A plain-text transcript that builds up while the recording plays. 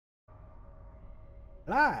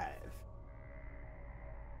Live.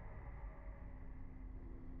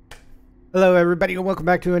 Hello, everybody, and welcome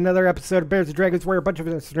back to another episode of Bears and Dragons, where a bunch of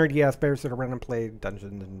us nerdy ass bears sit around and play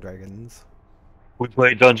Dungeons and Dragons. We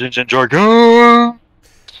play Dungeons and Dragons.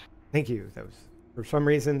 Thank you. That was, for some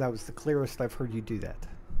reason, that was the clearest I've heard you do that.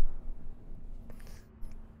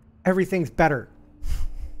 Everything's better.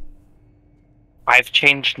 I've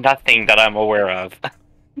changed nothing that I'm aware of.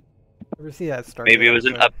 Ever see that Stargate? Maybe it was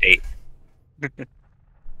an update.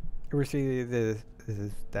 Ever see that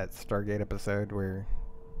Stargate episode where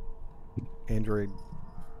Android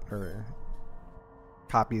or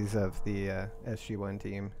copies of the SG-1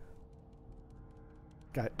 team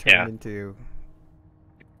got turned into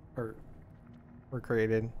or were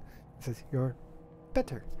created? It says you're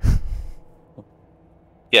better.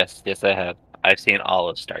 Yes, I have. I've seen all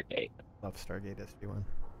of Stargate. Love Stargate SG-1.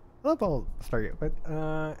 I love all Stargate, but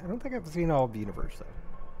I don't think I've seen all of the universe though.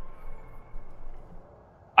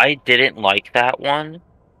 I didn't like that one.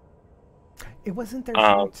 It wasn't their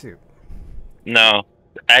strong suit. No,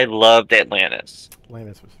 I loved Atlantis.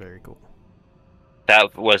 Atlantis was very cool.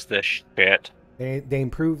 That was the shit. They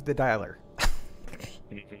improved the dialer.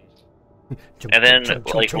 And then,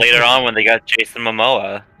 later on, when they got Jason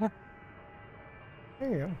Momoa, there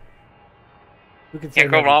you go. We can can't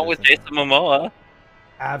go wrong with Jason Momoa.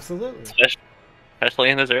 Absolutely. Especially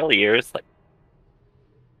in his early years.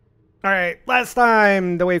 All right, last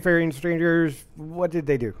time, the Wayfaring Strangers, what did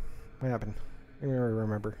they do? What happened? I don't really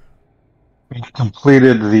remember. We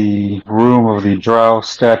completed the room of the Drow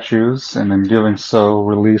statues, and in doing so,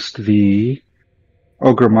 released the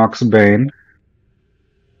Ogre Mox Bane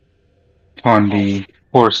upon the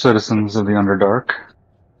poor citizens of the Underdark.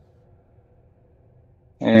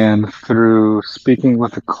 And through speaking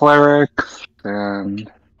with the clerics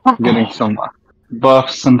and getting some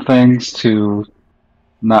buffs and things to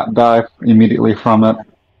not die immediately from it,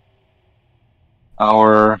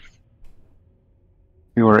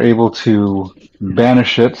 we were able to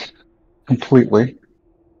banish it completely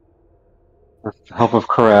with the help of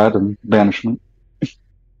Karad and banishment.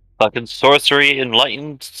 Fucking sorcery,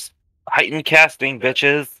 heightened casting,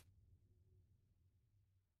 bitches.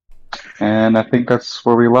 And I think that's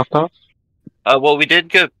where we left off. Well, we did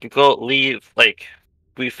go leave.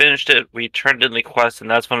 We finished it. We turned in the quest, and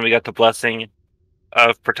that's when we got the blessing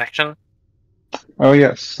of protection. Oh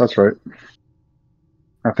yes, that's right.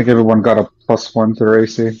 I think everyone got a +1 to their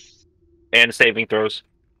AC. And saving throws.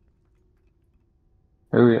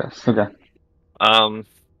 Oh yes, okay.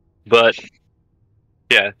 But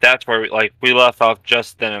yeah, that's where we left off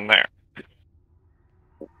just then and there.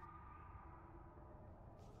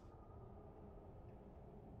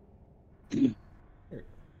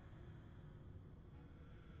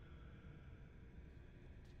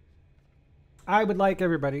 I would like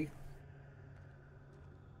everybody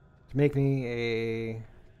to make me a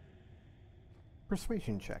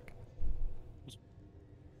persuasion check.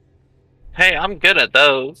 Hey, I'm good at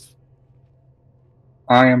those.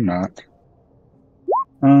 I am not.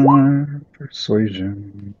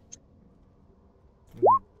 Persuasion.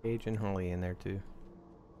 Gage and Holly in there too.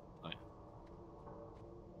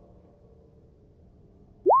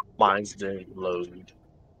 Mine's didn't load.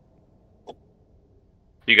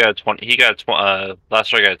 You got 20. He got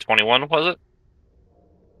last year I got 21. Was it?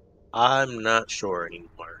 I'm not sure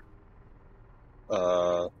anymore.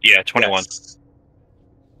 Yeah, 21. Yes.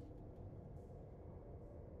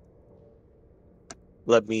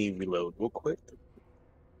 Let me reload real quick.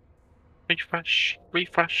 Refresh.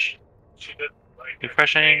 Refreshing.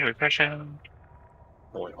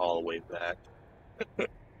 Going all the way back.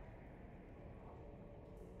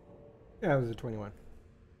 Yeah, it was a 21.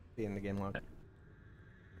 See in the game log.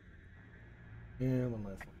 Yeah, one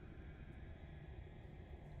last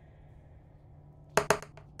one.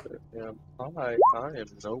 Yeah, I am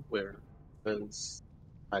nowhere because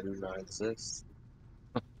I do not exist.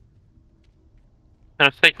 Been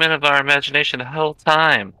a figment of our imagination the whole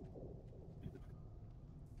time.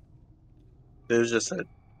 It was just a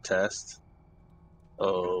test.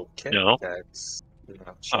 Okay, No. that's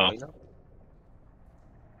not showing up.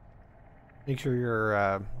 Make sure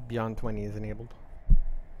your Beyond 20 is enabled.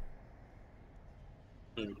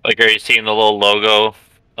 Are you seeing the little logo,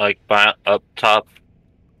 up top?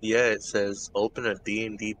 Yeah, it says open a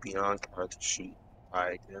D&D Beyond character sheet.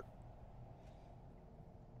 I can.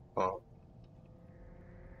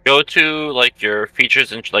 Go to your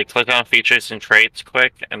features and click on features and traits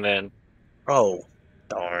quick, and then. Oh,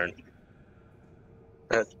 darn.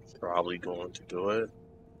 That's probably going to do it.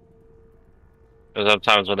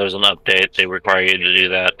 Sometimes when there's an update, they require you to do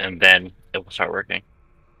that, and then it will start working.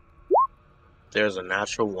 There's a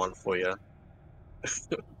natural one for you.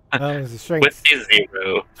 Oh, it was a With a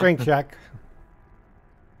 0. strength check.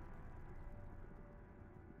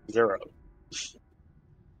 0.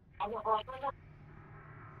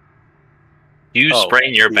 You Oh,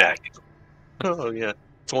 sprain your yeah. back. Oh yeah,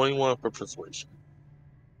 21 for persuasion.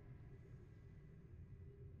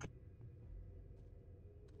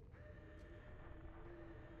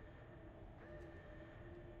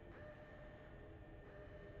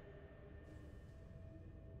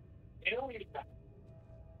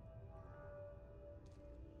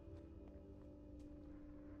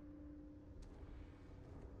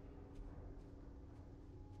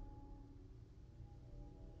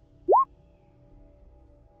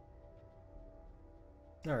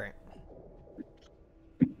 All right.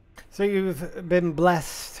 So you've been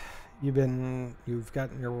blessed. You've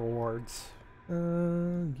gotten your rewards.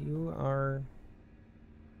 You are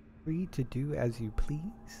free to do as you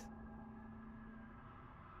please.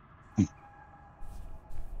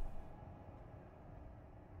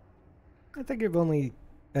 I think you've only.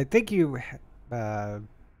 I think you. Let's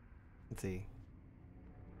see.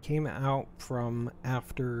 Came out from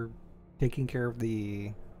after taking care of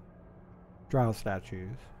the drow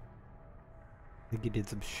statues. I think you did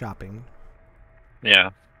some shopping. Yeah.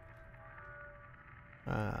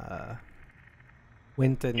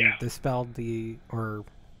 Went and dispelled or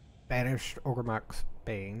banished Orgrimmok's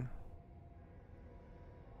bane.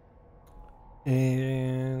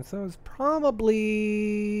 And so it's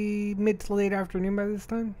probably mid to late afternoon by this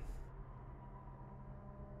time.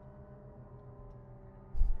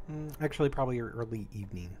 Actually, probably early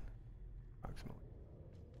evening, approximately.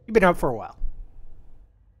 You've been out for a while.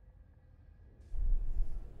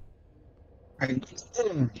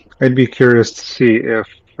 I'd be curious to see if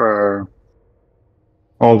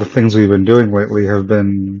all the things we've been doing lately have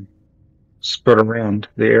been spread around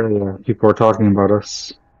the area. People are talking about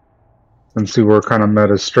us. Since we were kind of met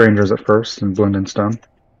as strangers at first and blend in stone.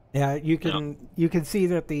 Yeah, you can see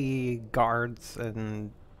that the guards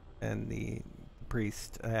and the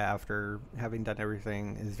priest, after having done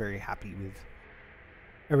everything, is very happy with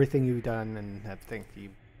everything you've done and have thanked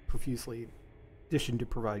you profusely, in addition to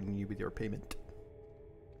providing you with your payment.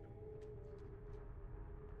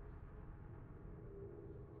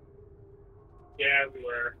 Yeah, we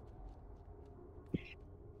were.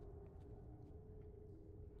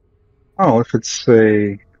 Oh, if it's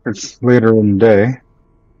later in the day,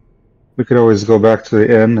 we could always go back to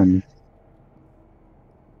the inn and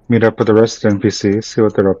meet up with the rest of the NPCs, see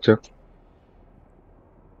what they're up to,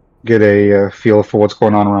 get a feel for what's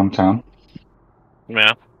going on around town,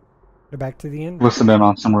 Yeah. Go back to the inn. listen in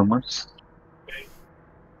on some rumors.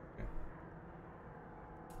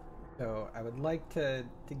 So I would like to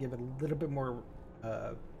give a little bit more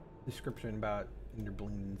description about your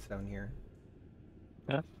bleeding stone here.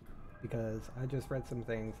 Yeah. Because I just read some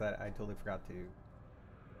things that I totally forgot to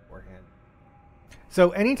beforehand. So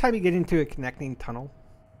anytime you get into a connecting tunnel,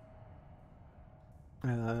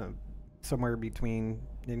 somewhere between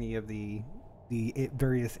any of the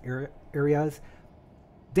various areas,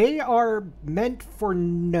 they are meant for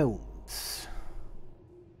gnomes.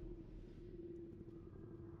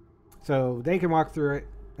 So they can walk through it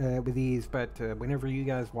with ease, but whenever you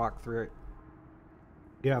guys walk through it,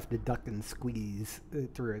 you have to duck and squeeze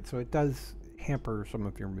through it. So it does hamper some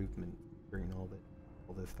of your movement during all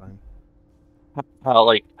this time. How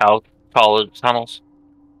tall are the tunnels?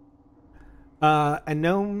 A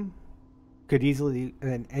gnome could easily,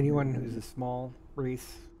 and anyone who's a small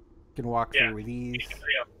race can walk through with ease.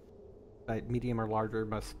 But medium or larger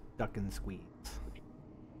must duck and squeeze.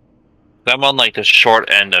 I'm on like the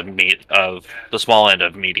short end of the small end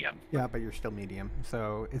of medium. Yeah, but you're still medium,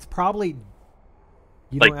 so it's probably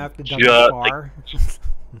you Like, don't have to duck as like, far.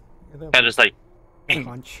 I just like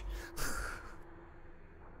punch.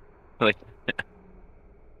 like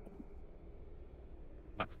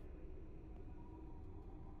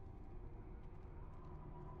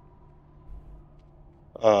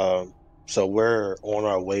So we're on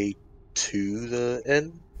our way to the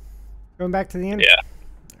inn. Going back to the end. yeah.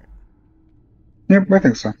 Yep, I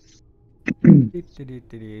think so.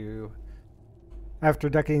 After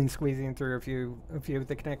ducking and squeezing through a few of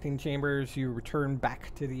the connecting chambers, you return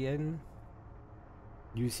back to the inn.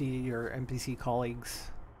 You see your NPC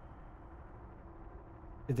colleagues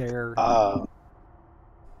there.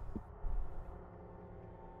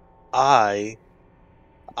 I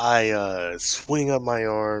swing up my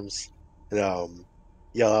arms and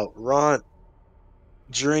yell out, "Ron,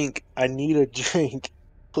 drink! I need a drink,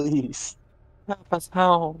 please." Help us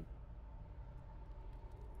home.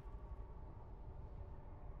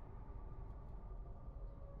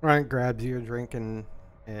 Ryan grabs you a drink and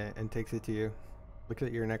takes it to you. Look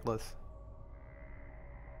at your necklace.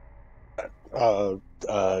 Uh,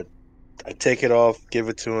 uh, I take it off, give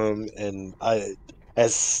it to him, and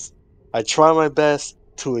as I try my best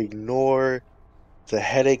to ignore the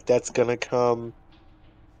headache that's gonna come,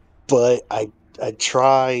 but I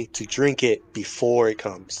try to drink it before it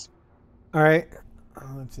comes. All right.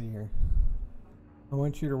 Let's see here. I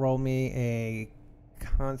want you to roll me a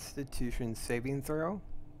Constitution saving throw.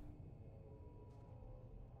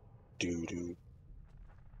 Doo-doo.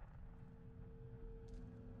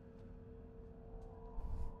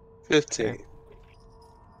 15. Okay.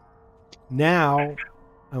 Now,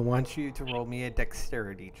 I want you to roll me a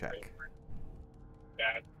dexterity check.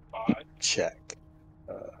 Check.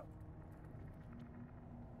 All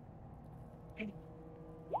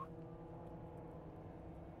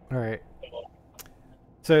right.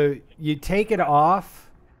 So you take it off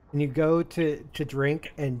and you go to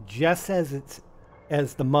drink, and just as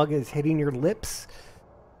the mug is hitting your lips,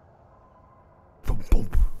 boom, boom,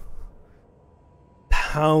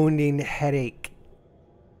 pounding headache.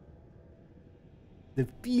 The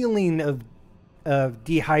feeling of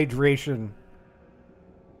dehydration.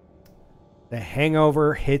 The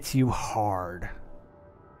hangover hits you hard.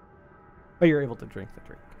 But you're able to drink the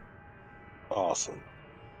drink. Awesome.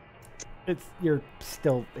 You're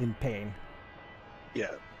still in pain.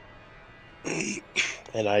 Yeah.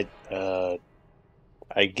 And I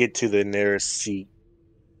get to the nearest seat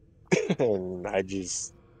and I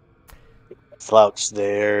just slouch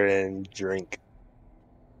there and drink.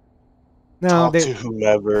 No, Talk to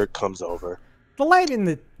whomever comes over. the light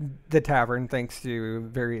in the tavern, thanks to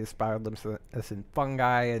various bioluminescent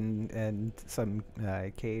fungi and some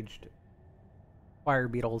caged fire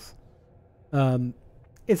beetles,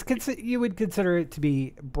 you would consider it to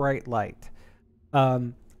be bright light.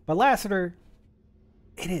 But Lassiter,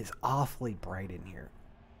 it is awfully bright in here.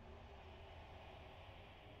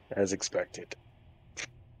 As expected.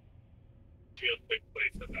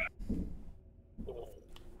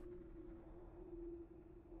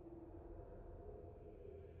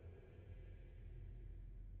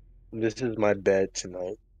 This is my bed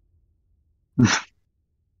tonight.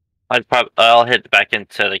 I'll head back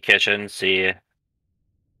into the kitchen, see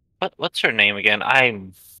what's her name again?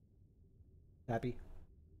 I'm Tappy.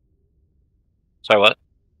 sorry, what?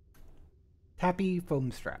 Tappy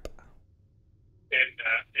foam strap.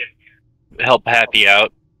 Help Happy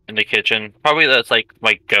out in the kitchen. Probably that's like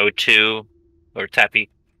my go-to, or Tappy,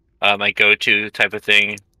 my go-to type of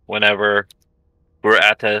thing whenever we're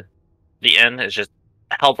at the end is just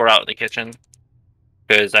help her out in the kitchen,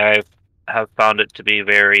 because I have found it to be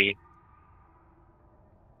very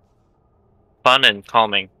fun and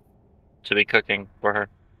calming to be cooking for her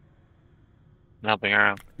and helping her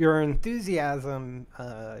out. Your enthusiasm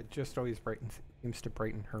just always seems to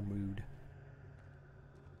brighten her mood.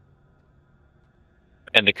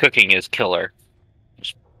 And the cooking is killer.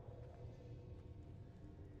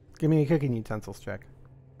 Give me a cooking utensils check.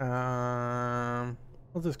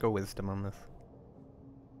 We'll just go wisdom on this.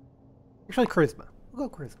 Actually, charisma. We'll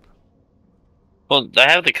go charisma. Well,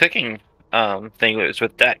 I have the cooking thing that was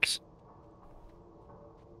with Dex.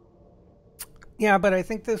 Yeah, but I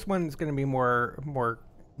think this one's going to be more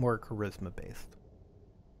charisma based.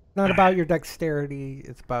 Not about your dexterity;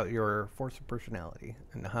 it's about your force of personality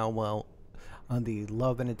and how well on the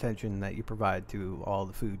love and attention that you provide to all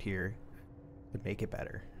the food here to make it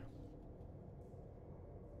better.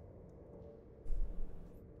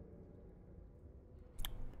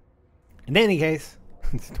 In any case,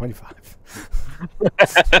 it's 25.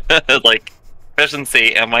 Like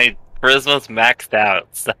efficiency, and my charisma's maxed out.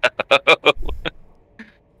 So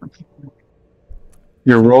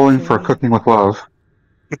You're rolling for cooking with love.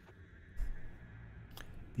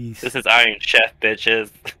 this is Iron Chef, bitches.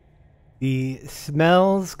 The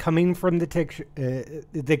smells coming from the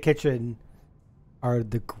kitchen are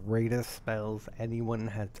the greatest smells anyone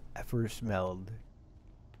has ever smelled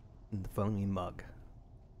in the foaming mug.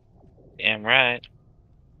 Damn right.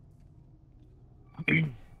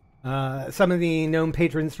 Some of the known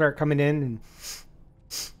patrons start coming in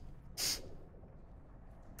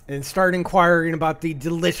and start inquiring about the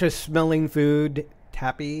delicious smelling food.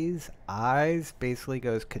 Tappy's eyes basically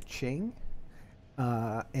goes ka-ching.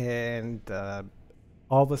 And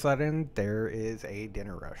all of a sudden, there is a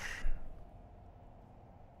dinner rush.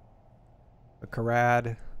 The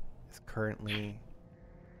Karad is currently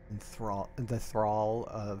in the thrall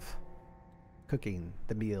of cooking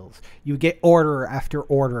the meals. You get order after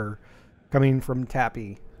order coming from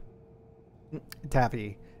Tappy.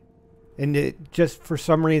 And it just, for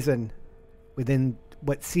some reason, within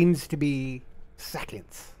what seems to be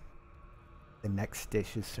seconds, the next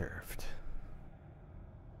dish is served.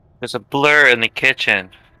 There's a blur in the kitchen.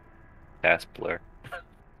 That's blur.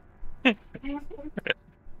 The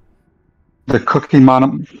Cookie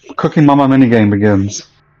Mama minigame begins.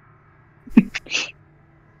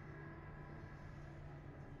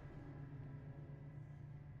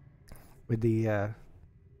 With the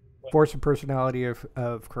force of personality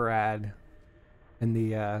of Karad and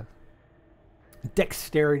the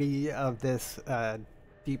dexterity of this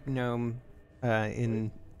deep gnome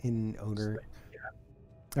in owner,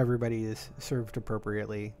 everybody is served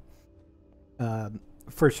appropriately.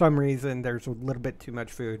 For some reason, there's a little bit too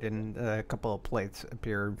much food, and a couple of plates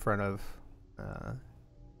appear in front of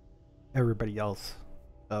everybody else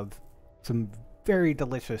of some very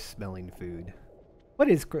delicious smelling food. What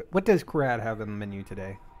does Karad have on the menu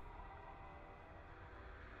today?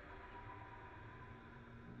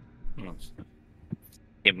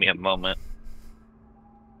 Give me a moment.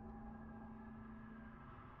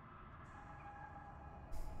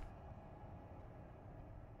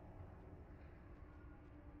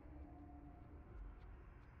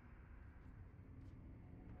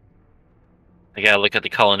 I gotta look at the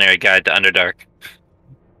culinary guide to Underdark.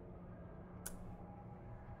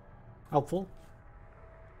 Helpful.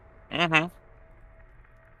 Mm-hmm.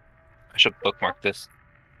 I should bookmark this.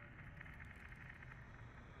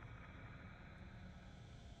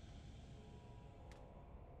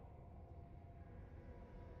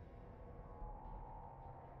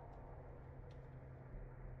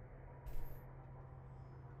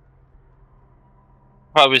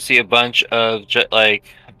 Probably see a bunch of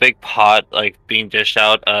like a big pot like being dished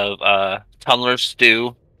out of tumbler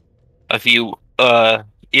stew, a few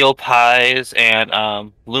eel pies,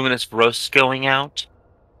 and luminous roasts going out,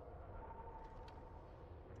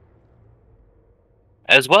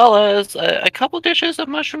 as well as a couple dishes of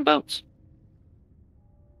mushroom boats.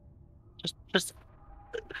 Just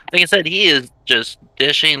like I said, he is just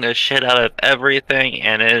dishing the shit out of everything,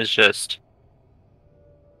 and it is just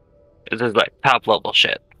this is like top level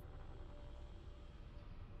shit.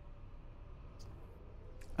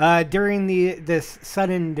 During this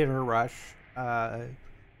sudden dinner rush,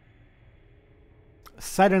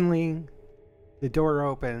 suddenly the door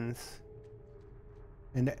opens,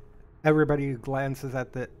 and everybody glances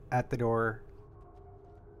at the door.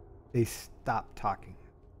 They stop talking.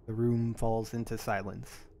 The room falls into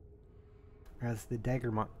silence as the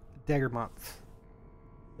Daggermots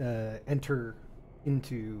enter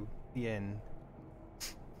into the inn.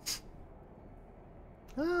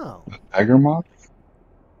 Oh. Daggermoth?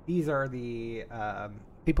 These are the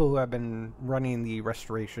people who have been running the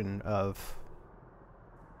restoration of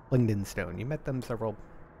Lindenstone. You met them several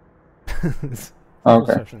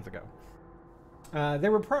sessions ago. They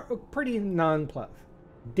were pretty nonplussed.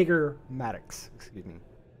 Digger Maddox, excuse me.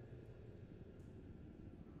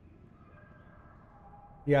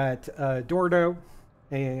 You got Dordo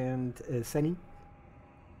and Senny,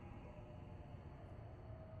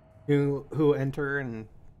 who enter, and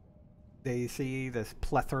they see this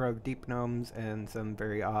plethora of deep gnomes and some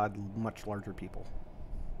very odd, much larger people.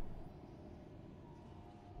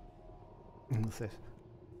 And he says,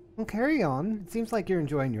 "Well, carry on. It seems like you're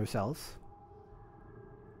enjoying yourselves."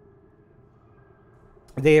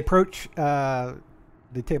 They approach the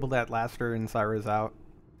table that Laster and Cyrus out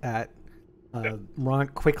at. Ron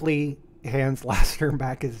quickly hands Laster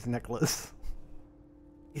back his necklace.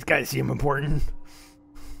 These guys seem important.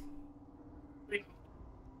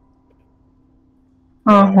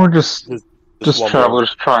 We're just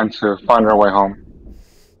travelers trying to find our way home.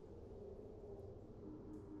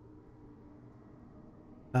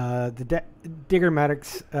 The Digger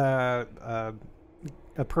Maddox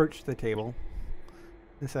approached the table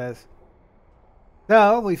and says,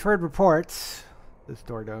 "So, we've heard reports," this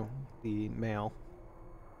Dordo, the male.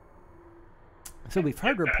 "So we've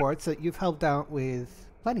heard reports that you've helped out with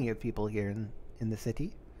plenty of people here in the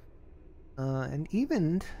city. And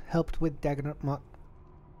even helped with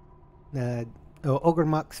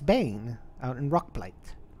Ogremok's Bane out in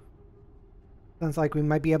Rockblight. Sounds like we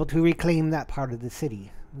might be able to reclaim that part of the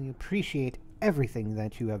city. We appreciate everything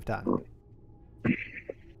that you have done."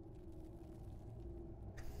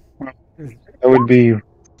 I would be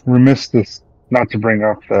remiss not to bring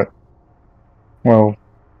up that, well,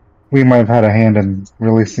 we might have had a hand in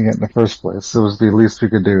releasing it in the first place. It was the least we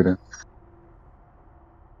could do to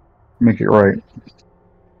make it right.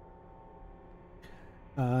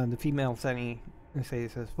 The female Senny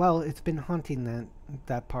says, "Well, it's been haunting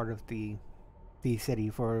that part of the city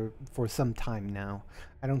for some time now.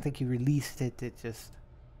 I don't think you released it.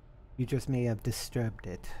 You just may have disturbed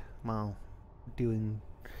it while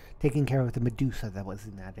taking care of the Medusa that was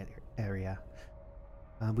in that area.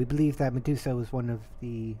 We believe that Medusa was one of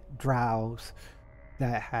the drows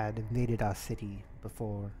that had invaded our city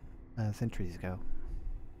before centuries ago.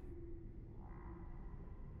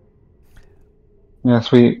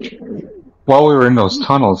 Yes, while we were in those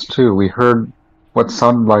tunnels too, we heard what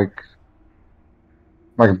sounded like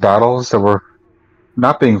battles that were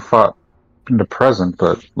not being fought in the present,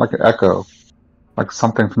 but like an echo, like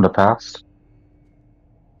something from the past.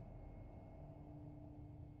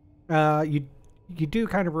 You do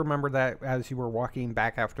kind of remember that as you were walking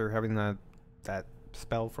back after having that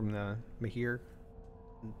spell from the Mahir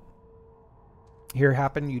here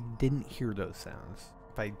happen. You didn't hear those sounds.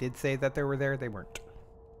 If I did say that they were there, they weren't.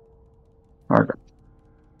 Okay.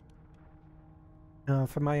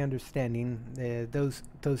 From my understanding,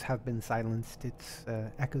 those have been silenced. It's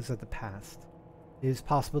echoes of the past. It is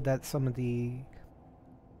possible that some of the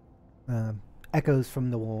echoes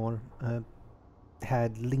from the war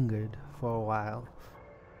had lingered for a while.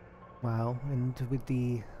 And with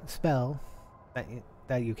the spell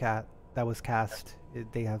that was cast,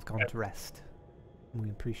 they have gone to rest. We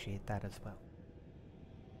appreciate that as well.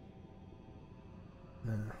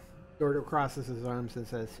 Dordo crosses his arms and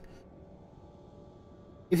says,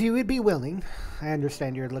 "If you would be willing, I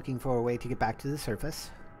understand you're looking for a way to get back to the surface.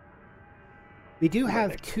 We do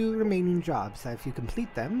have 2 remaining jobs that if you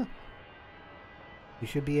complete them, you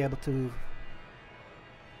should be able to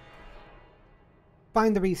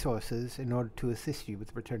find the resources in order to assist you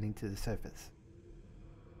with returning to the surface.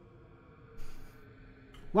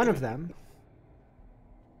 One of them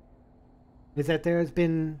is that there has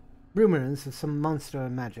been rumors of some monster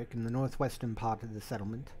magic in the northwestern part of the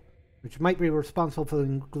settlement, which might be responsible for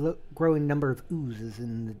the growing number of oozes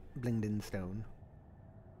in the Blingden Stone.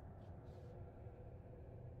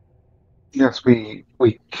 Yes, we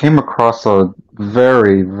came across a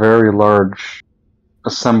very, very large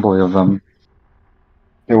assembly of them.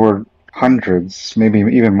 There were hundreds, maybe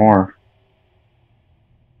even more.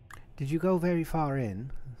 Did you go very far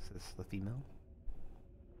in?" says the female.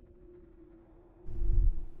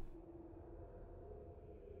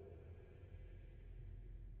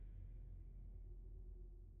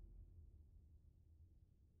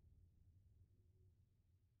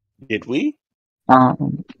 Did we?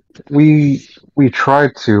 Um, we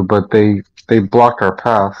tried to, but they blocked our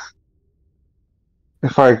path.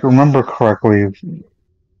 If I remember correctly,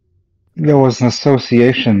 there was an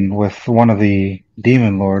association with one of the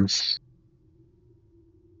demon lords.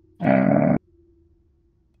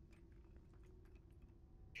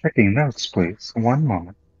 Checking notes, please. One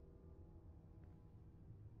moment.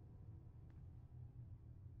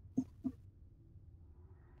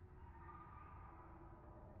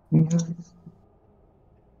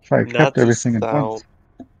 If I Not kept to everything at once.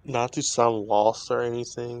 sound not to sound lost or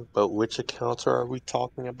anything, but which encounter are we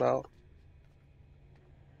talking about?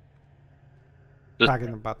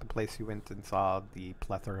 Talking about the place you went and saw the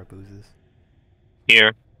plethora of oozes.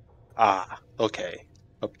 Here. Ah, okay.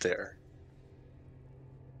 Up there.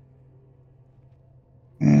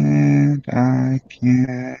 And I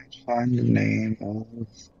can't find the name of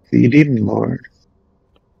the demon lord.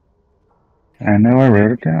 I know I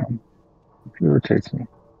wrote it down. It irritates me.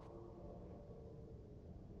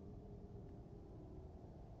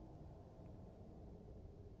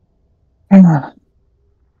 You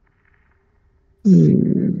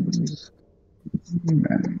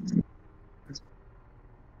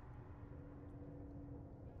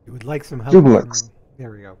would like some help Jubilix.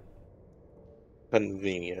 There we go.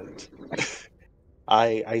 Convenient.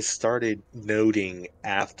 I started noting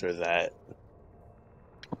after that.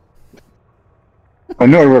 I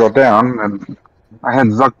knew I wrote it down, and I had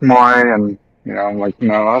Zuckmoy, and I'm like,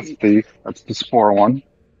 no, that's the spore one.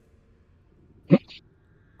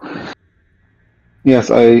 Yes,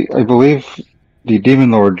 I believe the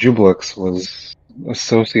demon lord Jubilix was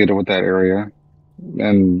associated with that area,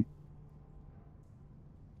 and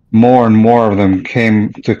more of them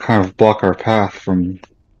came to kind of block our path from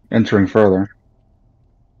entering further.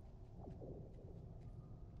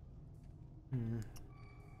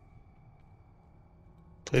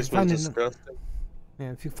 Place was disgusting.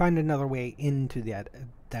 If you find another way into that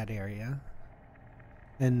area,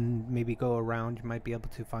 then maybe go around, you might be able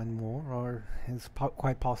to find more, or it's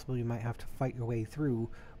quite possible you might have to fight your way through.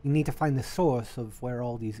 We need to find the source of where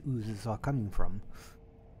all these oozes are coming from.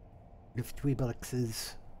 If Dweebelix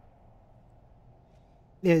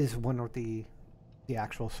is one of the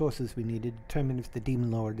actual sources we need to determine if the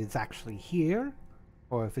Demon Lord is actually here,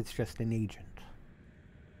 or if it's just an agent.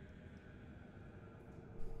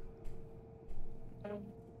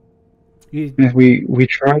 We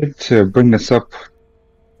tried to bring this up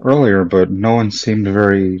earlier, but no one seemed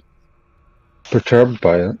very perturbed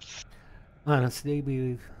by it. Honestly,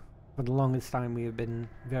 for the longest time, we have been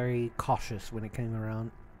very cautious when it came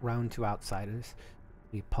around to outsiders.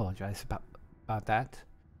 We apologize about that.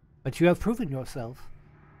 But you have proven yourself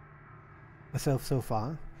so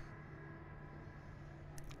far.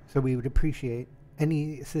 So we would appreciate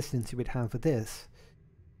any assistance you would have with this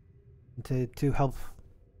to help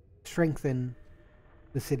strengthen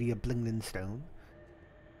the city of Blingdenstone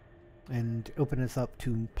and open us up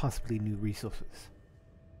to possibly new resources.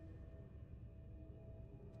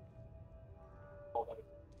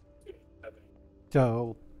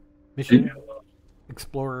 So, mission: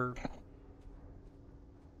 explore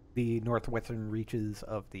the northwestern reaches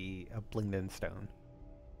of Blingdenstone.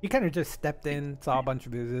 You kind of just stepped in, saw a bunch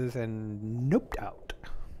of oozes, and noped out.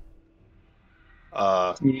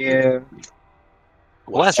 Yeah.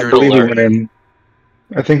 Well, that's I your believe we alert. went in.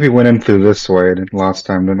 I think we went in through this way last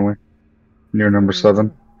time, didn't we? Near number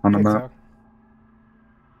 7 on I the think map.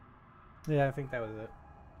 so. Yeah, I think that was it.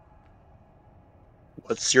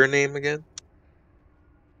 What's your name again?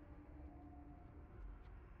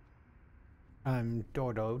 I'm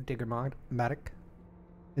Dordo Diggermatic,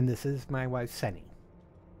 and this is my wife, Senny.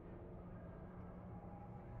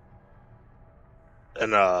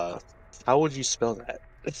 And how would you spell that?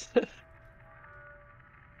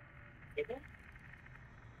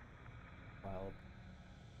 Well,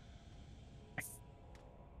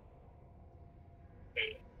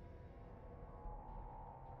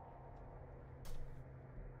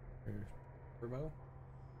 there's Turbo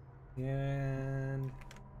and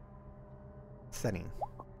Senny.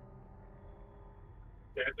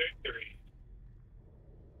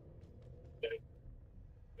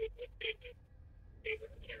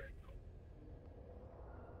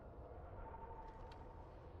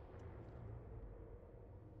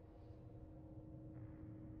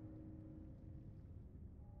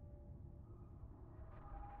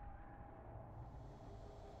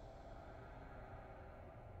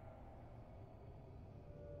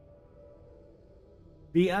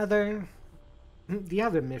 The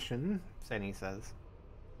other mission, Senny says.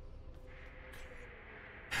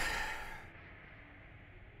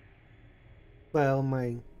 Well,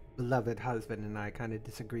 my beloved husband and I kind of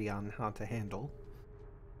disagree on how to handle.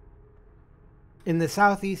 In the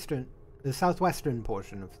southwestern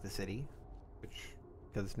portion of the city, which,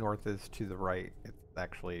 because north is to the right, it's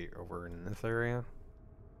actually over in this area.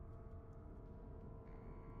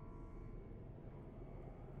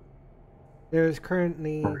 There's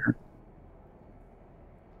currently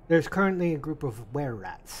a group of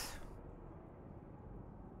Wererats.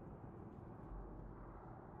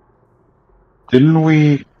 Didn't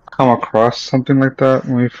we come across something like that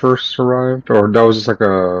when we first arrived, or that was just like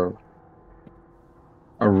a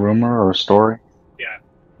rumor or a story? I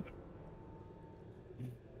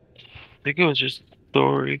think it was just a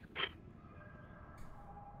story.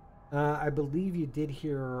 I believe you did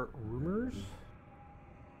hear rumors.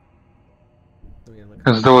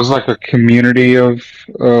 Because there was like a community of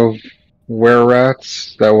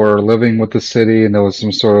were-rats that were living with the city, and there was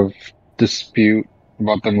some sort of dispute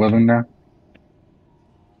about them living there.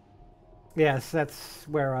 Yes, that's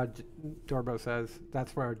where Dorbo says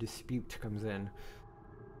that's where our dispute comes in.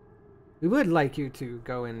 We would like you to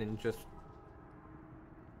go in and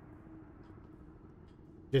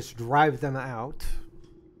just drive them out,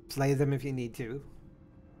 slay them if you need to.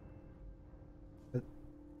 But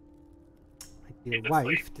my dear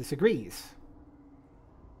wife disagrees.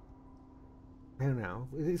 I don't know.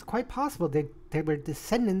 It's quite possible they were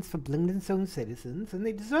descendants of Blingdenstone citizens, and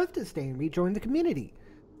they deserve to stay and rejoin the community.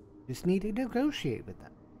 Just need to negotiate with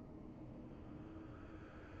them.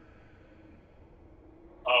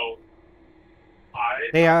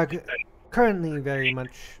 They are currently very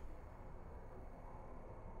much,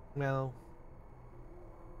 well,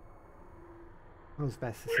 I was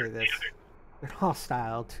best to say this. They're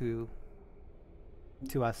hostile to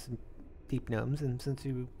us deep gnomes, and since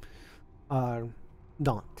you are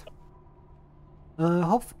not,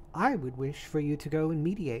 I would wish for you to go and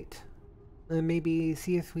mediate. Maybe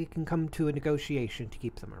see if we can come to a negotiation to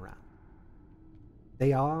keep them around.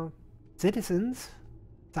 They are citizens,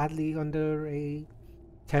 sadly under a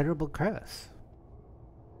terrible curse.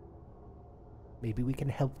 Maybe we can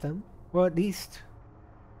help them, or at least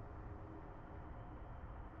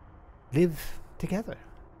live together.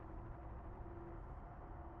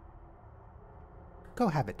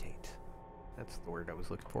 Cohabitate. That's the word I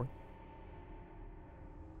was looking for.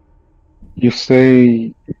 You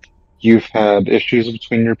say you've had issues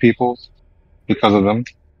between your peoples because of them?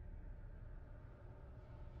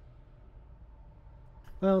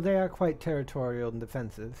 Well, they are quite territorial and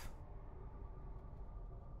defensive.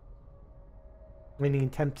 Any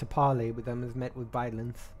attempt to parley with them is met with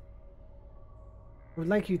violence. I would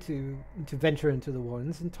like you to venture into the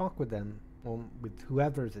woods and talk with them, or with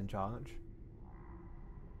whoever's in charge.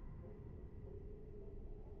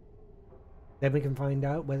 Then we can find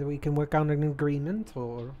out whether we can work out an agreement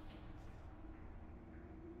or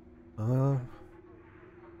and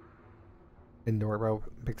Norbo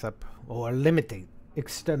picks up or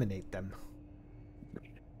exterminate them.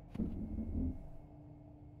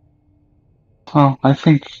 Well, I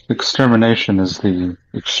think extermination is the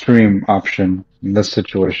extreme option in this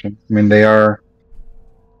situation. I mean, they are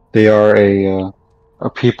a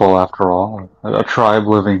people after all, a tribe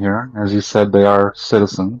living here. As you said, they are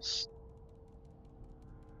citizens.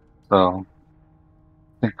 So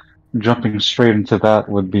I think jumping straight into that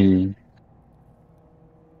would be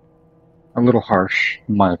a little harsh,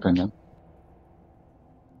 in my opinion.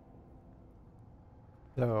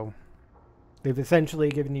 So they've essentially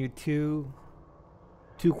given you two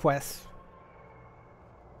quests.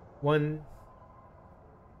 One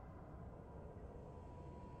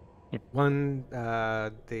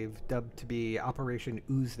they've dubbed to be Operation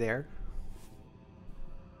Ooze there.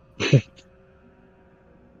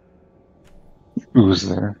 Ooze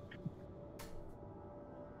there.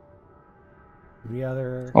 The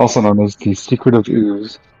other Also known as the Secret of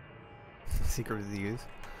Ooze. Secret of the Ooze.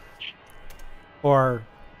 Or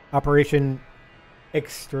Operation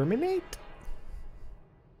Exterminate?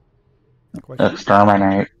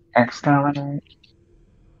 Exterminate. Exterminate.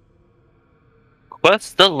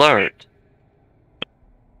 Quest alert.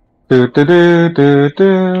 Do do do do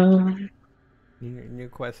do. New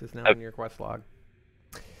quest is now in your quest log.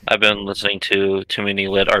 I've been listening to too many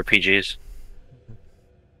lit RPGs.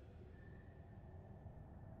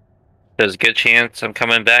 There's a good chance I'm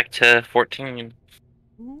coming back to 14.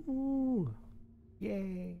 Ooh.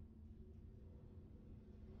 Yay.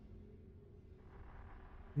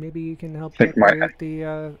 Maybe you can help decorate the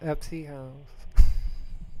FC house.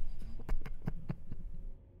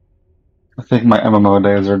 I think my MMO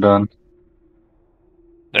days are done.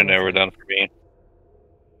 They're never done for me.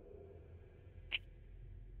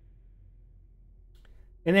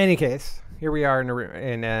 In any case, here we are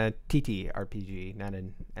in a TT RPG, not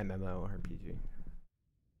an MMO RPG.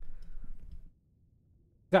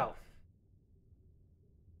 So,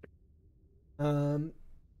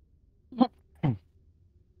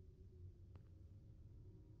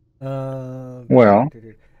 Well,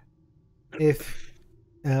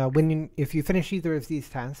 if you finish either of these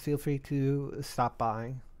tasks, feel free to stop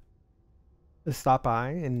by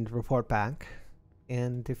and report back.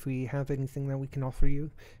 And if we have anything that we can offer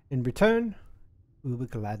you in return, we would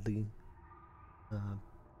gladly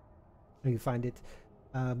you find it.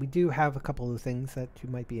 We do have a couple of things that you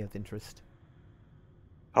might be of interest.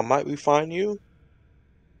 How might we find you?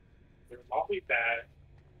 They're awfully bad.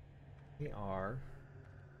 They are.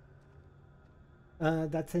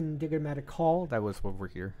 That's in Diggermatic Hall. That was over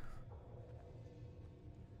here.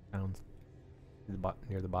 Down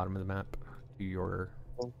near the bottom of the map to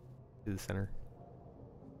the center.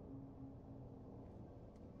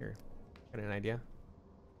 Here, got an idea?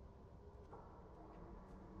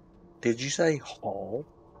 Did you say hall?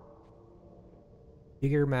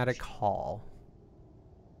 Diggermatic Hall.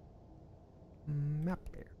 Map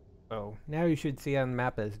there. Oh, now you should see on the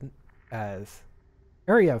map as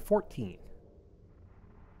Area 14.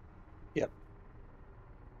 Yep.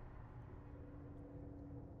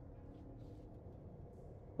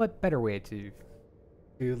 What better way to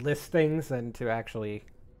list things than to actually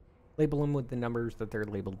label them with the numbers that they're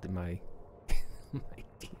labeled in my my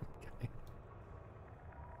team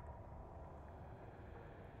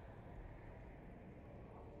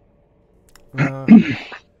guide.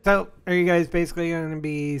 So, are you guys basically going to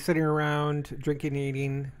be sitting around, drinking,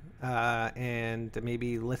 eating, and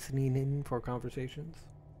maybe listening in for conversations?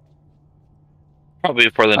 Probably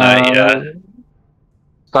for the night, yeah.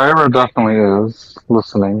 Syra definitely is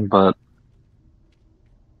listening, but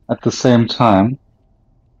at the same time,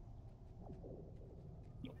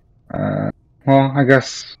 well, I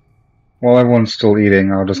guess while everyone's still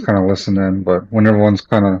eating, I'll just kind of listen in, but when everyone's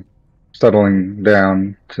kind of settling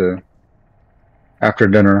down to after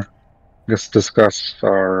dinner, just discuss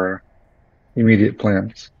our immediate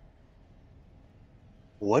plans.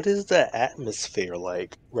 What is the atmosphere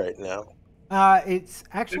like right now? It's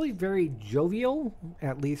actually very jovial,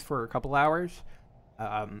 at least for a couple hours,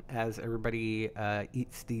 as everybody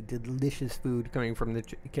eats the delicious food coming from the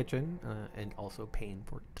kitchen and also paying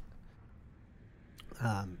for it.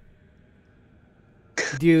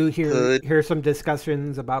 Do you hear some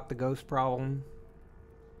discussions about the ghost problem?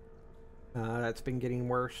 That's been getting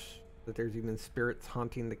worse. That there's even spirits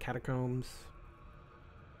haunting the catacombs.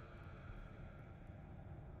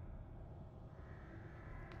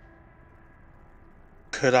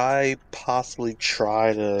 Could I possibly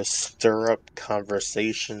try to stir up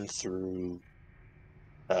conversation through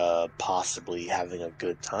possibly having a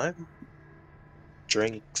good time?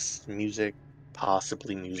 Drinks, music,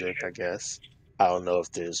 possibly music, I guess. I don't know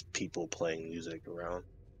if there's people playing music around.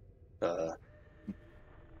 Uh,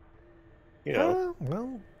 you know,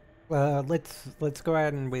 let's go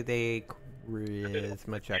ahead and with a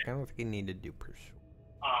charisma check. I don't think you need to do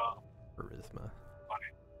charisma.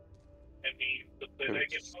 It means the play that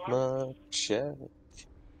gets on, charisma check,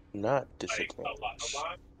 not like, a disadvantage.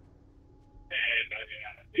 lot. And I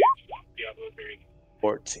think Diablo is very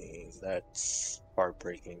 14. That's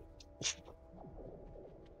heartbreaking.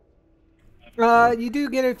 You do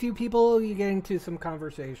get a few people. You get into some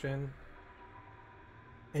conversation,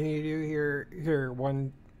 and you do hear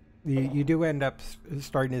one. You do end up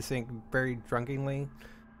starting to sing very drunkenly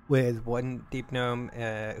with one deep gnome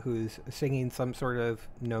who's singing some sort of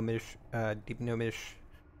gnomish, deep gnomish,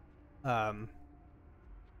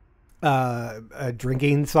 a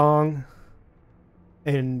drinking song,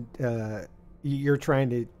 and you're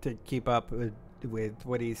trying to keep up with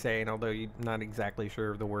what he's saying, although you're not exactly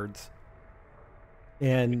sure of the words.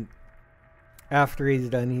 And after he's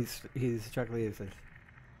done, he's chuckling and says,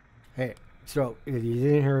 "Hey, so you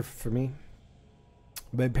didn't hear from me,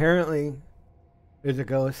 but apparently there's a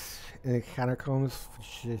ghost in the catacombs,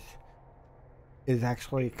 which is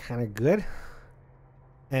actually kind of good,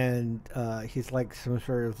 and he's like some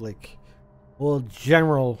sort of like old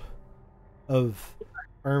general of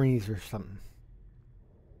armies or something.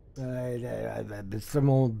 Some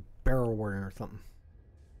old barrel warrior or something.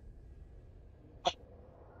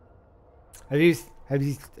 Have you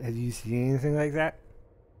seen anything like that?"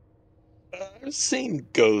 I've seen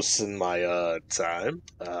ghosts in my time.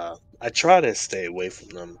 I try to stay away from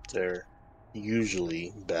them. They're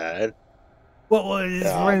usually bad. Well,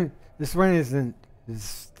 Um, this one isn't.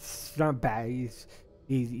 It's not bad.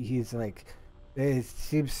 He's like, it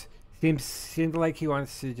seems like he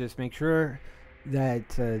wants to just make sure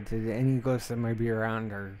that any ghosts that might be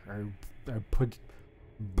around are put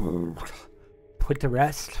to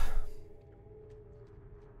rest.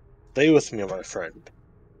 Stay with me, my friend.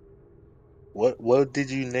 What did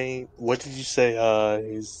you name? What did you say?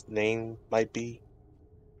 His name might be.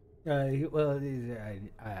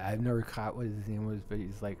 I've never caught what his name was, but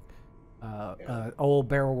he's like, Yeah. old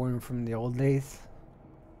barrel worm from the old days.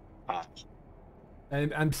 Ah,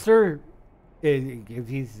 I'm sure if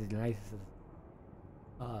he's as nice as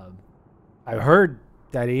I've heard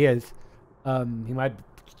that he is, he might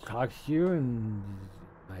talk to you and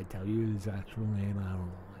might tell you his actual name. I don't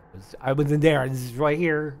know. I wasn't there. This is right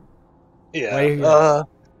here. yeah. Right here.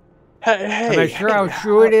 Hey, I'm not sure hey, how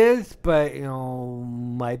true it is, but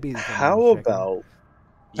might be. how about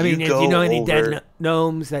I mean, you if you know go any dead over?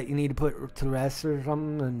 gnomes that you need to put to rest or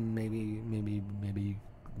something, then maybe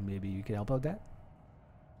you could help out that.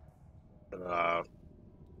 Uh,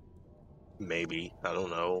 maybe I don't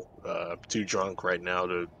know. I'm too drunk right now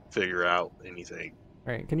to figure out anything.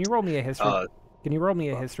 All right, can you roll me a history? Uh, Can you roll me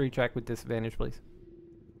a history check with disadvantage, please?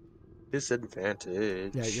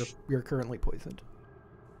 disadvantage. Yeah, you're currently poisoned.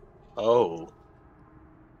 Oh,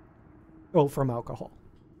 Oh, from alcohol.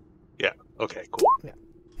 yeah. Okay, cool. Yeah.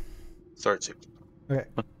 Start to. Okay.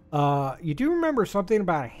 You do remember something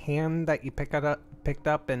about a hand that you picked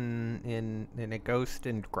up in a ghost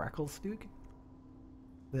in Gracklestug?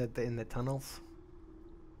 In the tunnels?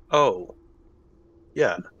 Oh,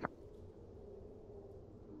 yeah.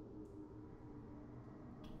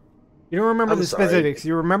 You don't remember I'm the sorry. specifics.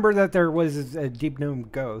 You remember that there was a deep gnome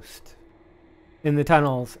ghost in the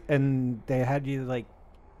tunnels, and they had you like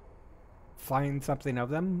find something of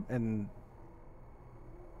them, and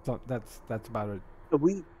so that's about it.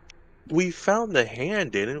 We found the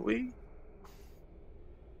hand, didn't we?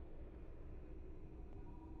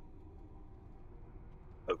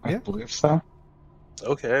 I Yeah. believe so.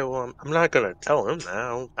 Okay, well, I'm not gonna tell him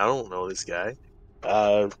that. I don't know this guy.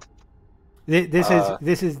 Uh, This uh,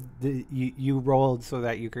 is the you rolled so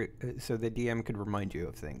that you could so the DM could remind you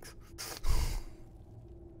of things.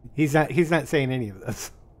 He's not saying any of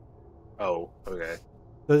this. oh, okay.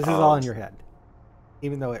 So this is all in your head,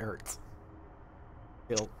 even though it hurts.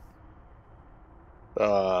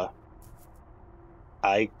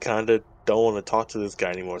 I kind of don't want to talk to this guy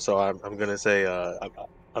anymore, so I'm gonna say,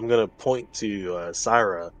 I'm gonna point to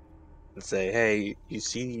Syra and say, hey, you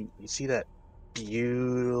see that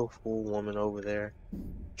beautiful woman over there?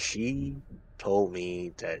 She told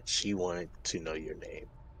me that she wanted to know your name.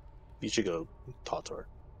 You should go talk to her.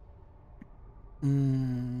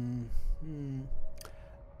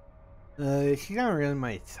 She's not really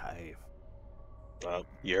my type.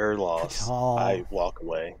 Your loss. Tall. I walk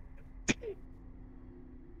away.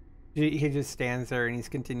 He just stands there and he's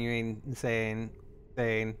continuing saying,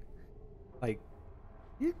 like,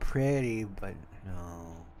 "You're pretty, but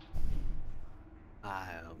no,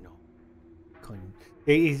 I don't know."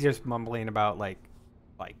 He's just mumbling about like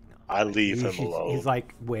no. I leave him He's alone.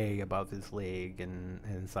 like way above his league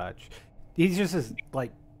and such. He's just this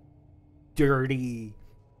like dirty,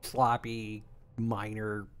 sloppy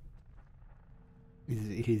miner.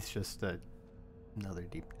 He's just another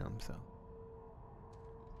deep dumb. So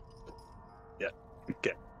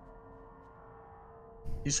Okay.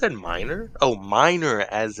 You said minor? Oh, minor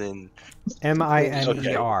as in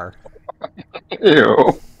MINER.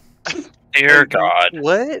 Ew. Dear God.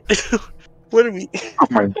 What? What are we? Oh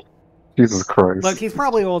my, Jesus Christ. Look, he's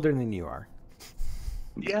probably older than you are.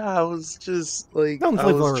 Yeah, I was just like, Don't I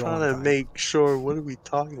live over was a trying long to time. make sure. What are we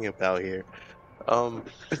talking about here?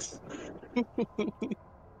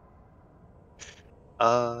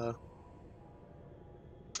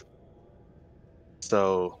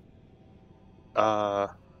 So, I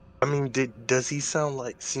mean, does he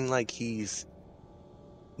seem like he's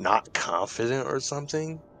not confident or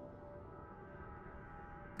something?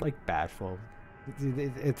 Like bashful.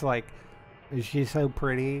 It's like she's so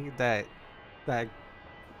pretty that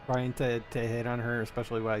trying to hit on her,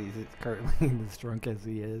 especially while he's currently as drunk as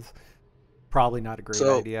he is, probably not a great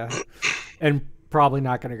idea, and probably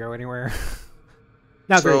not going to go anywhere.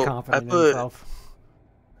 Not very confident in himself.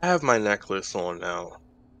 I have my necklace on now.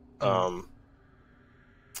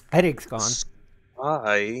 Headache's gone.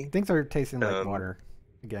 Things are tasting like water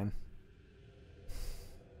again.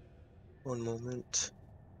 One moment.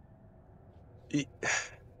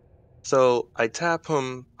 So I tap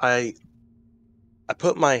him. I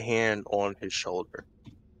put my hand on his shoulder.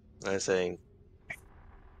 And I say,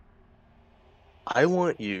 I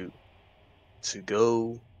want you to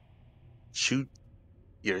go shoot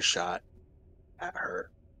your shot at her.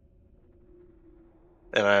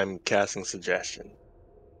 And I'm casting suggestion.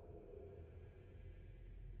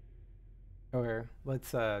 Okay,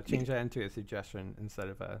 let's change that into a suggestion instead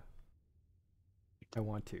of a I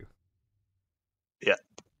want to. Yeah.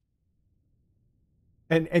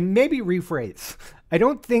 And maybe rephrase. I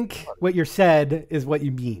don't think what you said is what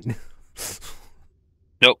you mean.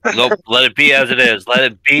 Nope. Let it be as it is. Let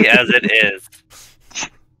it be as it is.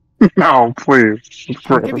 No, please.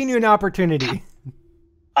 I'm giving you an opportunity.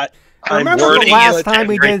 I remember the last time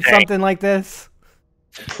we did something like this?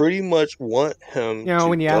 Pretty much want him. You know,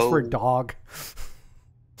 when you asked for a dog.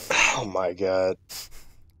 Oh my God.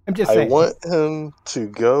 I'm just saying. I want him to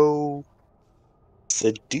go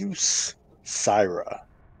seduce Syra.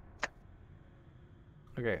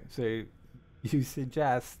 Okay, so you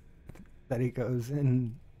suggest that he goes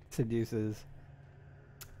and seduces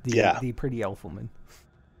the pretty elf woman.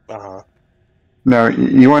 Uh-huh. Now,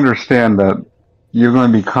 you understand that you're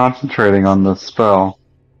going to be concentrating on this spell,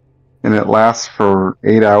 and it lasts for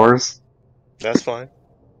 8 hours? That's fine.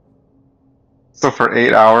 So for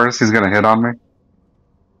 8 hours, he's going to hit on me?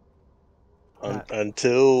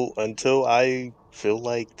 Until I feel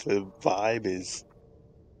like the vibe is.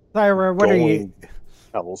 Syra, what are you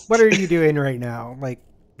doing right now?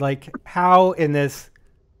 Like how in this?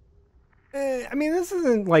 I mean, this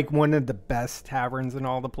isn't like one of the best taverns in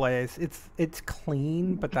all the place. It's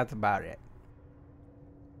clean, but that's about it.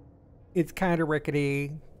 It's kind of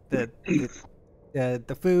rickety. The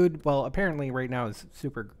food, well, apparently right now is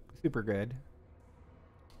super good.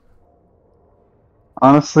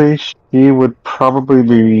 Honestly, she would probably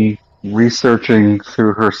be researching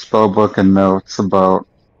through her spellbook and notes about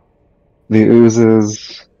the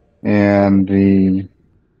oozes and the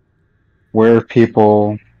where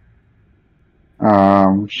people.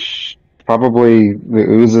 Probably the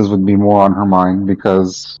oozes would be more on her mind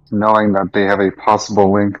because knowing that they have a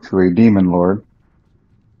possible link to a demon lord,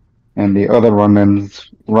 and the other run-ins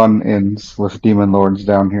with demon lords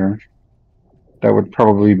down here, that would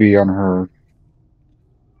probably be on her.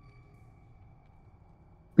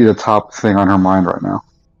 Be the top thing on her mind right now.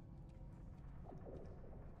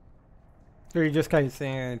 So you're just kind of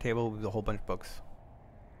sitting at a table with a whole bunch of books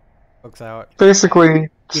out. Basically,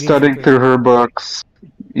 studying through her books,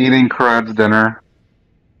 eating Karad's dinner,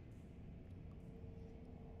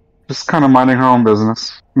 just kind of minding her own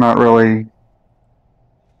business. Not really,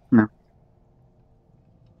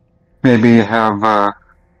 maybe have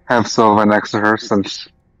Silva next to her since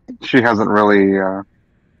she hasn't really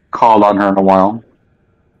called on her in a while.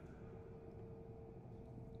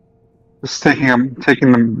 Just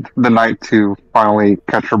taking the night to finally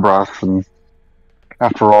catch her breath, and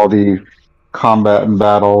after all the combat and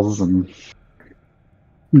battles and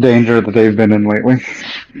danger that they've been in lately.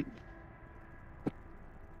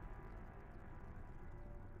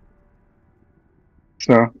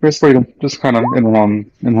 So basically, just kind of in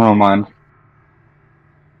her own mind.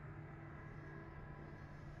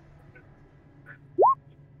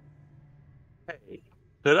 Hey,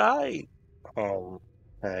 could I um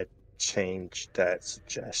had changed that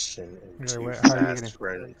suggestion into How are you gonna fast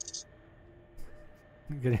friends?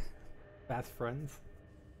 get fast friends?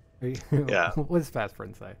 Are you, Yeah. what does fast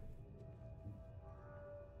friends say?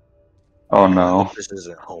 Oh I no, hope this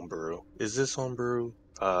isn't homebrew. Is this homebrew?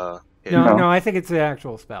 No, Yeah. no, no, I think it's the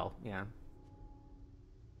actual spell. Yeah,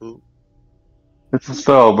 Ooh, it's a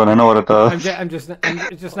spell, but I know what it does. I'm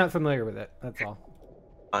just not familiar with it. That's all.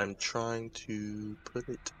 I'm trying to put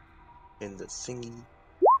it in the thingy.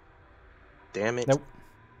 Damn it. Nope.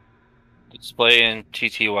 Display in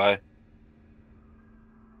TTY.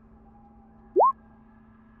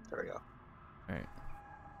 There we go. All right.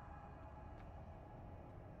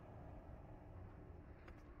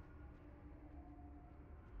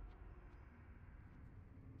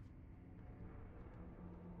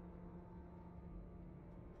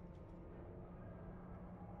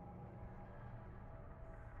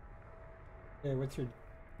 Yeah, what's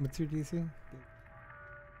your DC?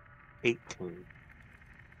 18.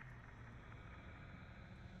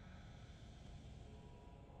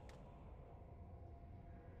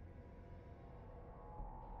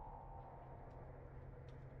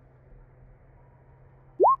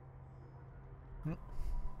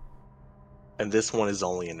 And this one is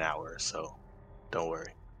only an hour, so don't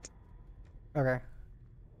worry. Okay.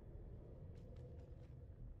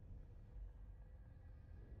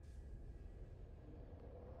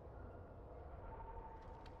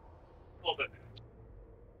 Hold it.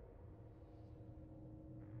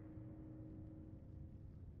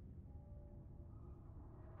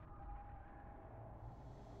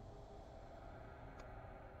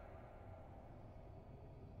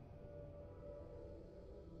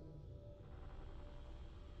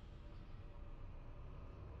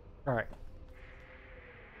 All right.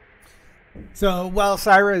 So while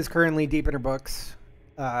Syra is currently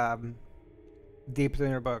um, deep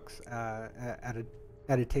in her books,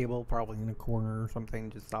 at a table, probably in a corner or something,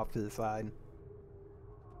 just off to the side.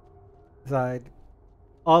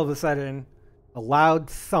 All of a sudden, a loud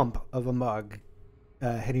thump of a mug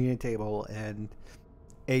hitting a table, and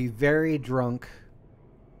a very drunk,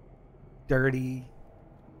 dirty,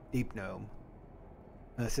 deep gnome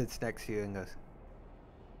sits next to you and goes,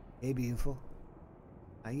 "Hey, beautiful,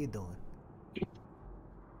 how you doing?"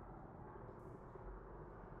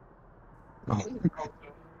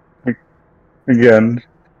 Again,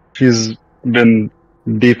 she's been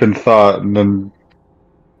deep in thought, and then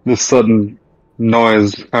this sudden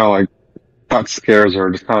noise kind of like not scares her,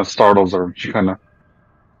 just kind of startles her. She kind of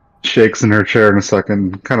shakes in her chair in a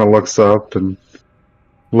second, kind of looks up and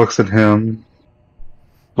looks at him,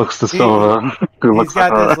 looks to He, Silva, who he's looks at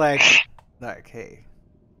got her. this like, hey,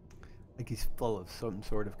 like he's full of some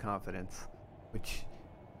sort of confidence, which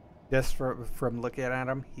just from looking at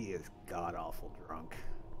him, he is god awful drunk.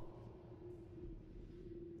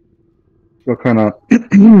 She'll kind of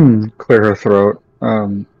clear her throat.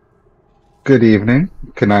 Good evening.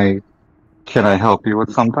 Can I help you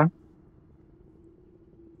with something?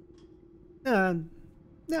 Um,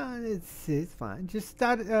 no, it's fine. Just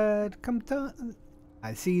start come to.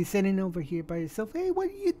 I see you sitting over here by yourself. Hey, what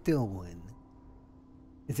are you doing?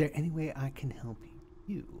 Is there any way I can help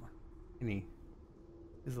you? And he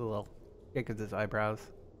is a little shake of his eyebrows.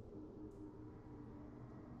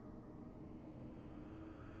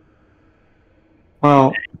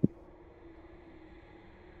 Well,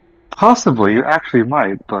 possibly you actually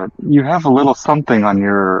might, but you have a little something on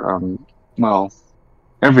your well,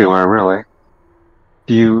 everywhere really.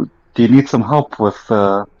 Do you need some help with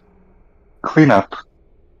cleanup?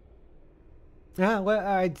 Well,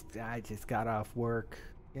 I just got off work,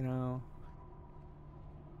 you know.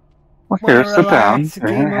 Well, Want here, to sit down. relax?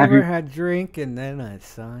 Came Have over, you had a drink, and then I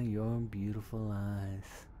saw your beautiful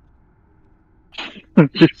eyes.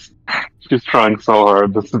 she's, she's trying so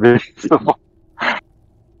hard this to be civil.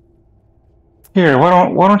 Here, why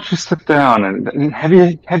don't you sit down and have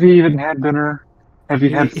you even had dinner? Have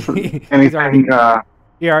you had He's already anything?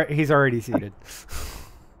 he's already seated.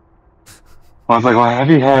 I was like, well, have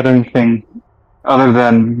you had anything other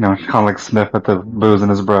than kind of like sniff at the booze in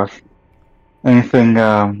his breath? Anything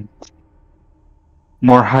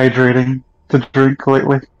more hydrating to drink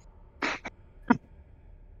lately?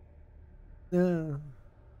 No,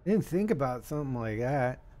 didn't think about something like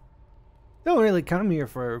that. Don't really come here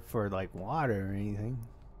for like water or anything.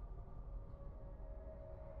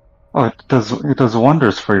 Oh, it does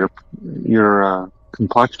wonders for your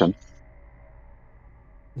complexion.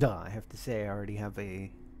 No, I have to say I already have a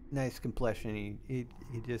nice complexion. He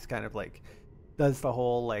just kind of like does the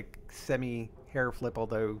whole like semi hair flip,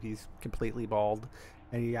 although he's completely bald,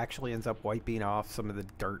 and he actually ends up wiping off some of the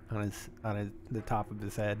dirt on the top of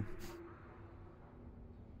his head.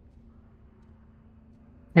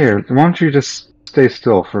 Here, why don't you just stay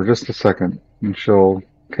still for just a second, and she'll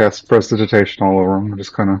cast prestidigitation all over him, and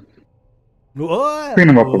just kind of Whoa! clean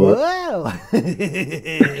him up a bit. Whoa!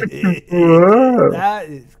 Whoa. That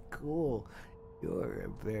is cool. You're a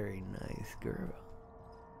very nice girl.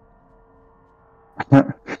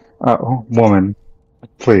 Woman,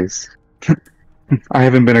 please. I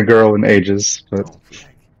haven't been a girl in ages, but Don't feel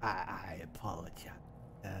like I apologize.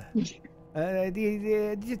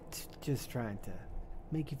 Just trying to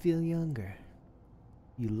make you feel younger.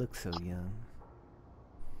 You look so young.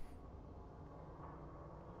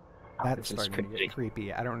 That's This is starting to creepy. get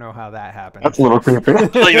creepy. I don't know how that happened. that's a little creepy.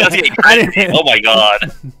 Like, that's getting creepy. Oh my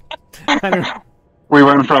god. I don't. We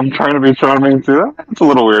went from trying to be charming to that. It's a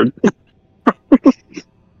little weird.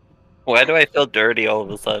 Why do I feel dirty all of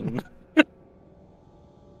a sudden?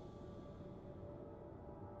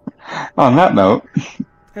 On that note,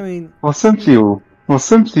 I mean, since you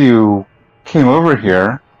came over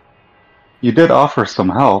here, you did offer some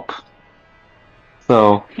help.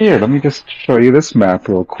 So here, let me just show you this map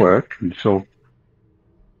real quick, and she'll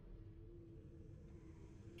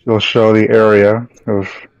show the area of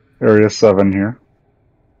Area 7 here.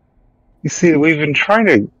 You see, we've been trying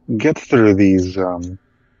to get through these.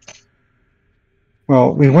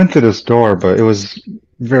 Well, we went to this door, but it was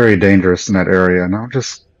very dangerous in that area, and I'm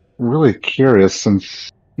just really curious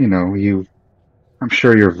since I'm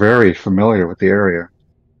sure you're very familiar with the area.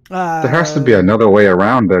 There has to be another way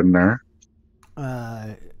around in there.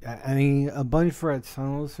 I mean, a bunch of red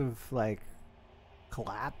tunnels have like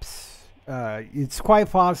collapsed. It's quite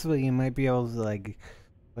possible you might be able to like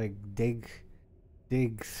dig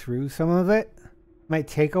through some of it. Might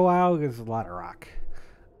take a while because there's a lot of rock.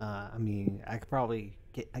 I mean, I could probably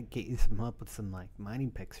get you some help with some like mining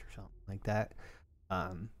picks or something like that.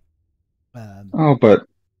 Oh, but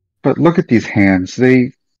look at these hands.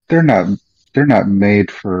 They're not made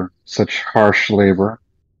for such harsh labor.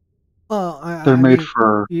 Well, They're I made mean,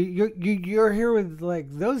 for you're here with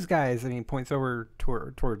like those guys. I mean, points over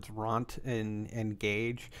towards Ront and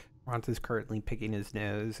Gage. Ront is currently picking his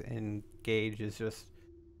nose, and Gage is just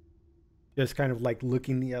kind of like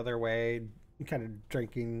looking the other way, kind of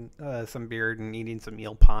drinking some beer and eating some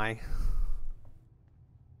meal pie.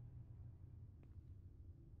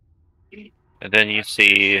 And then you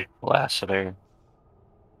see Lassiter.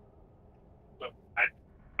 So I'm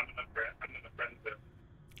in a friend zone.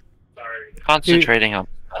 Sorry. Concentrating on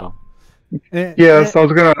spell. yes. I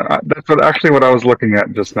was gonna. That's what I was looking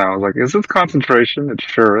at just now. I was like, is this concentration? It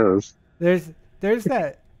sure is. There's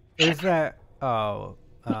that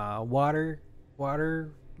water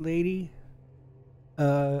lady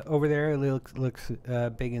over there. Looks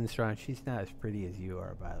big and strong. She's not as pretty as you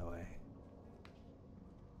are, by the way.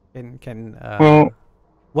 Well,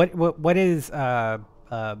 what is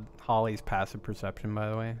Holly's passive perception, by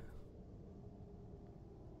the way?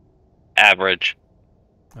 Average.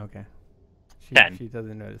 Okay. 10. She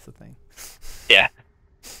doesn't notice a thing. Yeah.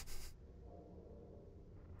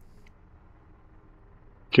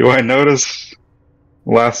 do I notice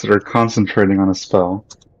Lassiter concentrating on a spell?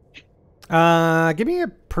 Give me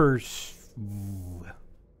a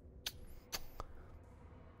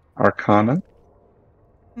Arcana?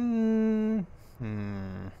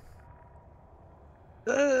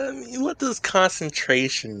 What does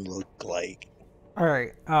concentration look like? All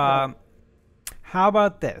right. How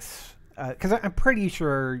about this? Because I'm pretty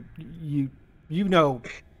sure you know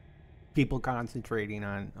people concentrating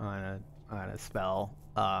on a spell.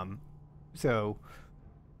 So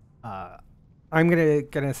I'm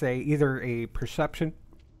gonna say either a perception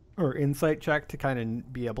or insight check to kind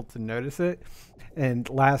of be able to notice it. And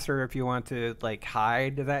Lasser, if you want to like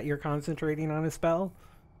hide that you're concentrating on a spell,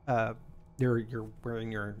 you're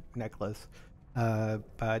wearing your necklace. Do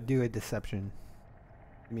a deception.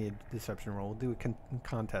 Give me a deception roll. We'll do a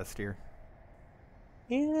contest here.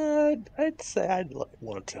 Yeah, I'd say I'd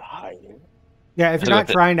want to hide it. Yeah, if you're not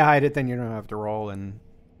trying to hide it, then you don't have to roll, and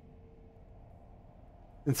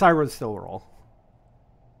Cyra's still roll.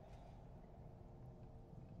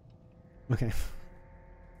 Okay.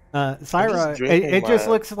 Cyra, it just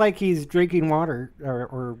looks like he's drinking water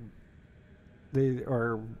or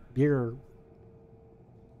beer.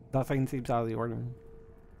 Nothing seems out of the ordinary.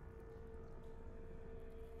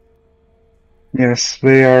 Yes,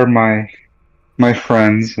 they are my my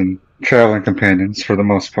friends and traveling companions for the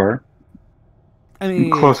most part. I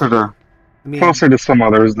mean, Closer to I mean, closer to some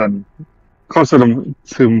others than closer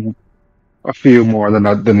to a few more than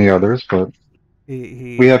the others, but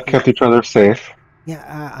we have kept each other safe.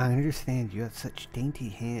 yeah, I understand. You have such dainty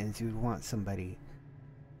hands. You would want somebody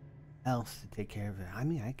else to take care of it. I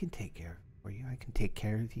mean, I can take care of it for you. I can take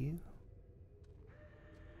care of you.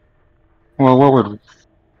 Well, what would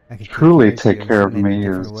I can truly take take care of care you of in many me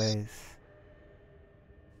different is ways.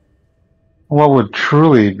 what would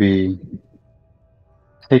truly be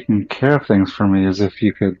taking care of things for me is if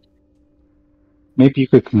you could maybe you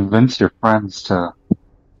could convince your friends to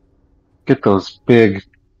get those big,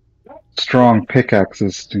 strong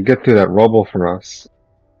pickaxes to get through that rubble for us.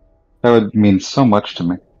 That would mean so much to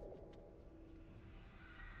me.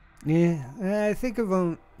 Yeah, I think of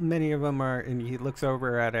them. Many of them are, and he looks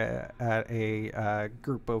over at a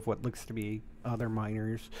group of what looks to be other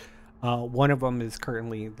miners. One of them is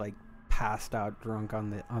currently like passed out, drunk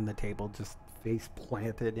on the table, just face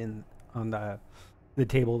planted in on the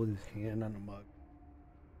table with his hand on a mug.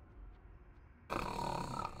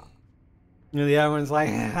 And the other one's like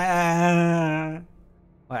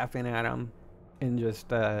laughing at him and just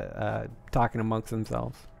talking amongst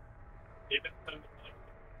themselves.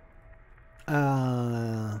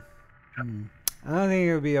 I don't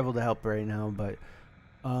think I'll be able to help right now, but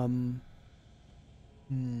um,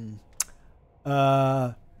 hmm,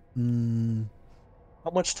 hmm,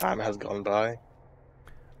 How much time has gone by?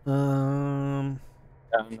 So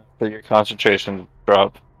your concentration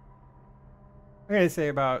drop. I'm gonna say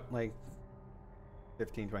about like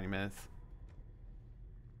 15-20 minutes.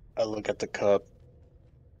 I look at the cup.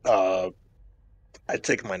 I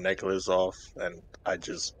take my necklace off and I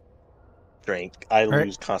just drink. I right.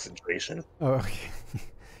 lose concentration. Oh, okay.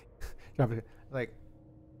 Drop it. Like,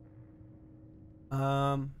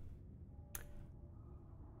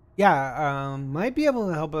 yeah, might be able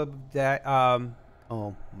to help up that.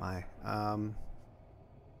 Oh my.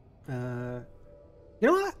 You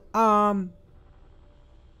know what?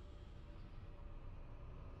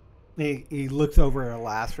 He looks over at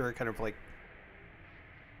Alaster, kind of like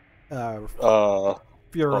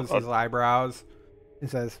furrows his eyebrows, and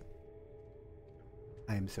says,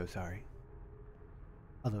 "I am so sorry.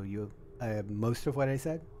 Although most of what I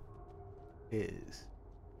said is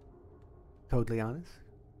totally honest.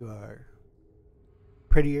 You are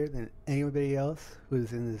prettier than anybody else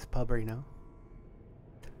who's in this pub right now.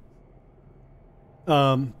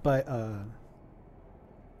 But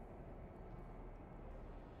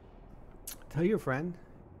tell your friend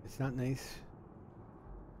it's not nice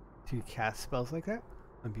to cast spells like that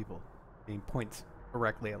on people." And he points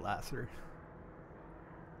directly at Lasser.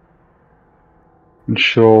 And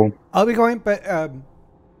she'll I'll be going, but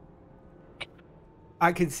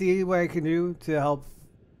I can see what I can do to help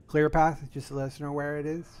clear a path. Just to let us know where it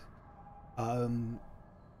is.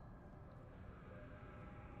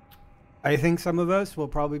 I think some of us will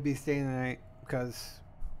probably be staying the night because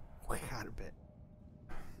we got a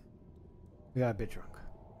bit drunk.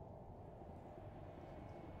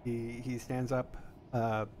 He stands up,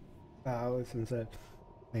 bows, and says,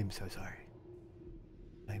 "I'm so sorry.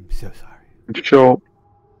 I'm so sorry." she'll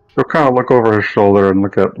kind of look over his shoulder and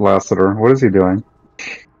look at Lassiter. What is he doing?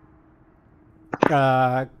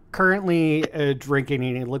 Currently drinking,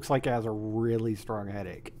 and it looks like he has a really strong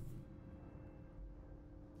headache.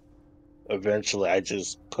 Eventually, I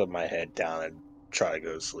just put my head down and try to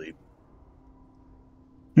go to sleep.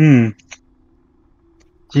 Do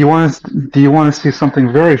you want to see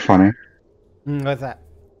something very funny? What's that?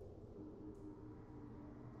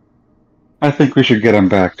 I think we should get him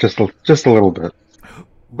back just a little bit.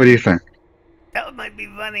 What do you think? That might be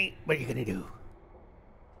funny. What are you gonna do?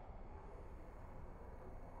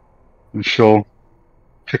 And she'll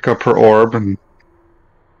pick up her orb and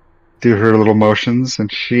do her little motions,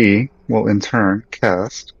 and she will in turn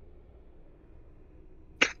cast.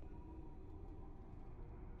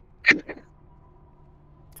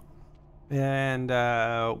 And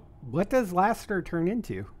what does Laster turn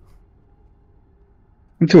into?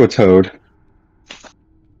 Into a toad.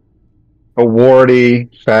 A warty,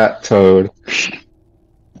 fat toad.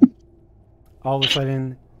 All of a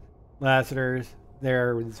sudden, Lassiter's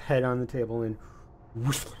there with his head on the table, and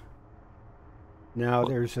whoosh, now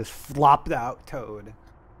there's this flopped out toad.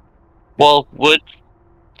 Well,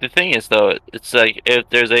 the thing is though, it's like if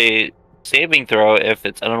there's a saving throw if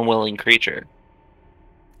it's an unwilling creature.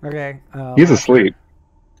 Okay. He's Laster. asleep.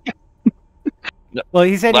 Well,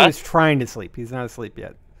 he said he was trying to sleep. He's not asleep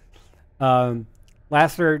yet.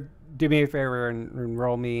 Laster, do me a favor and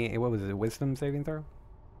roll me, what was it, a wisdom saving throw?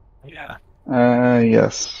 Yeah.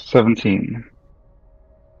 Yes, 17.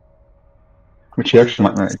 which he actually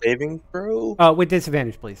might Wisdom make. saving throw With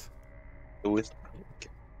disadvantage, please. with.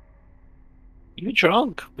 You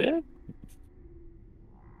drunk, man?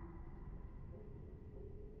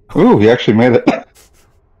 Ooh, he actually made it.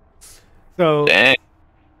 So, Dang.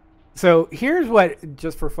 so here's what,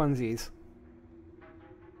 just for funsies.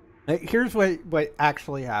 Here's what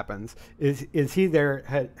actually happens: is he there,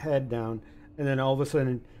 head down, and then all of a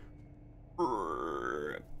sudden,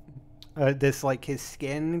 this like his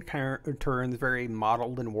skin kind of turns very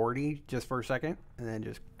mottled and warty just for a second, and then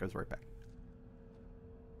just goes right back.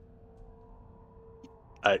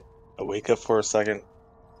 I wake up for a second,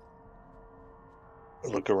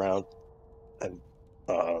 look around, and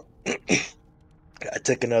I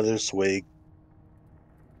take another swig.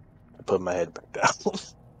 I put my head back down.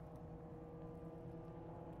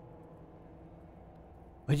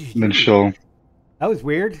 What did you And then do? she'll. That was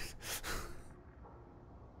weird.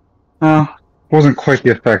 Wasn't quite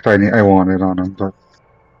the effect I wanted on him, but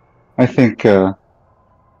I think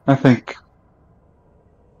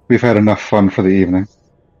we've had enough fun for the evening.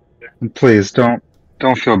 And please don't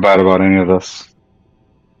feel bad about any of this.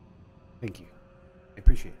 Thank you. I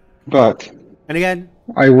appreciate it. But And again,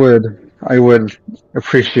 I would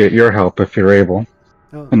appreciate your help if you're able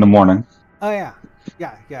oh, in the morning. oh yeah,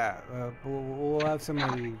 yeah. We'll have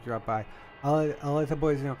somebody drop by. I'll let the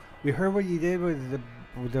boys know. We heard what you did with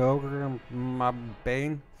the ogre mob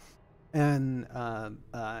Bane, and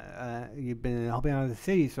you've been helping out the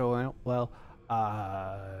city. So it'd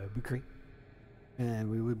be great, and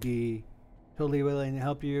we would be totally willing to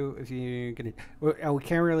help you if you can. We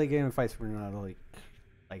can't really get in fights. We're not like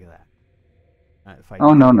that.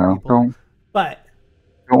 Oh no, People. But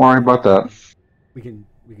don't worry about that. we can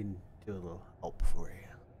do a little help for you.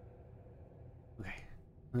 Okay.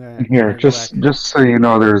 And here, just so you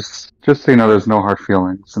know, there's no hard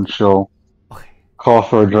feelings, and she'll Okay. call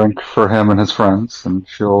for a drink for him and his friends, and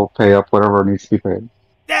she'll pay up whatever needs to be paid.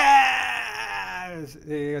 Yes!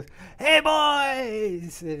 He goes, hey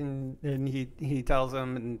boys! And he tells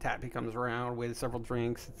them, and Tappy comes around with several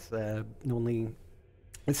drinks. It's only.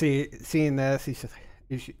 And seeing this,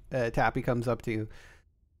 Tappy comes up to you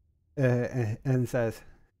and says,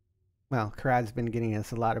 "Well, Karad's been getting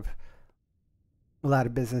us a lot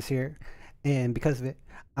of business here, and because of it,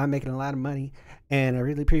 I'm making a lot of money, and I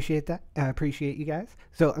really appreciate that. I appreciate you guys.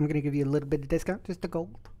 So I'm gonna give you a little bit of discount, just a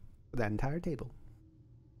gold, for that entire table.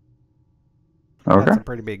 Okay. That's a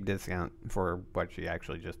pretty big discount for what she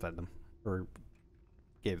actually just fed them or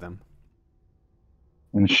gave them.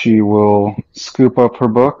 And she will scoop up her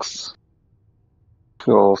books.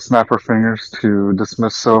 She'll snap her fingers to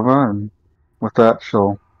dismiss Silva, and with that,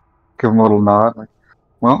 she'll give him a little nod. Like,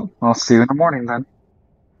 well, I'll see you in the morning then.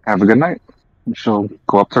 Have a good night. And she'll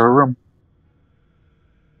go up to her room.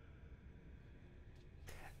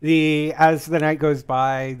 As the night goes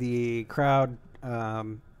by, the crowd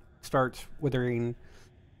starts withering.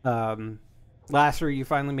 Lasser, you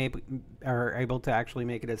finally are able to actually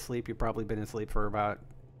make it asleep. You've probably been asleep for about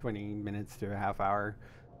 20 minutes to a half hour.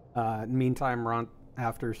 Meantime, Ron,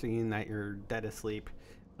 after seeing that you're dead asleep,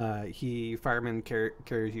 fireman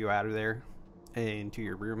carries you out of there into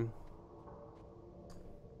your room,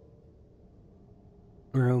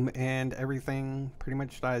 and everything pretty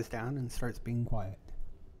much dies down and starts being quiet.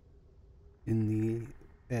 And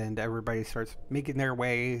everybody starts making their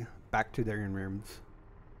way back to their rooms.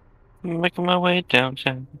 I'm making my way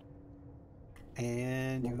downtown.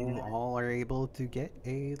 And you all are able to get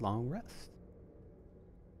a long rest.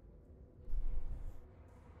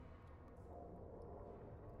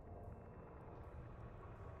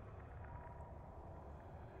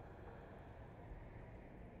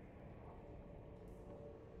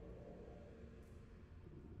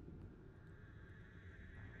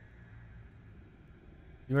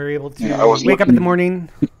 You were able to wake up in the morning.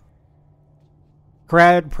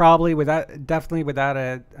 Crad probably definitely without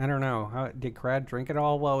a, I don't know. Did Crad drink it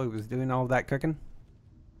all while he was doing all that cooking?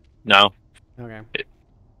 No. Okay.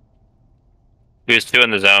 He was too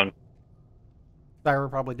in the zone. Thyra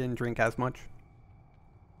probably didn't drink as much.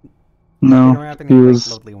 No, You don't have any like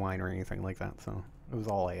lovely wine or anything like that, so it was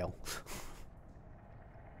all ale.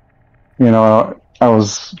 I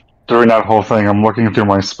was during that whole thing. I'm looking through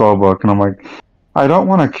my spell book, and I'm like, I don't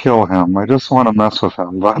want to kill him. I just want to mess with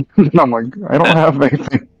him. But I'm like, I don't have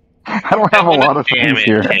anything. I don't have a lot of things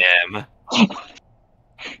here. Him.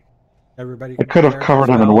 Everybody I could have covered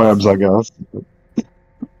him in webs, I guess.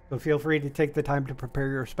 So feel free to take the time to prepare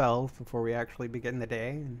your spells before we actually begin the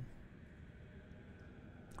day.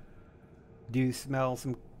 Do you smell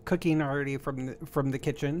some cooking already from the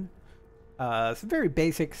kitchen? Some very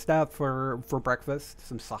basic stuff for breakfast.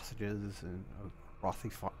 Some sausages and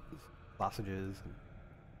sausages,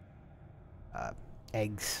 and,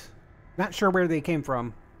 eggs. Not sure where they came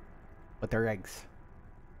from, but they're eggs.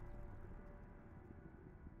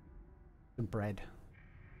 And bread.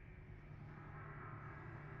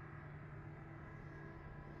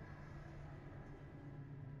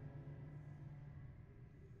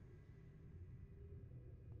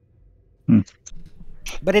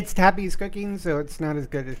 But it's Tabby's cooking, so it's not as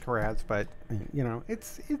good as Karad's. But you know,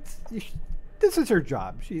 this is her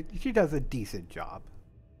job. She does a decent job.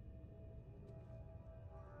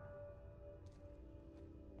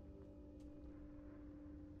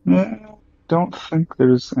 Yeah, don't think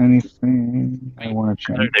there's anything I want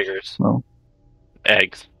to Other change. diggers. No.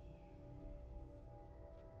 Eggs.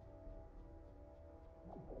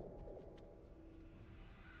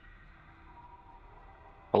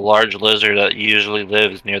 A large lizard that usually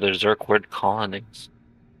lives near the Zerkwood colonies.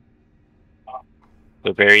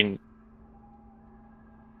 But very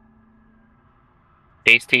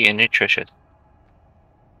tasty and nutritious.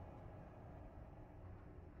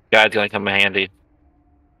 Guide's gonna come in handy.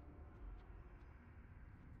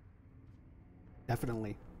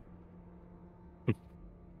 Definitely. That's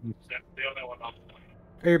the only one I'm playing.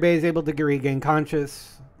 Everybody's able to regain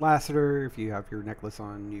conscious. Lassiter, if you have your necklace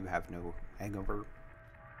on, you have no hangover.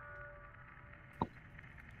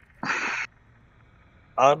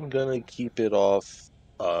 I'm gonna keep it off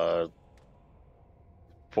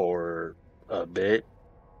for a bit.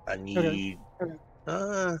 I need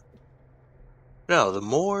no, the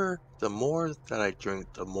more that I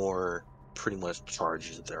drink, the more pretty much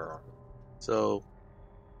charges there are. So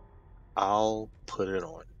I'll put it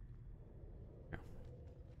on.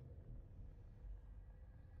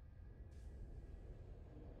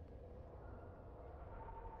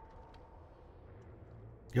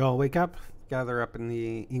 You all wake up, gather up in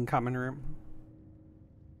the in-common room.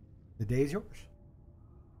 The day is yours.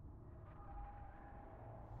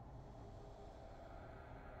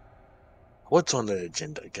 What's on the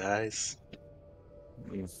agenda, guys?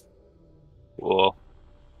 Well,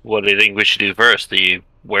 what do you think we should do first? The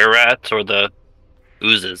Wererats or the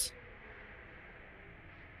Oozes?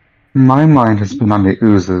 My mind has been on the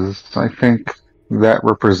oozes. I think that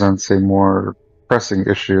represents a more pressing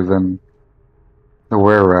issue than the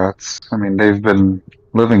Wererats. I mean, they've been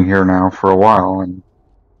living here now for a while, and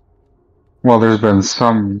while there's been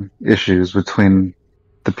some issues between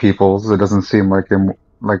the peoples, it doesn't seem like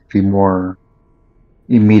like the more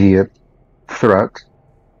immediate threat.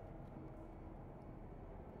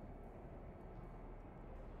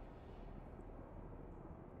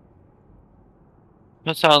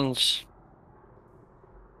 That sounds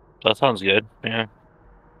good. Yeah.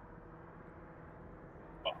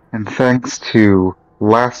 And thanks to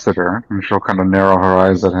Lassiter, and she'll kind of narrow her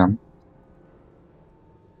eyes at him,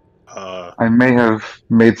 I may have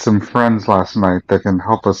made some friends last night that can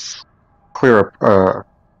help us clear up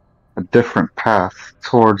a different path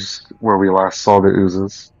towards where we last saw the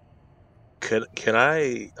oozes. Can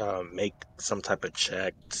I make some type of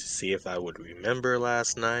check to see if I would remember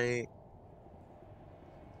last night?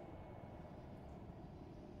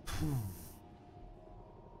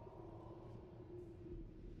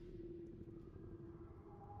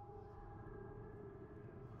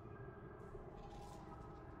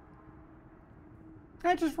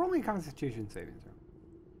 Just roll a Constitution saving throw.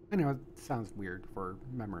 I know it sounds weird for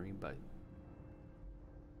memory, but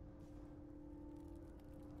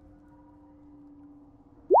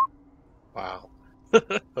Wow.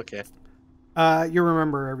 Okay. you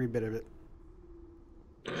remember every bit of it.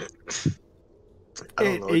 I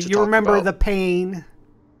don't know what you're You talking remember about. the pain.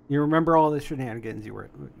 You remember all the shenanigans you were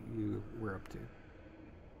up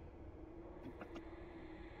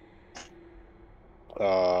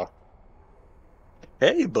to.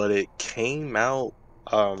 Hey, but it came out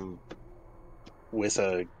with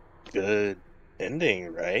a good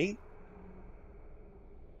ending, right?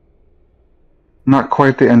 Not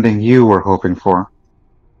quite the ending you were hoping for.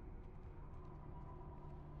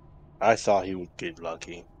 I thought he would get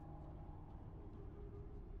lucky.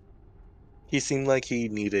 He seemed like he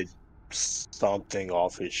needed something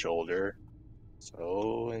off his shoulder.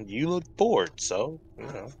 So, and you look bored, so, you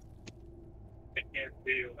know. I can't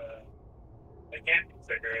do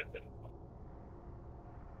cigarettes and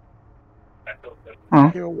I feel so.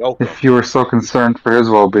 Well, You're welcome. if you were so concerned for his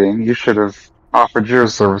well-being, you should have offered your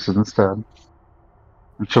services instead.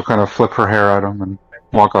 And she'll kind of flip her hair at him and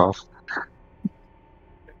walk off.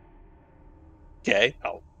 Okay,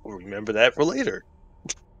 I'll remember that for later.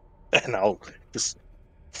 And I'll just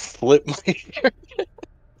flip my hair and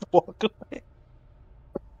walk away.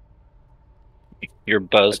 Your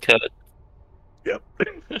buzz cut. Yep.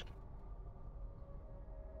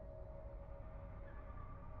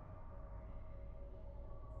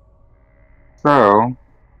 So,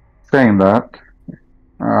 saying that,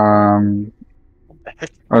 are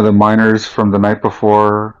the miners from the night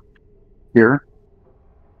before here?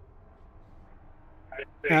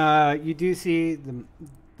 You do see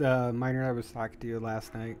the miner that was talking to you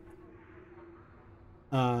last night.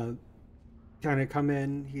 Kind of come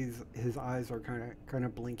in. His eyes are kind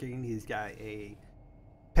of blinking. He's got a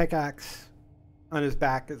pickaxe on his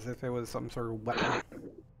back as if it was some sort of weapon.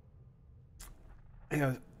 He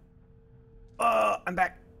goes, "Oh, I'm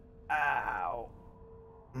back. Ow.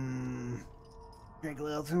 Drink a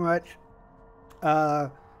little too much.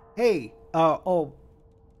 Hey. Oh.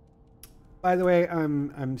 By the way,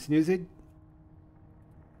 I'm snoozing.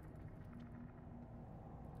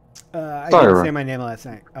 I didn't say my name last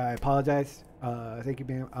night. I apologize. Thank you,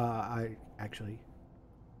 ma'am. I actually,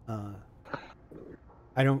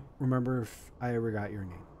 I don't remember if I ever got your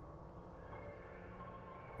name.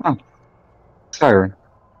 Oh, Siren.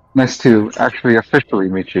 Nice to actually officially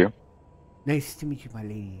meet you. Nice to meet you, my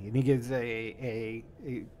lady. And he gives a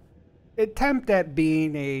attempt at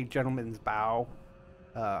being a gentleman's bow.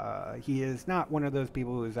 He is not one of those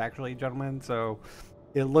people who is actually a gentleman, so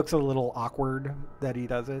it looks a little awkward that he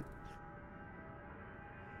does it.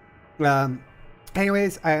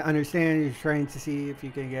 Anyways, I understand you're trying to see if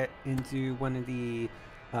you can get into one of the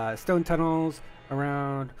stone tunnels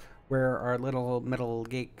around where our little metal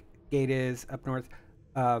gate is up north.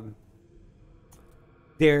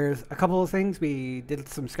 There's a couple of things. We did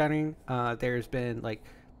some scouting. There's been like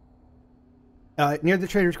near the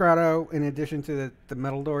Trader's Grotto, in addition to the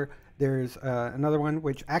metal door, there's another one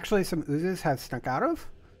which actually some oozes have snuck out of.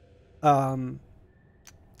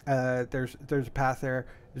 There's a path there.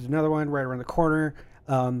 There's another one right around the corner.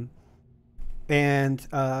 And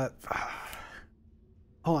hold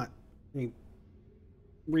on. He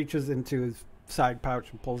reaches into his side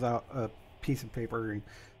pouch and pulls out a piece of paper and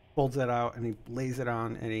folds it out, and he lays it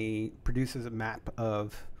on, and he produces a map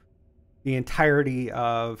of the entirety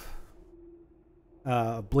of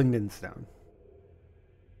Blingdenstone.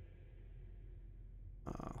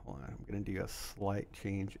 Hold on. I'm going to do a slight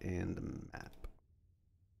change in the map.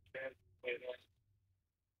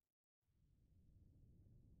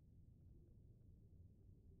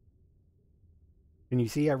 Can you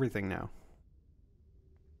see everything now?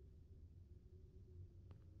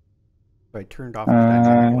 So I turned off the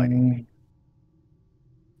dynamic lighting.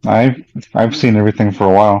 I've seen everything for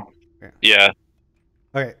a while. Yeah.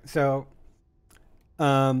 Okay, so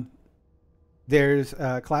there's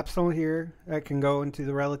a collapsed here that can go into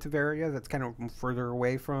the relative area that's kind of further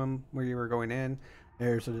away from where you were going in.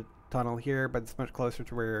 There's a tunnel here, but it's much closer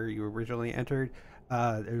to where you originally entered.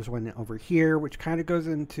 There's one over here, which kind of goes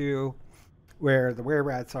into where the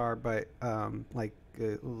Wererats are, but like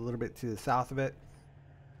a little bit to the south of it,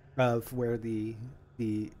 of where the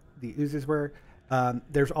oozes were.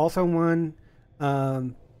 There's also one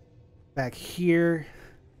back here.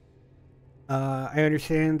 I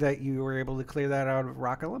understand that you were able to clear that out of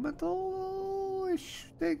rock elemental-ish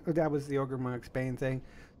thing. That was the Ogre Monk's Bane thing,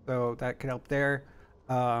 so that could help there.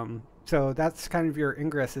 So that's kind of your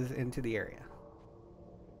ingresses into the area.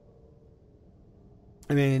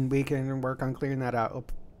 I mean, we can work on clearing that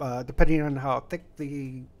out. Depending on how thick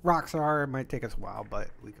the rocks are, it might take us a while, but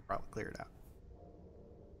we could probably clear it out.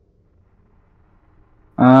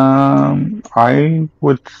 I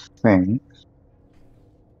would think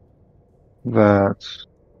that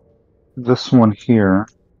this one here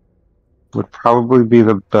would probably be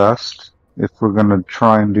the best if we're going to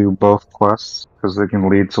try and do both quests, because they can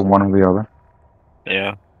lead to one or the other.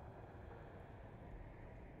 Yeah.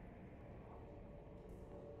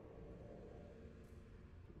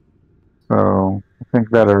 So I think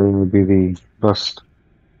that area would be the best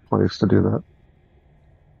place to do that.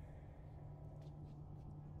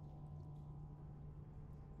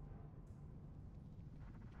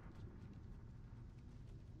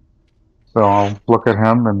 So I'll look at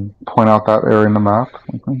him and point out that area in the map.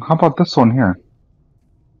 How about this one here?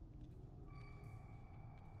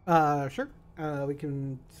 Sure. We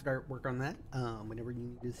can start work on that whenever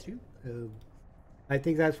you need us to. I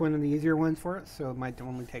think that's one of the easier ones for us, so it might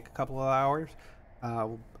only take a couple of hours.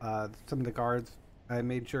 Some of the guards, I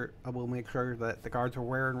will make sure that the guards are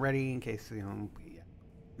aware and ready in case we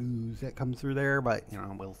ooze that comes through there. But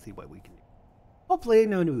we'll see what we can do. Hopefully,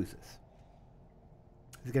 no oozes.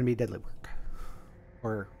 It's gonna be deadly work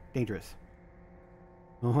or dangerous.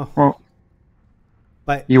 Well,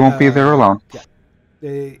 but you won't be there alone. Yeah.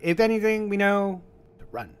 If anything, we know to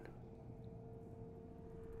run.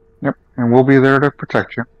 Yep, and we'll be there to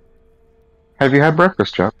protect you. Have you had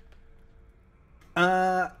breakfast, Jeff?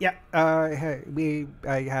 Yeah. I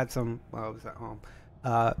had some while I was at home.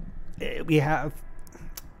 we have.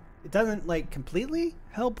 It doesn't like completely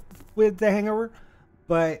help with the hangover,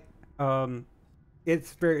 but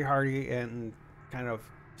it's very hearty and kind of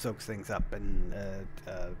soaks things up. And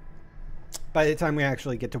by the time we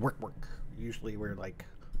actually get to work, usually we're like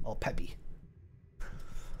all peppy.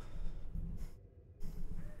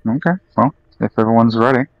 Okay, well, if everyone's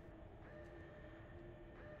ready,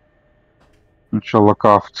 and she'll look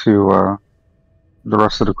off to the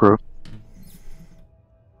rest of the crew.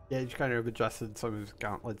 Yeah, he kind of adjusted some of his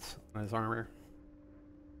gauntlets on his armor.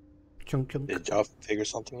 Chunk chunk. Did y'all figure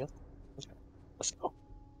something out? Okay, let's go.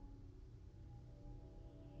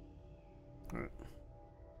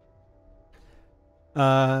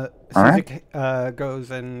 Suzik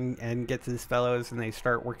goes and gets his fellows, and they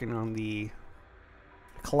start working on the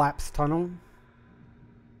collapsed tunnel.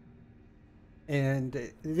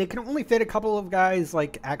 And they can only fit a couple of guys,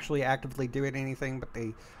 like, actually actively doing anything, but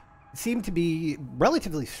they seem to be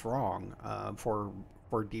relatively strong for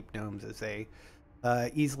deep gnomes, as they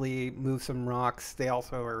easily move some rocks. They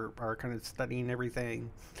also are kind of studying everything.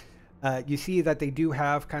 You see that they do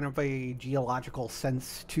have kind of a geological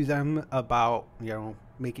sense to them about,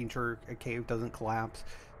 making sure a cave doesn't collapse.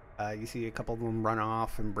 You see a couple of them run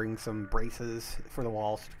off and bring some braces for the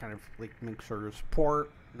walls to kind of like make sure to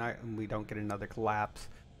support, and we don't get another collapse.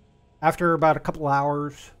 After about a couple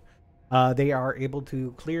hours, they are able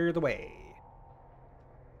to clear the way.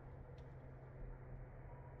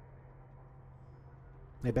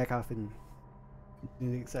 They back off and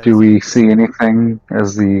Do we see anything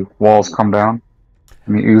as the walls come down?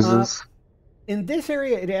 Any oozes? In this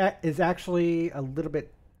area, it is actually a little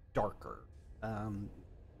bit darker.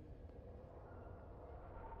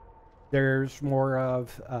 There's more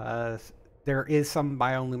of there is some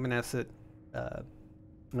bioluminescent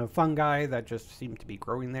fungi that just seem to be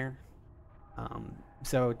growing there.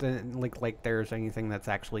 So it doesn't look like there's anything that's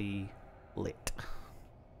actually lit.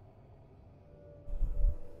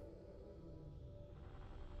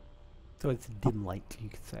 So it's dim light, you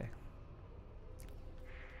could say.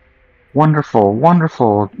 Wonderful,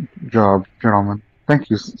 wonderful job, gentlemen.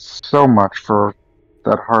 Thank you so much for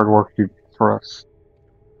that hard work you did for us.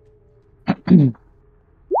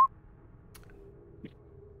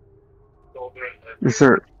 Is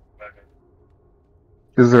there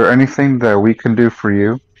anything that we can do for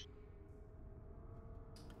you?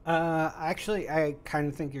 Actually, I kind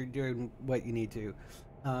of think you're doing what you need to.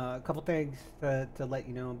 A couple things to let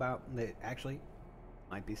you know about that actually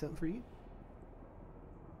might be something for you.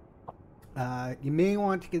 You may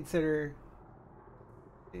want to consider.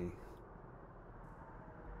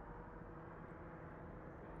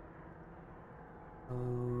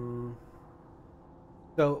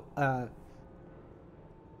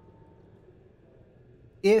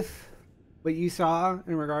 If what you saw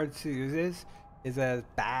in regards to Oozes is as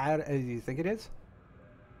bad as you think it is,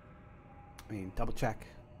 I mean, double check.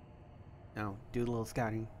 Do a little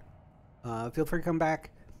scouting. Feel free to come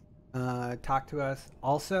back, talk to us.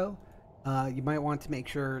 Also, you might want to make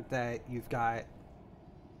sure that you've got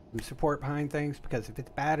some support behind things, because if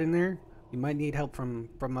it's bad in there, you might need help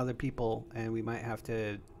from other people, and we might have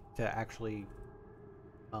to actually.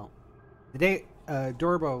 Well, today,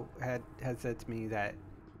 Dorbo had said to me that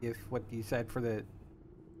if what you said for the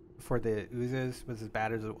Oozes was as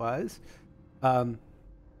bad as it was,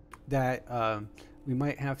 that we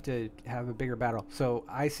might have to have a bigger battle. So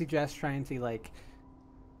I suggest trying to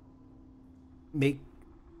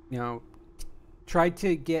try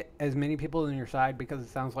to get as many people on your side, because it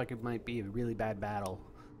sounds like it might be a really bad battle.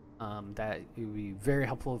 That it would be very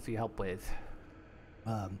helpful if you help with.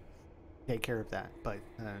 Take care of that. But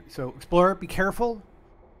so Explorer, be careful.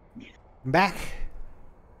 I'm back.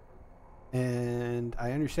 And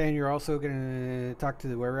I understand you're also going to talk to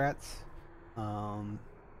the Wererats.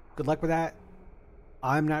 Good luck with that.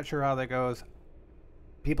 I'm not sure how that goes.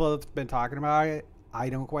 People have been talking about it. I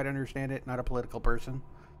don't quite understand it. Not a political person.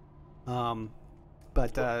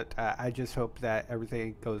 But I just hope that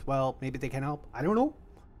everything goes well. Maybe they can help. I don't know.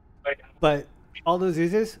 But all those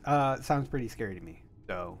Oozes sounds pretty scary to me.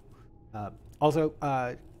 So, also,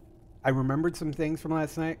 I remembered some things from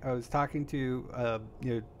last night. I was talking to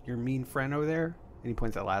your mean friend over there, and he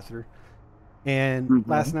points at Lassiter. And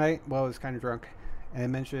last night, while I was kind of drunk, and I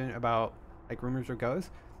mentioned about rumors or goes,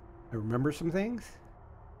 I remember some things.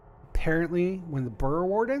 Apparently, one of the Burrow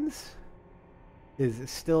Wardens is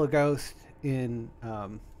still a ghost in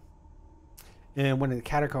one of the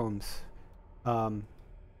catacombs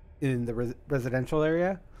in the residential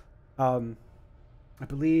area. I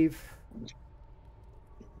believe.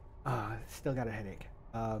 Still got a headache.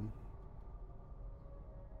 I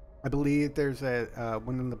believe there's a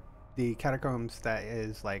one of the catacombs that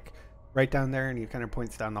is right down there, and he kind of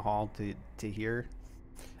points down the hall to here.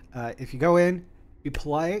 If you go in, be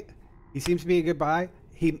polite. He seems to be a good guy.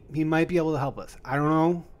 He might be able to help us. I don't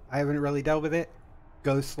know. I haven't really dealt with it.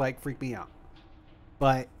 Ghosts like freak me out,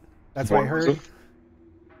 but that's what I What was heard. it?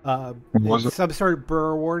 What was it? Some sort of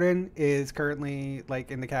burrow warden is currently like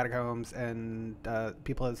in the catacombs, and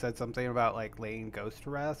people have said something about like laying ghosts to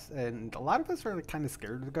rest, and a lot of us are like, kind of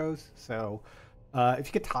scared of the ghosts. So if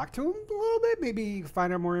you could talk to him a little bit, maybe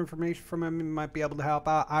find out more information from him, he might be able to help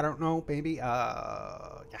out. I don't know, maybe.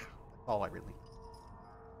 Yeah, that's all I really.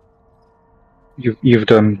 You've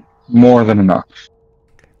done more than enough.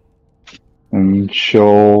 And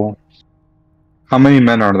she'll. How many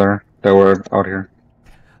men are there that were out here?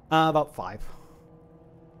 About 5.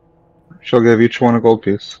 She'll give each one a gold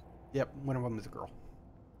piece. Yep, one of them is a girl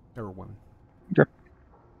or a woman. Yep.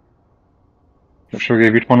 She'll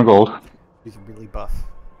give each one a gold. She's a really buff,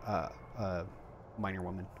 minor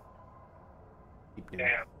woman. Keep doing it.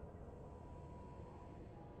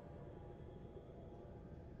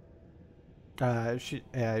 Damn.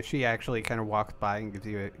 She actually kind of walks by and gives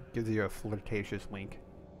you a flirtatious wink.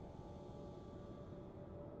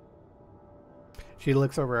 She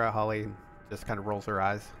looks over at Holly and just kind of rolls her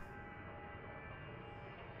eyes.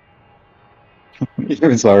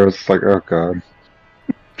 Even Cyrus is like, oh god.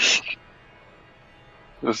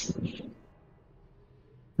 I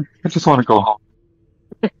just want to go home.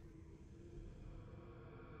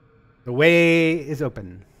 The way is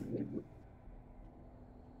open.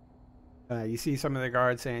 You see some of the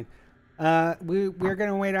guards saying, we're going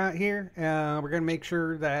to wait out here. We're going to make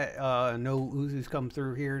sure that no oozes come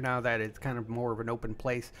through here now that it's kind of more of an open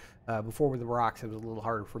place. Before with the rocks, it was a little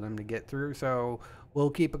harder for them to get through. So we'll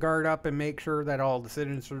keep a guard up and make sure that all the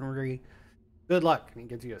citizenry. Good luck. And he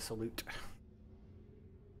gives you a salute.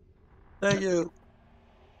 Thank you.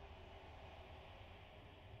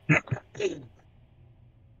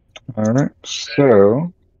 Alright,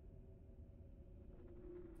 so.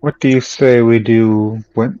 What do you say we do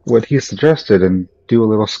what he suggested and do a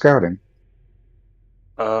little scouting?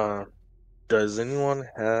 Does anyone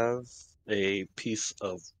have a piece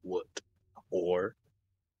of wood or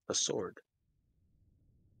a sword?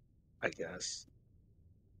 I guess.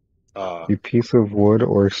 A piece of wood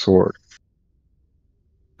or sword?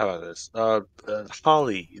 How about this?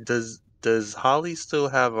 Holly, does Holly still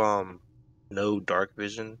have no dark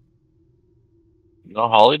vision? No,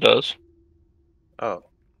 Holly does. Oh.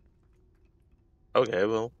 Okay,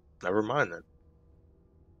 well, never mind then.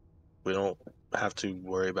 We don't have to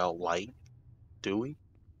worry about light, do we?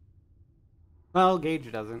 Well,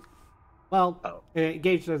 Gage doesn't. Well, Oh.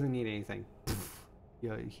 Gage doesn't need anything.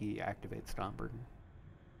 Yeah, he activates Stomberg.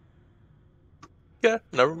 Yeah,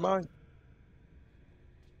 never mind.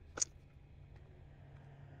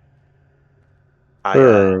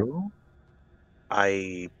 So,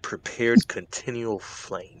 I prepared continual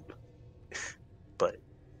flame, but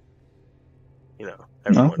you know,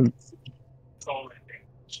 no, everyone. It's all I think.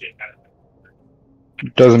 Shit.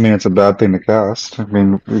 doesn't mean it's a bad thing to cast. I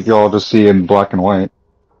mean, we can all just see in black and white.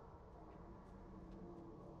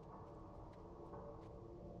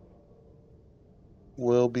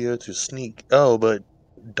 Will be able to sneak. Oh, but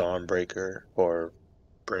Dawnbreaker or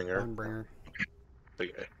Bringer. Dawnbringer.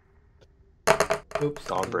 Okay. Oops.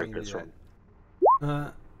 Dawnbreaker's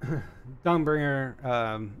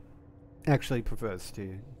Dawnbringer actually prefers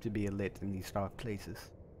to be lit in these dark places.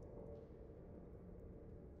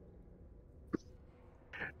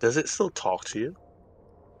 Does it still talk to you,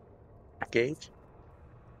 Gage?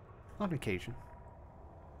 On occasion.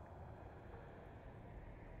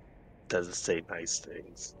 Does it say nice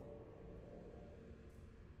things?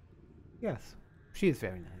 Yes. She is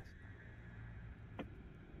very nice.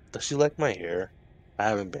 Does she like my hair? I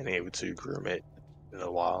haven't been able to groom it in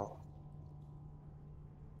a while.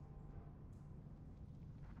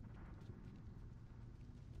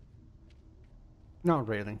 Not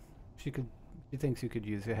really. She thinks you could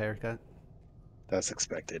use a haircut. That's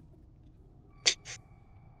expected.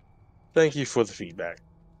 Thank you for the feedback.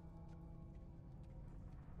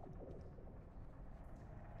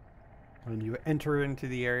 When you enter into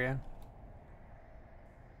the area,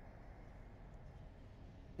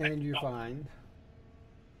 and you find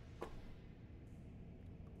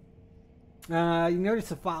you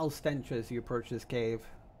notice a foul stench as you approach this cave.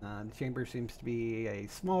 The chamber seems to be a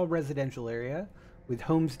small residential area with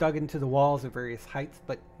homes dug into the walls at various heights,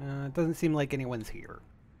 but it doesn't seem like anyone's here.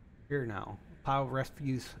 Here now, a pile of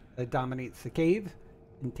refuse dominates the cave,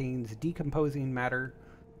 contains decomposing matter,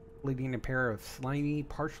 leaving a pair of slimy,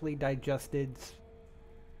 partially digested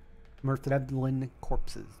Myrthlin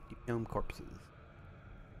corpses, gnome corpses.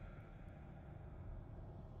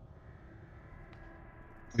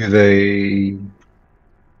 Do they?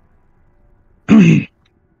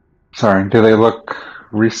 Sorry. Do they look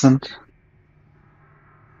recent?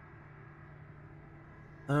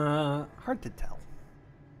 Hard to tell.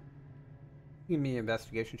 Give me an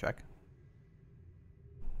investigation check.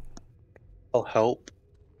 I'll help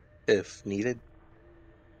if needed.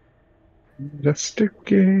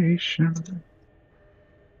 Investigation.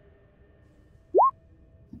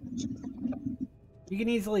 You can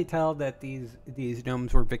easily tell that these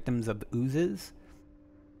gnomes were victims of oozes.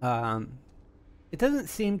 It doesn't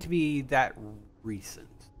seem to be that recent,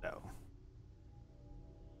 though.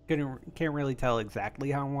 Can't really tell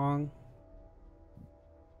exactly how long.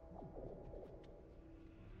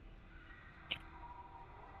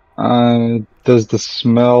 Does the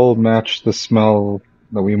smell match the smell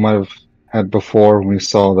that we might have had before when we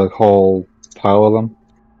saw the whole pile of them?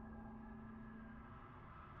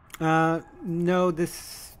 No,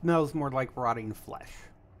 this smells more like rotting flesh.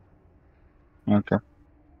 Okay.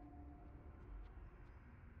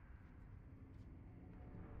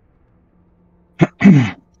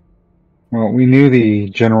 Well, we knew the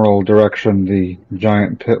general direction the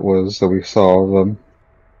giant pit was that we saw them.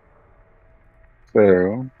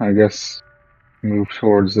 So, I guess move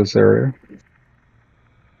towards this area.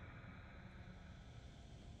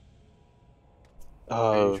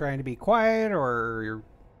 Are you trying to be quiet, or you're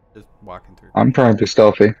just walking through? I'm trying to be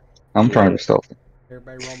stealthy. I'm trying to Yeah. be stealthy.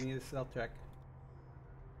 Everybody roll me a stealth check.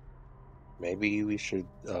 Maybe we should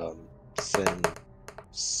send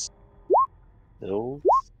Silva.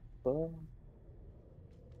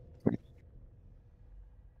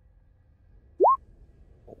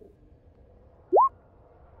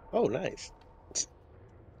 Oh, nice.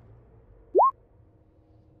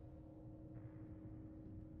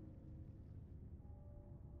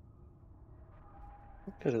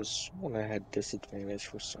 I could have sworn I had disadvantage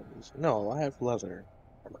for some reason. No, I have leather.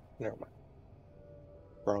 Never mind.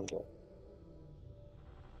 Wrong game.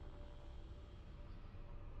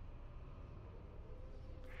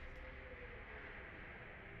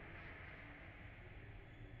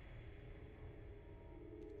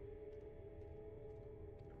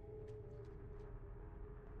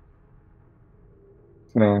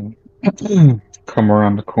 So, come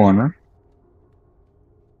around the corner.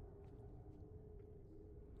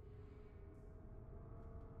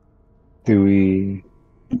 Do we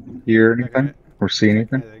hear anything or see Checking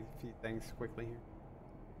anything? at a few things quickly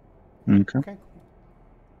here. Okay. Okay.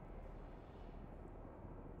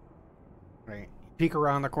 Right. Peek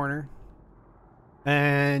around the corner,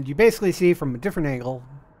 and you basically see from a different angle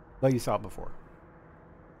what you saw before.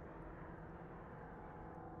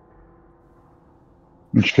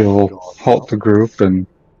 And she'll halt the group and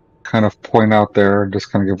kind of point out there and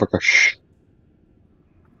just kind of give like a shh.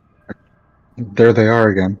 There they are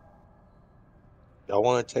again. I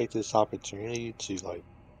want to take this opportunity to like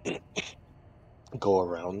go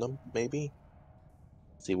around them, maybe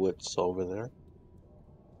see what's over there.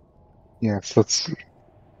 Yes, let's.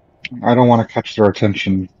 I don't want to catch their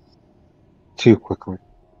attention too quickly.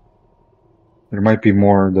 There might be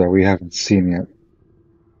more that we haven't seen yet.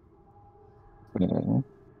 I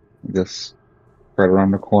guess right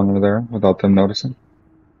around the corner there without them noticing.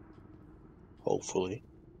 Hopefully.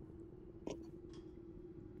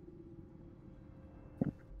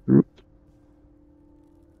 Oop,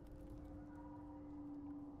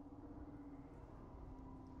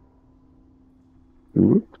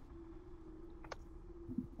 oop.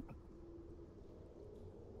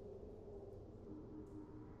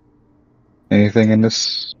 Anything in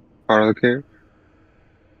this part of the cave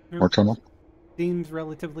or tunnel? Seems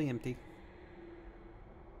relatively empty.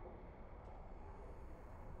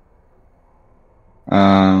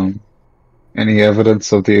 Any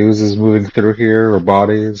evidence of the oozes moving through here or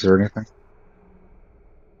bodies or anything?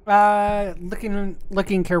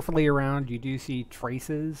 Looking carefully around, you do see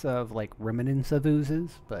traces of like remnants of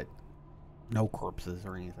oozes, but no corpses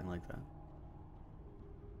or anything like that.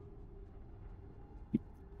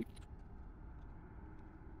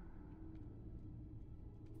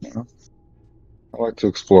 No. I like to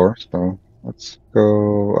explore, so let's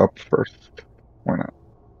go up first. Why not?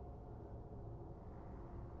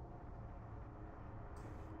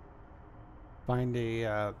 Find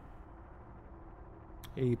a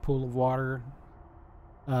pool of water.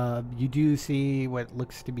 You do see what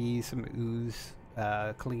looks to be some ooze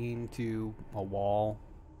clinging to a wall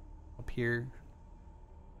up here,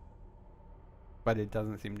 but it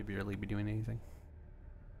doesn't seem to really be doing anything.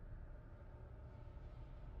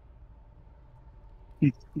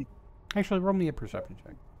 Actually, roll me a perception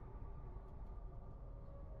check.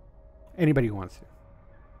 Anybody who wants to.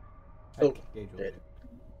 Oh, Gage will yeah. do.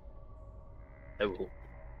 I will.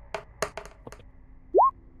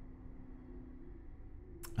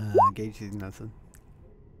 Gage sees nothing.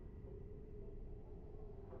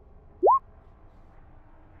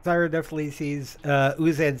 Zyra definitely sees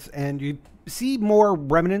Oozes, and you see more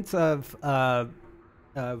remnants of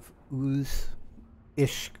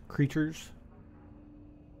ooze-ish creatures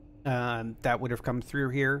that would have come through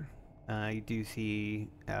here. You do see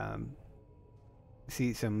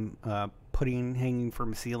some pudding hanging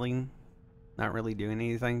from a ceiling, not really doing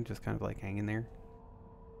anything, just kind of like hanging there.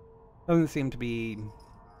 Doesn't seem to be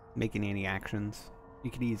making any actions. You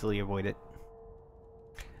could easily avoid it.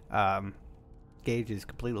 Gage is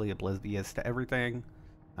completely oblivious to everything.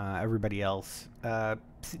 Everybody else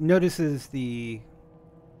notices the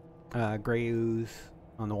gray ooze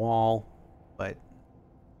on the wall, but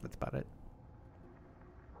that's about it.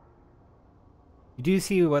 You do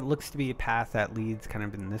see what looks to be a path that leads kind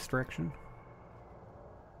of in this direction.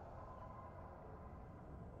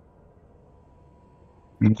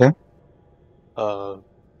 Okay.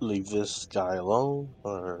 Leave this guy alone,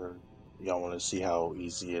 or y'all want to see how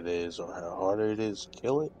easy it is or how hard it is to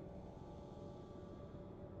kill it?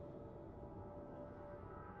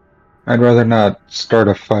 I'd rather not start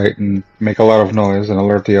a fight and make a lot of noise and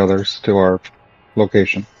alert the others to our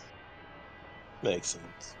location. Makes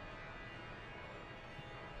sense.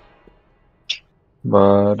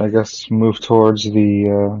 But I guess move towards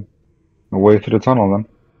the way through the tunnel then.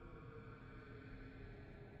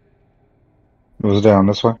 It was down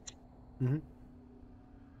this way. Mm-hmm.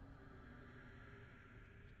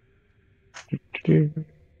 You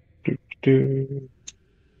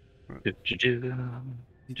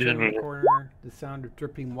turn the corner, the sound of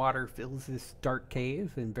dripping water fills this dark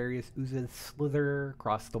cave, and various oozes slither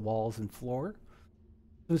across the walls and floor.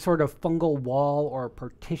 Some sort of fungal wall or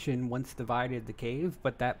partition once divided the cave,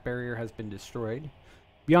 but that barrier has been destroyed.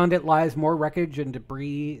 Beyond it lies more wreckage and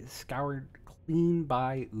debris scoured clean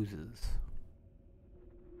by oozes.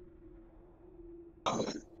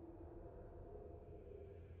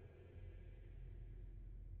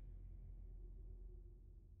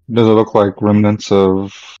 Does it look like remnants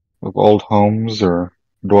of old homes or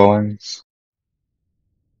dwellings?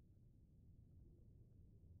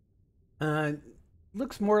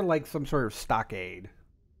 Looks more like some sort of stockade.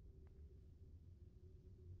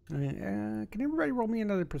 Can everybody roll me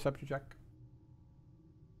another perception check?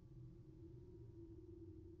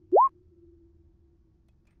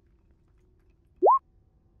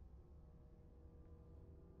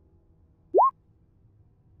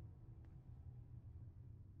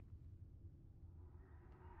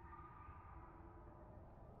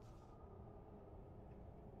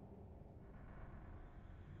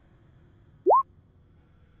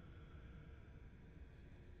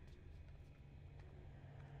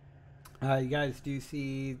 You guys do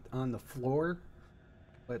see on the floor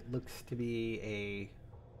what looks to be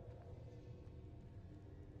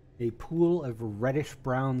a pool of reddish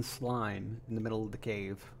brown slime in the middle of the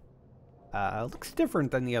cave. Looks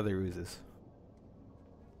different than the other oozes.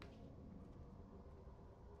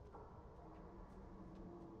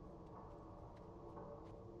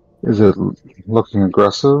 Is it looking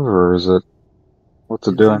aggressive or is it what's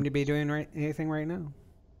it Doesn't seem doing? to be doing anything right now.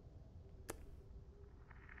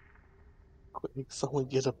 Quick, someone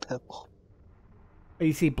get a pebble.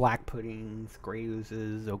 You see black puddings, gray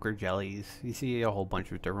oozes, ochre jellies. You see a whole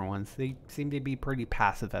bunch of different ones. They seem to be pretty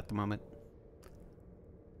passive at the moment.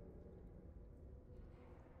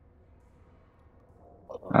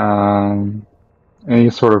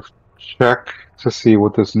 Any sort of check to see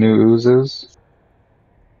what this new ooze is?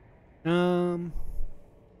 Hmm.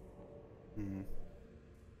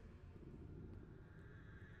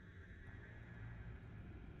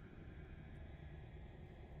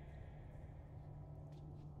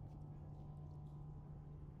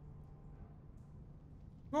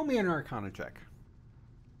 Roll me an Arcana check.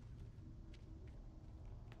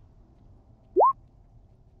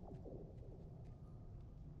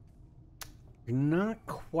 You're not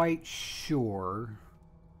quite sure,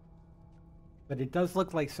 but it does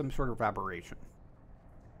look like some sort of aberration.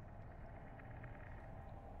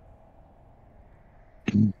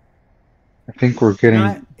 I think we're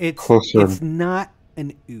getting closer. It's not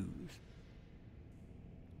an ooze.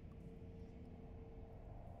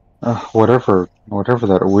 Whatever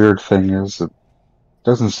that weird thing is, it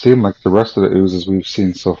doesn't seem like the rest of the oozes we've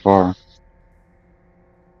seen so far.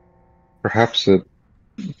 Perhaps it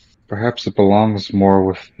belongs more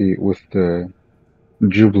with the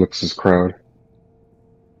Jublix's crowd.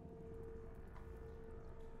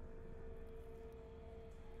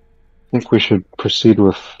 I think we should proceed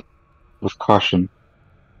with caution.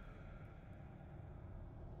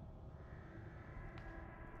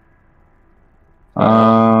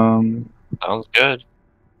 Sounds good.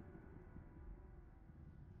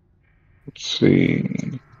 Let's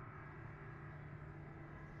see.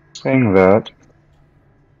 Saying that,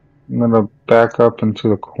 I'm gonna back up into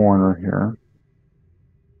the corner here.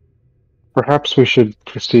 Perhaps we should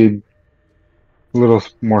proceed a little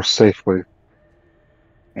more safely.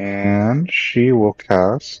 And she will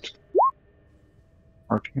cast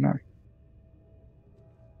Arcane Eye.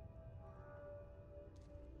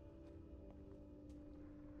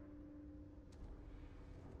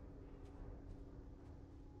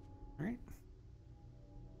 All right.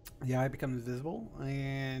 The eye becomes visible,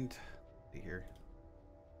 and see here.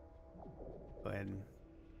 Go ahead.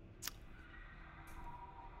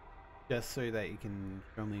 Just so that you can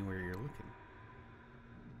show me where you're looking.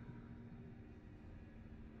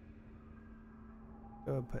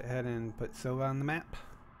 Go ahead and put Silva on the map.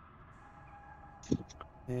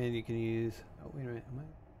 And you can use... Oh, wait a minute.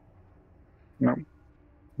 No.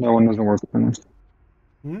 That one doesn't work for me.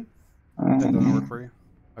 Hmm? That doesn't work for you?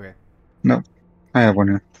 Okay. No. I have one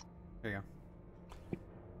here. There you go.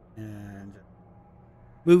 And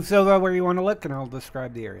move Silva where you want to look, and I'll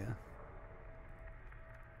describe the area.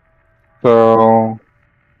 So,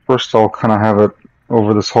 first I'll kind of have it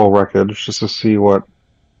over this whole wreckage just to see what's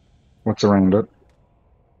around it.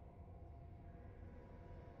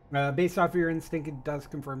 Based off your instinct, it does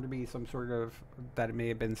confirm to be some sort of... that it may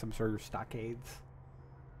have been some sort of stockades.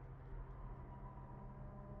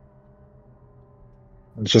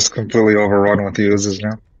 It's just completely overrun with the oozes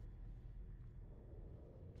now.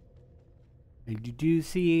 And you do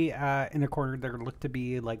see in a corner there look to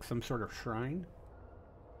be like some sort of shrine.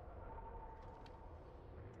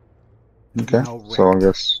 It's Okay, now so I wrecked.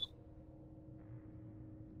 guess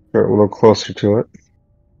get a little closer to it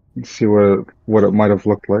and see what it might have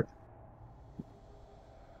looked like.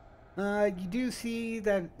 You do see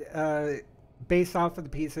that based off of the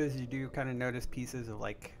pieces, you do kind of notice pieces of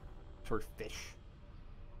like sort of fish.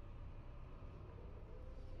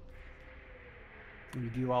 You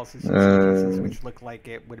do also see some pieces which look like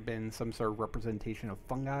it would have been some sort of representation of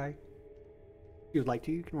fungi. If you'd like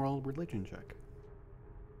to, you can roll a religion check.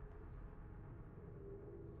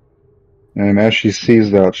 And as she sees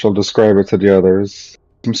that, she'll describe it to the others.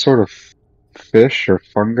 Some sort of fish or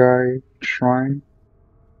fungi shrine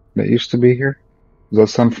that used to be here. Does that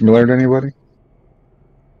sound familiar to anybody?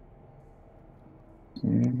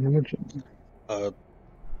 Religion.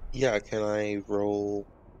 Yeah, can I roll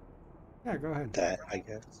Yeah, go ahead. that, I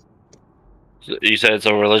guess? So you said it's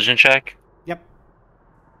a religion check? Yep.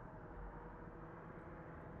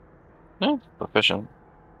 No, proficient.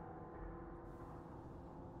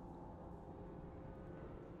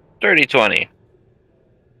 30-20.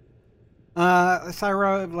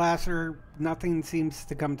 Syra, Lasser, nothing seems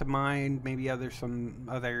to come to mind. Maybe some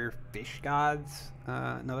other fish gods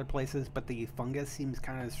in other places, but the fungus seems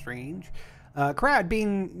kind of strange. Krad,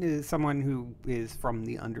 being someone who is from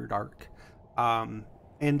the Underdark,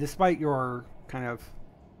 and despite your kind of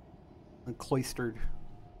cloistered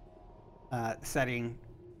setting,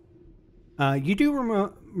 you do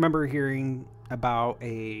remember hearing about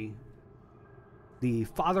the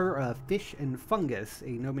father of fish and fungus,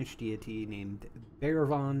 a gnomish deity named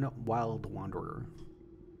Wererats Wild Wanderer.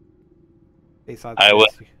 I would,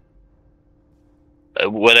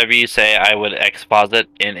 whatever you say, I would exposit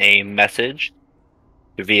in a message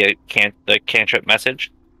via the cantrip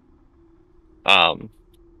message.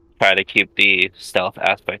 Try to keep the stealth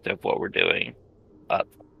aspect of what we're doing up.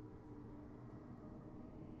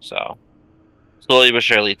 So, slowly but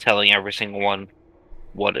surely telling every single one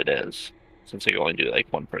what it is, since we can only do like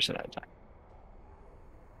one person at a time.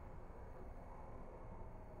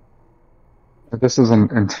 This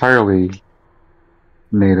isn't entirely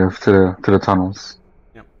native to the tunnels.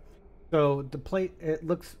 Yep. So the plate, it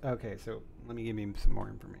looks okay. So let me give you some more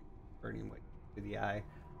information regarding what to the eye.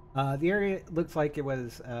 The area looks like it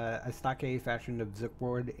was a stockade fashioned of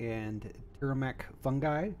zookwood and Tiramek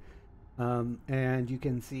fungi, and you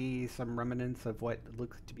can see some remnants of what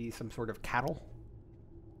looks to be some sort of cattle.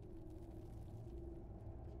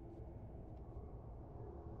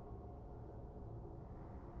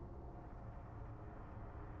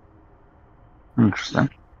 Interesting.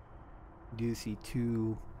 You do see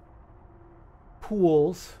two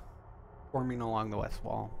pools forming along the west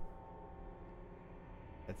wall.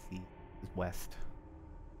 That's the west.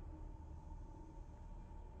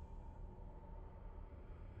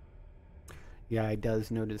 Yeah, it does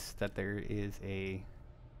notice that there is a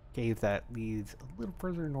cave that leads a little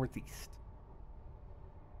further northeast.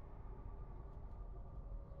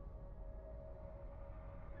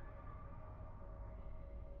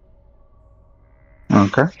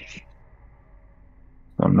 Okay.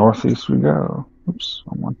 So northeast we go. Oops,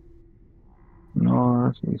 wrong one.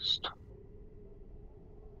 Northeast.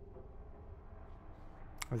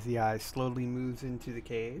 As the eye slowly moves into the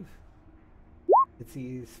cave, it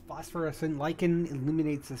sees phosphorescent lichen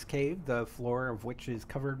illuminates this cave, the floor of which is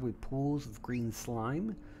covered with pools of green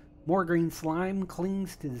slime. More green slime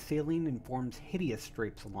clings to the ceiling and forms hideous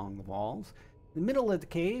stripes along the walls. In the middle of the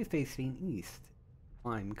cave, facing east,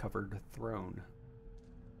 slime-covered throne.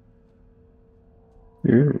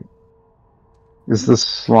 Ew. Is the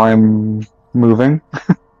slime moving?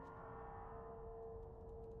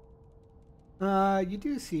 You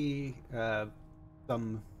do see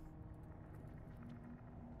some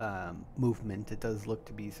movement. It does look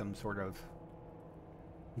to be some sort of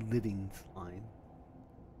living slime.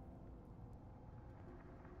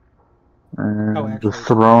 And Oh, the actually, it's not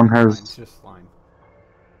throne living slime. has. It's just slime.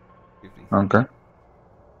 Excuse me. Okay.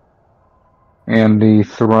 And the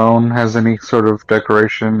throne has any sort of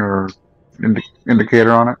decoration or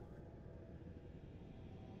indicator on it?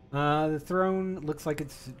 The throne looks like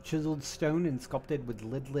it's chiseled stone and sculpted with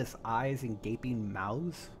lidless eyes and gaping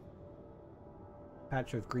mouths. A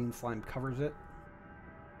patch of green slime covers it.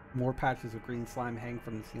 More patches of green slime hang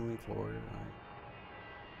from the ceiling floor.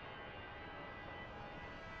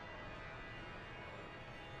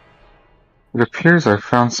 It appears I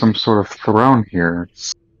found some sort of throne here.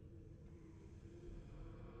 It's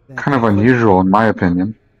kind of unusual in my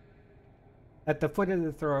opinion. At the foot of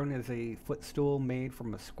the throne is a footstool made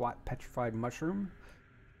from a squat petrified mushroom.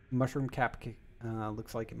 Mushroom cap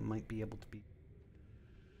looks like it might be able to be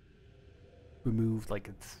removed, like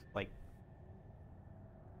it's like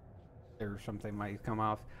there or something might come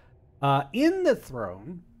off. In the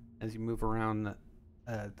throne, as you move around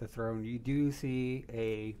the throne, you do see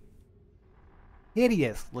a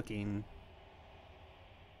hideous looking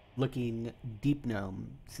deep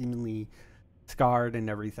gnome, seemingly scarred and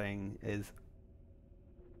everything, is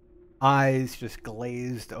eyes just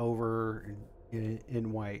glazed over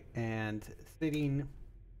in white, and sitting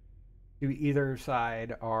to either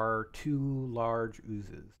side are two large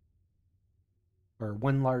oozes, or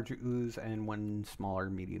one large ooze and one smaller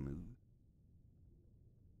medium ooze.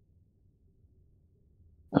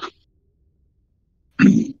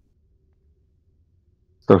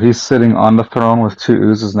 So he's sitting on the throne with two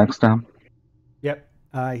oozes next to him? Yep.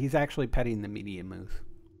 He's actually petting the medium ooze.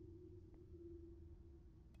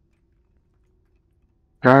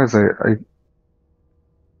 Guys, I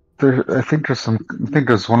think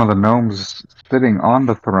there's one of the gnomes sitting on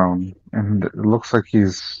the throne, and it looks like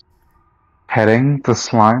he's petting the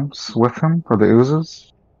slimes with him, or the oozes.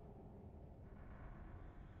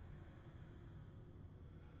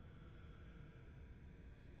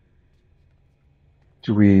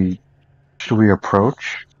 Should we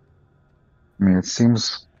approach? I mean, it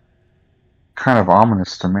seems kind of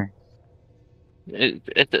ominous to me.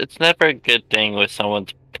 It's never a good thing when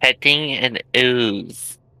someone's petting an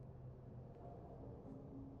ooze.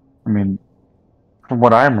 I mean, from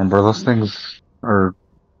what I remember, those things are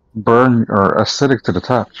burn or acidic to the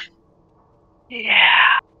touch.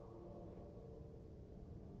 Yeah.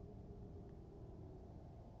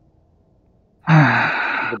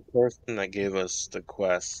 The person that gave us the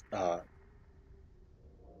quest,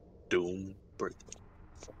 Doom.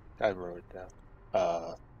 I wrote it down.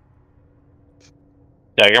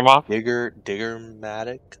 Daggermoth?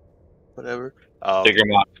 Diggermatic, whatever.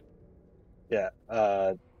 Diggermoth. Yeah.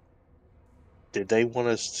 Did they want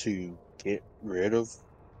us to get rid of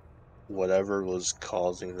whatever was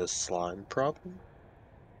causing the slime problem?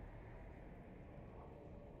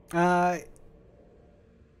 I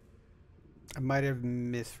might have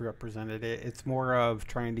misrepresented it. It's more of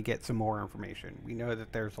trying to get some more information. We know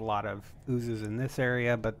that there's a lot of oozes in this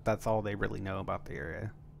area, but that's all they really know about the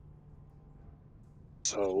area.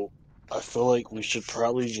 So I feel like we should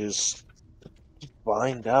probably just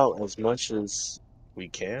find out as much as we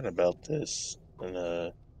can about this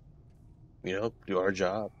and do our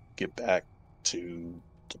job. Get back to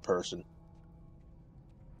the person.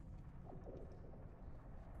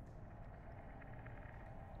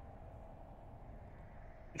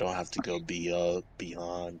 You don't have to go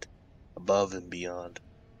beyond, above and beyond.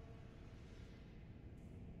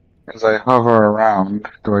 As I hover around,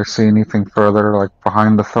 do I see anything further, like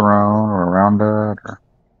behind the throne or around it? Or...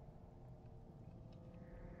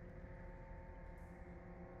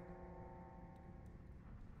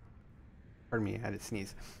 Pardon me, I had to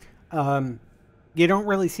sneeze. You don't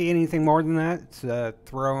really see anything more than that. It's a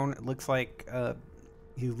throne. It looks like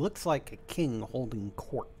he looks like a king holding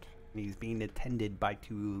court. He's being attended by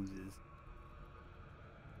two oozes.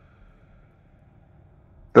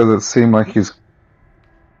 Does it seem like he's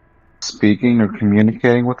speaking or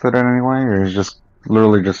communicating with it in any way, or is just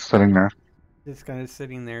literally just sitting there? Just kind of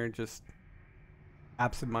sitting there, just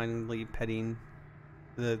absentmindedly petting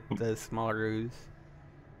the smaller ooze.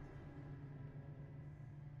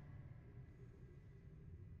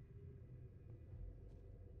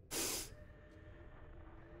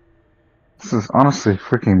 This is honestly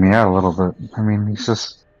freaking me out a little bit. I mean, he's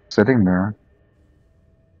just sitting there.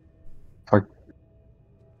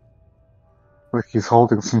 Like he's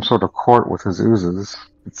holding some sort of court with his oozes.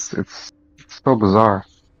 It's so bizarre.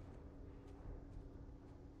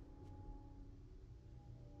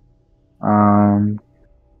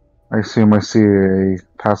 I assume I see a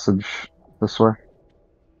passage this way.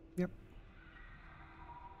 Yep.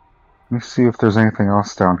 Let me see if there's anything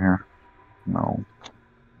else down here. No.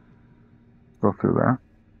 Go through there.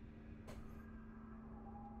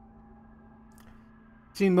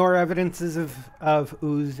 See more evidences of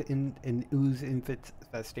ooze in ooze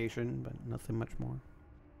infestation, but nothing much more.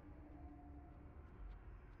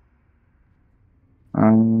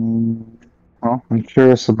 Well, I'm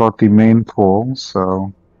curious about the main pool,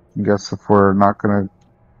 so I guess if we're not gonna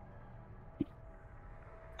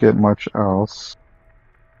get much else,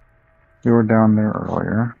 we were down there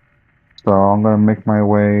earlier, so I'm gonna make my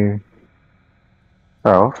way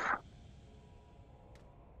south.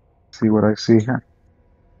 See what I see here.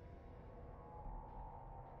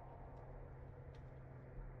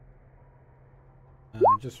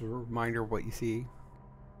 Just a reminder what you see.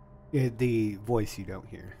 The voice you don't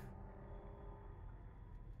hear.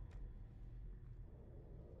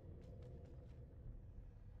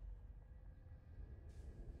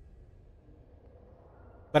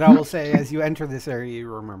 But I will say, as you enter this area, you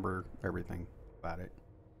remember everything about it.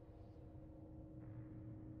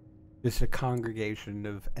 Just a congregation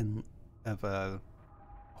of a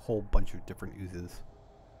whole bunch of different oozes.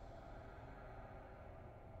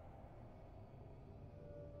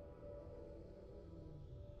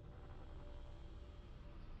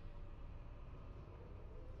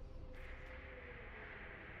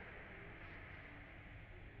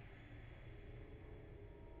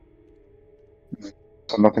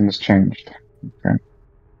 So nothing has changed. Okay.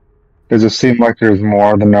 Does it seem like there's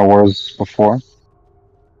more than there was before?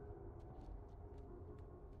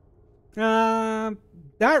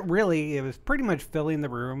 Not really. It was pretty much filling the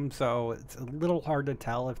room, so it's a little hard to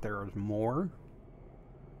tell if there was more.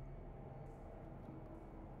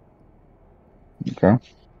 Okay.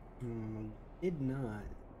 Did not,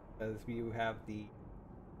 because you have the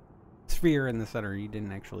sphere in the center. You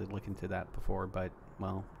didn't actually look into that before, but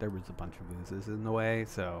well, there was a bunch of oozes in the way,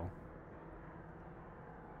 so.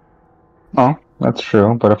 Oh, that's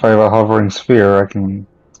true. But if I have a hovering sphere, I can,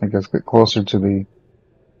 I guess, get closer to the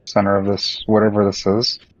center of this, whatever this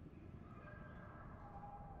is.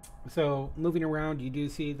 So, moving around, you do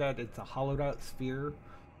see that it's a hollowed out sphere,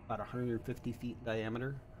 about 150 feet in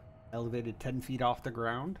diameter, elevated 10 feet off the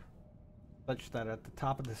ground, such that at the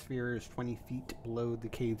top of the sphere is 20 feet below the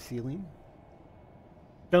cave ceiling.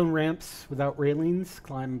 Stone ramps without railings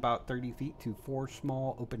climb about 30 feet to 4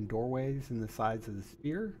 small open doorways in the sides of the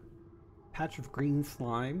sphere. A patch of green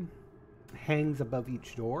slime hangs above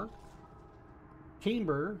each door.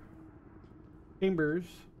 Chambers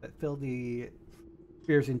that fill the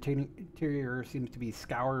sphere's interior seems to be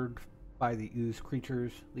scoured by the ooze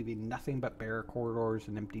creatures, leaving nothing but bare corridors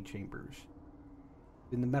and empty chambers.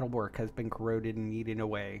 And the metalwork has been corroded and eaten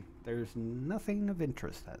away. There's nothing of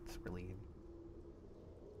interest that's really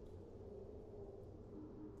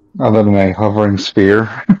Other than a hovering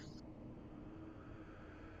sphere.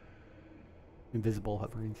 invisible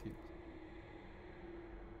hovering sphere.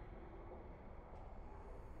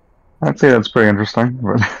 I'd say that's pretty interesting,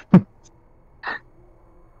 but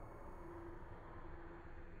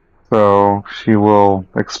so she will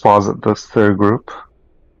exposit this to the group.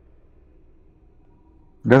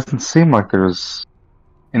 It doesn't seem like there's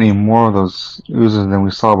any more of those oozes than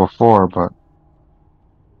we saw before, but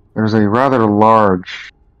there's a rather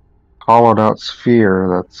large, hollowed out sphere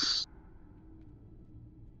that's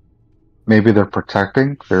maybe they're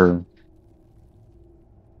protecting. I'm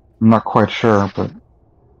not quite sure, but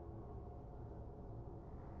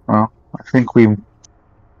well, I think we've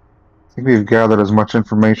gathered as much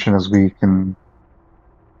information as we can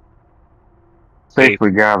Okay.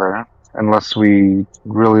 safely gather, unless we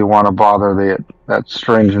really want to bother that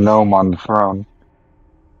strange gnome on the throne.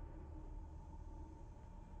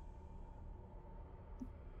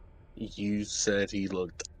 You said he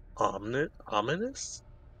looked ominous?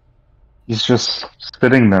 He's just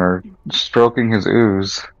sitting there, stroking his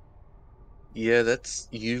ooze. Yeah, that's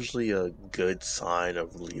usually a good sign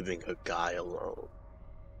of leaving a guy alone.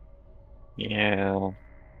 Yeah.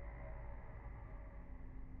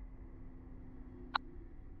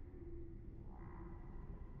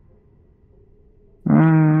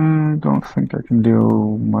 Mm, don't think I can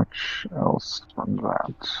do much else from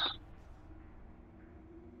that.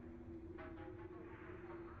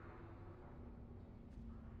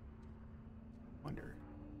 Wonder.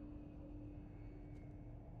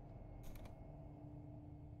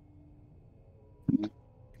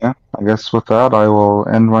 Yeah, I guess with that I will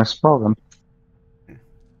end my spell then.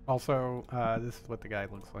 Also, this is what the guy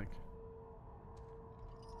looks like.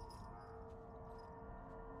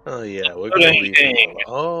 Oh yeah, we're Good gonna leave him anything. alone.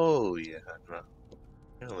 Oh yeah, no,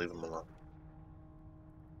 we're gonna leave him alone.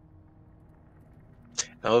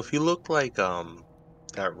 Now, if he looked like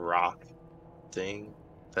that rock thing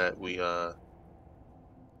that we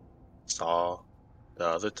saw the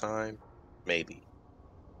other time, maybe.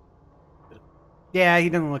 Yeah, he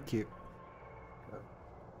doesn't look cute.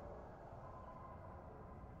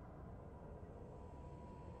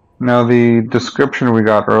 Now the description we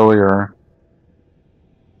got earlier,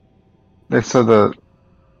 they said that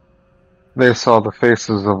they saw the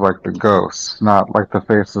faces of like the ghosts, not like the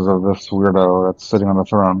faces of this weirdo that's sitting on the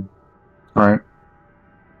throne, right?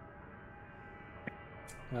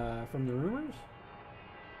 From the rumors?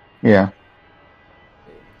 Yeah.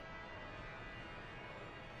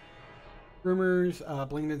 Rumors,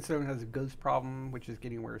 Blingden Stone has a ghost problem, which is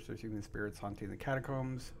getting worse. There's even spirits haunting the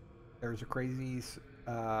catacombs. There's a crazy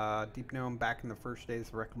deep gnome back in the first days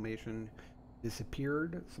of reclamation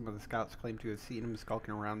disappeared. Some of the scouts claim to have seen him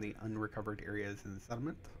skulking around the unrecovered areas in the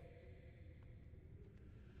settlement.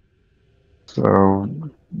 So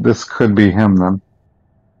this could be him then.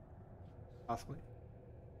 Possibly.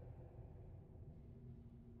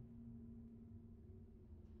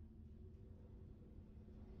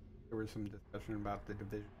 There was some discussion about the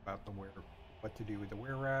division, about what to do with the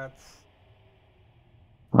Wererats,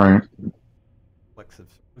 Right. flecks of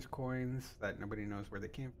service coins that nobody knows where they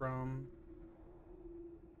came from.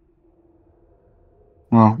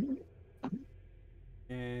 Well,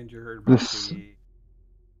 And you heard about this. the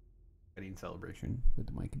wedding celebration with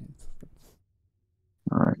the Mike and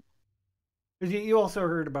All right. You also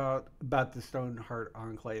heard about the Stoneheart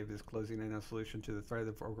Enclave is closing in a solution to the threat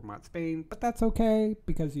of Orgrimmar, Spain, but that's okay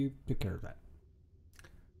because you took care of that.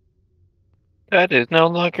 That is no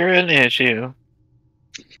longer an issue.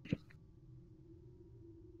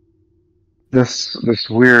 This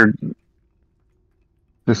weird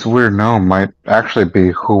gnome might actually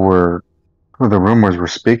be who the rumors were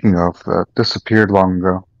speaking of that disappeared long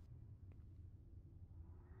ago.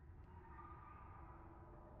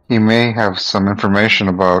 He may have some information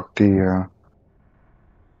about the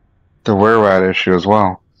Wererat issue as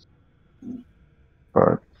well,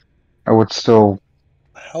 but I would still.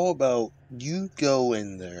 How about you go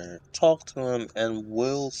in there, talk to him, and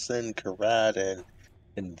we'll send Karad and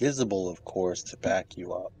Invisible, of course, to back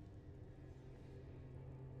you up.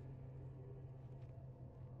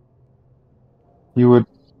 You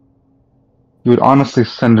would honestly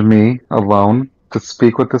send me alone to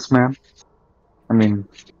speak with this man? I mean,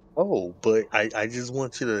 Oh, but I just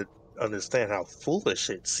want you to understand how foolish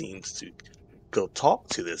it seems to go talk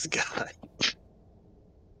to this guy.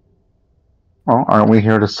 well, aren't we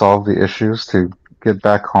here to solve the issues to get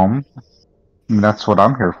back home? I mean, that's what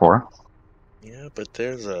I'm here for. Yeah, but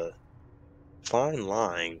there's a fine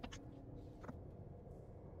line.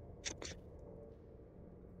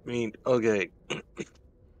 I mean, okay,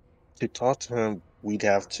 to talk to him, we'd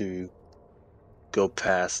have to go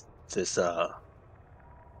past this,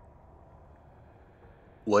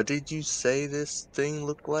 what did you say this thing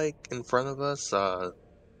looked like in front of us?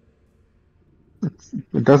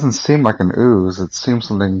 It doesn't seem like an ooze. It seems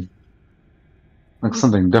something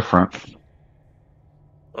different.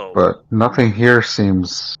 Oh, But nothing here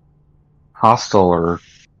seems hostile or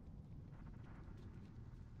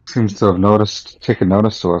seems to have taken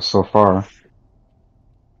notice to us so far.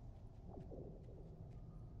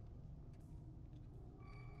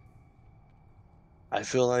 I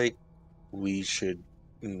feel like we should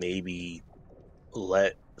maybe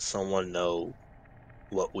let someone know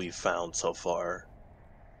what we found so far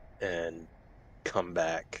and come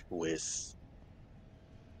back with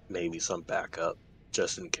maybe some backup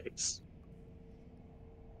just in case.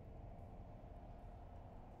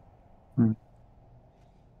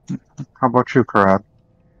 How about you, Karat?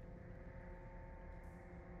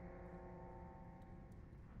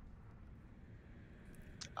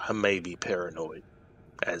 I may be paranoid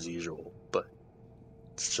as usual, but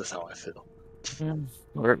it's just how I feel.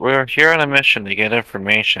 We're here on a mission to get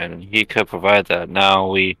information. He could provide that. Now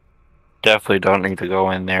we definitely don't need to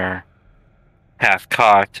go in there half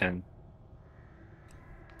cocked and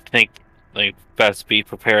think like best be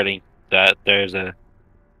preparing that there's a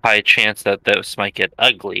high chance that this might get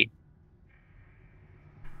ugly.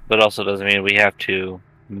 but also doesn't mean we have to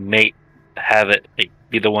have it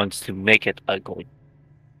be the ones to make it ugly.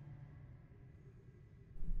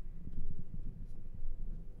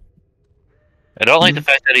 I don't like the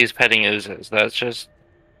fact that he's petting Oozes. That's just,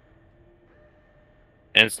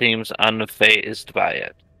 and seems unfazed by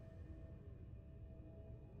it.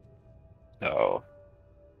 So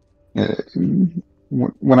Yeah,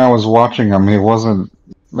 when I was watching him, he wasn't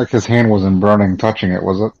like his hand wasn't burning touching it,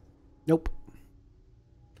 was it? Nope.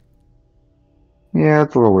 Yeah,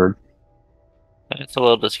 it's a little weird. it's a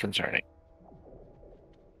little disconcerting.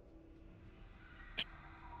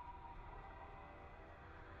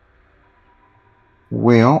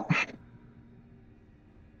 Well,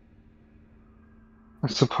 I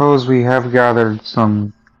suppose we have gathered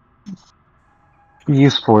some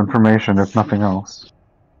useful information, if nothing else.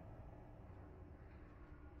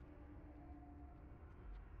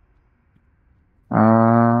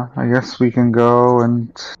 I guess we can go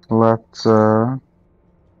and let the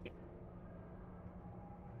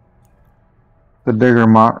digger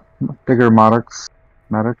medics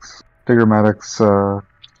know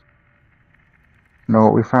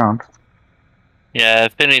what we found. Yeah,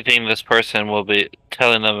 if anything, this person will be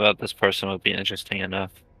telling them about this person would be interesting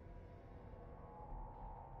enough.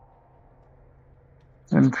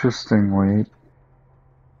 Interestingly,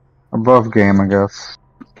 above game, I guess.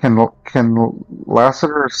 Can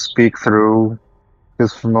Lassiter speak through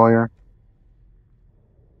his familiar?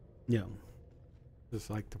 Yeah. Just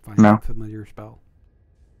like to find No. a familiar spell.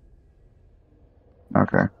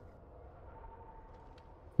 Okay.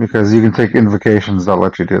 Because you can take invocations that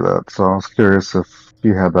let you do that, so I was curious if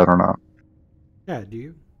you had that or not. Yeah, do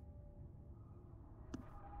you?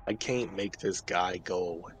 I can't make this guy go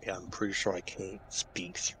away. I'm pretty sure I can't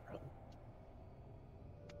speak through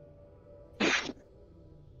him.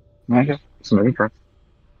 Okay. So maybe try.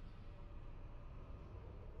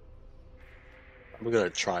 I'm gonna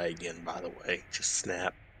try again, by the way. Just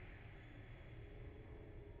snap.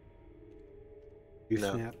 You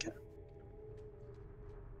No. snap.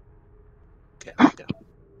 Okay.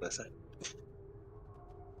 That's it.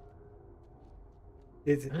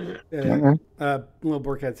 Is Okay. Little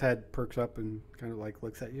Borkat's head perks up and kind of like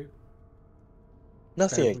looks at you.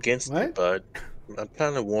 Nothing Kind of, against you, what? bud. I'm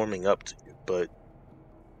kind of warming up to you, but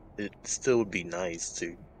it still would be nice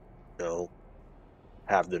to,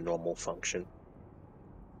 have the normal function.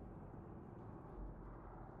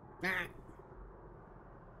 Nah.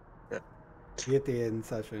 Yeah. You get the end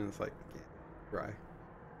session, it's like, yeah, dry.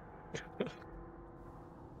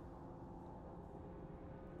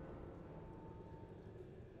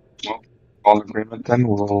 Well, all in agreement then.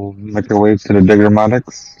 We'll make our way to the digger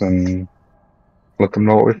medics and let them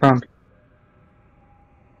know what we found.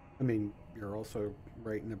 I mean, you're also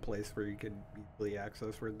right in a place where you could easily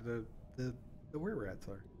access where the Wererats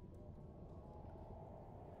are.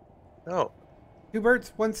 Oh, Two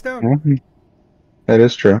birds, one stone. Mhm. That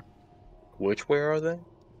is true. which way are they?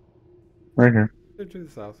 Right here. They're to the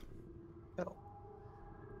south. Oh.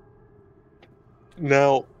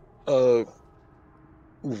 Now,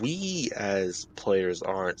 we as players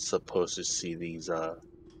aren't supposed to see these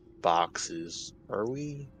boxes, are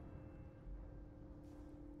we?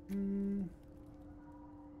 Mm.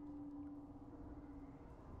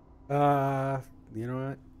 You know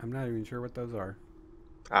what? I'm not even sure what those are.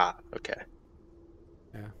 Ah, okay.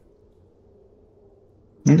 Yeah.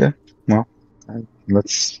 Okay. Well,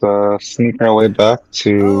 let's sneak our way back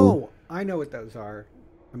to. Oh, I know what those are.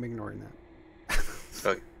 I'm ignoring that.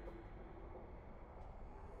 Okay.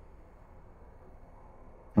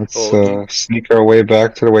 Let's Well, sneak our way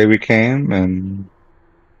back to the way we came, and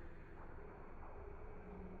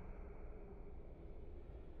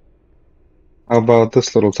how about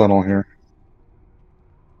this little tunnel here?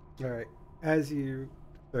 All right.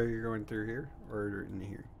 So you're going through here or in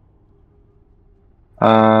here?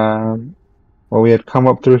 Well, we had come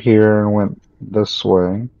up through here and went this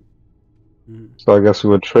way, Mm-hmm. so I guess we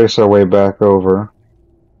would trace our way back over,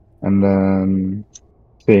 and then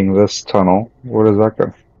seeing this tunnel. Where does that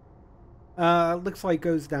go? Looks like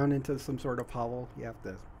goes down into some sort of hollow. You have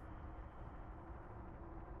to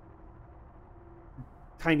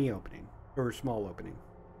tiny opening or small opening.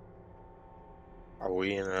 are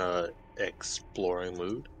we in a exploring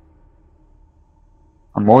mood?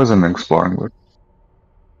 I'm always in exploring mode.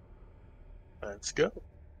 Let's go.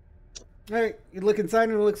 All right, you look inside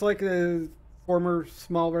and it looks like a former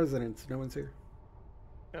small residence. No one's here.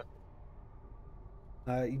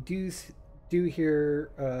 Yeah. You do hear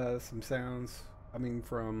some sounds coming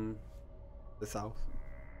from the south.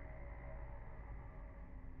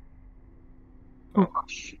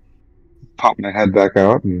 Pop my head back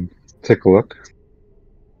out and take a look.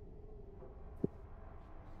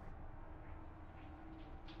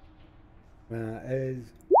 Give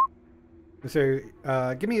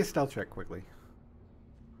me a stealth check quickly.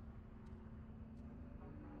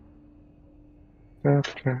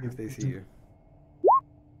 Okay. If they see you.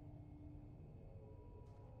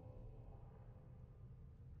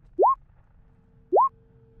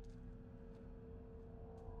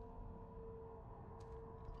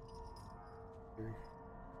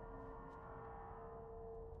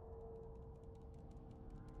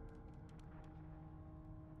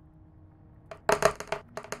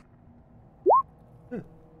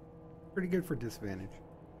 Pretty good for disadvantage.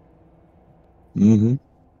 Mm-hmm.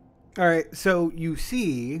 All right, so you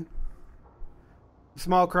see a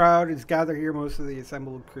small crowd is gathered here. Most of the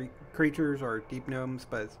assembled creatures are deep gnomes,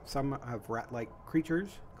 but some have rat-like creatures,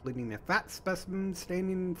 including a fat specimen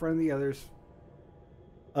standing in front of the others.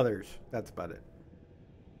 That's about it.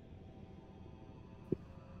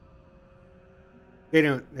 They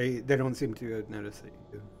don't seem to notice it.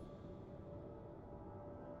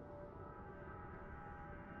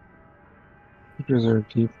 Creatures are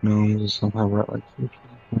deep gnomes, some have rat-like features.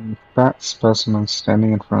 And fat specimens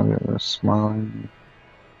standing in front of the other, smiling.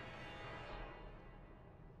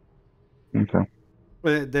 Okay.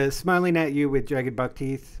 But the smiling at you with jagged buck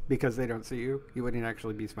teeth, because they don't see you, you wouldn't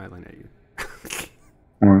actually be smiling at you.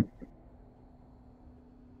 Alright.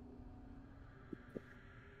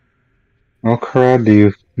 Well, Karad,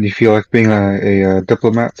 do you feel like being a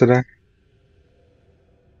diplomat today?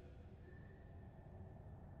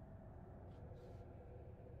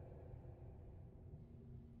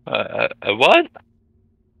 What?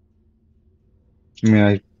 I mean,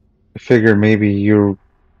 I figure maybe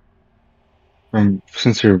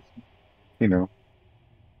since you're, you know,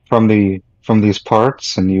 from these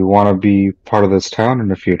parts and you want to be part of this town in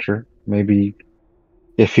the future, maybe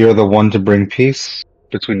if you're the one to bring peace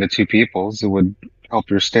between the two peoples, it would help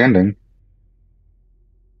your standing.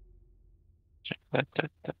 That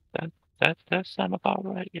sound about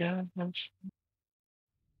right. Yeah.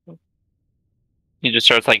 He just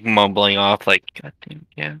starts like mumbling off, like, "God damn,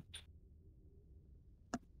 yeah."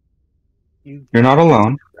 You're not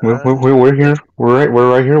alone. We're here.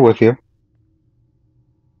 We're right here with you.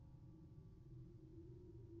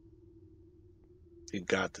 You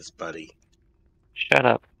got this, buddy. Shut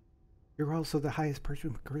up. You're also the highest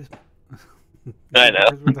person with charisma. I You're the know.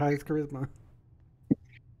 person with the highest charisma.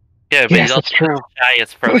 Yeah, but Yes, he's also that's true. the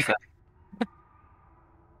shyest person.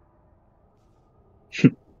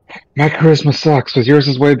 My charisma sucks, but yours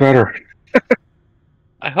is way better.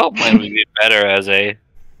 I hope mine would be better as a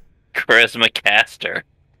charisma caster.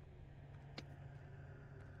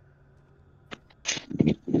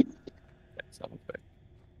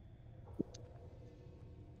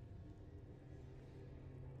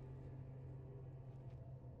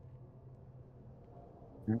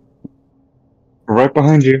 We're right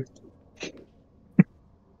behind you.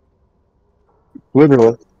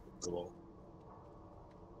 Literally.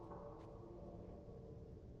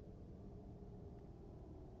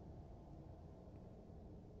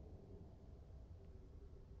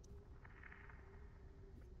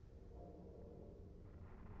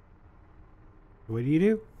 What do you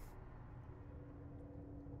do?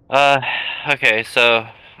 Okay, so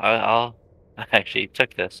I actually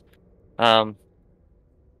took this. Not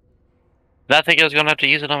thinking I was gonna have to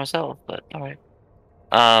use it on myself, but all right.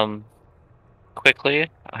 Quickly,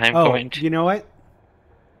 I'm Oh, going to. you know what?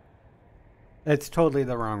 That's totally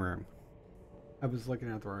the wrong room. I was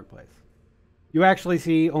looking at the wrong place. You actually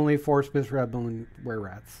see only 4 Smith Rebel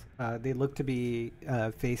Wererats. They look to be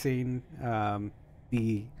facing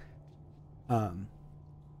the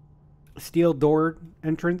steel door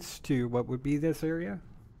entrance to what would be this area.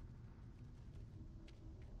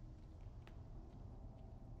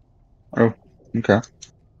 Oh, okay.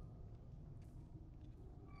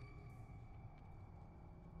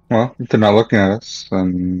 Well, if they're not looking at us,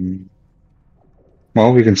 then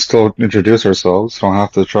well, we can still introduce ourselves. Don't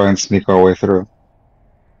have to try and sneak our way through.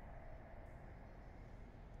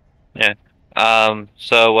 Yeah.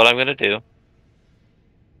 So what I'm gonna do?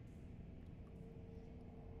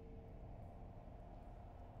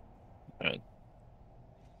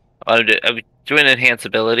 I'm doing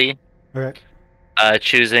enhanceability. Okay.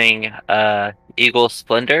 Choosing Eagle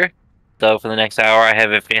Splendor. So for the next hour, I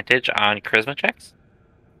have advantage on charisma checks.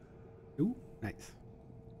 Ooh, nice.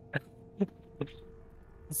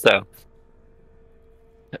 So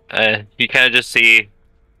you kind of just see,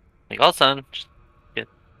 like, all of a sudden, just get,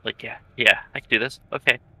 like, yeah, I can do this.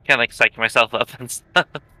 Okay, kind of like psyching myself up and stuff,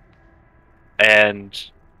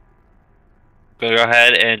 and go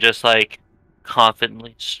ahead and just like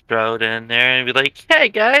confidently strode in there and be like, "Hey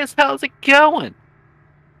guys, how's it going?"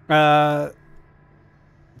 Let's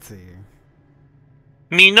see.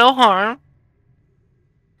 Me no harm.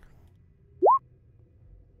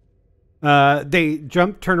 They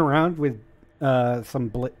turn around with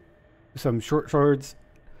some short swords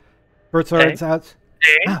out.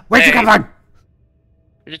 Hey, Where'd you come from?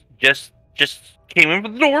 Just came in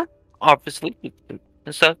from the door, obviously, and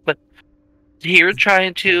stuff. But here,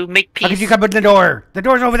 trying to make peace. How could you come in the door? The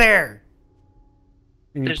door's over there.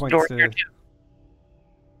 And he There's a points door to here too.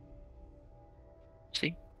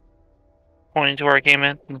 See, pointing to where I came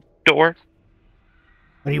in. Door.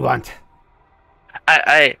 What do you want?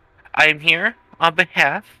 I'm here on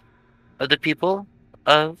behalf of the people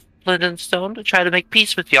of Lindenstone to try to make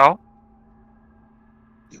peace with y'all.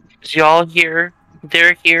 Is y'all here?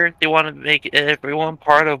 They're here. They want to make everyone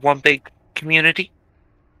part of one big community.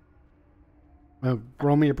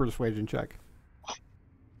 Roll me a persuasion check.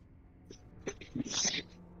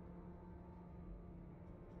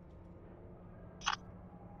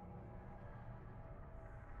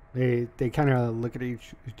 They kind of look at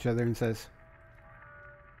each other and says,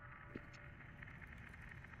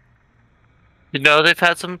 You know, they've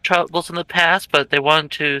had some troubles in the past, but they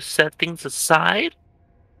want to set things aside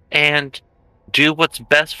and do what's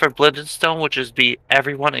best for Blindenstone, which is be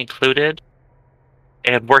everyone included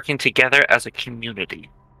and working together as a community.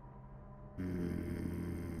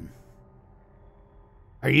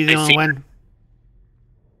 Are you the only one?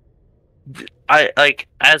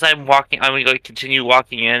 As I'm walking, I'm going to continue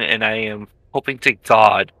walking in, and I am hoping to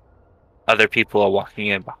God other people are walking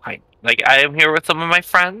in behind me. Like, I am here with some of my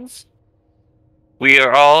friends. We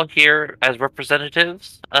are all here as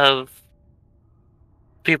representatives of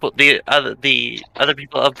people, the other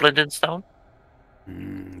people of Blindenstone.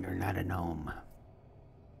 You're not a gnome.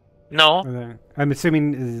 No, I'm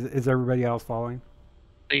assuming is everybody else following?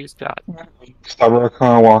 please God. Starbuck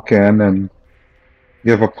kind of walk in and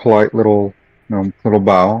give a polite little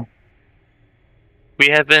bow. We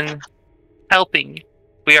have been helping.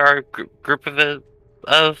 We are a group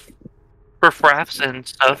of riffraffs and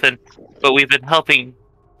stuff, but we've been helping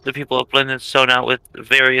the people of Blindenstone out with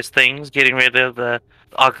various things, getting rid of the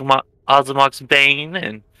Ozamok's Bane,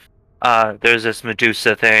 and there's this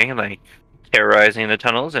Medusa thing, like terrorizing the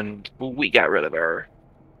tunnels, and we got rid of her.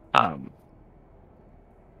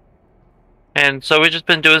 And so we've just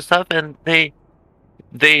been doing stuff, and they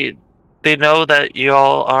know that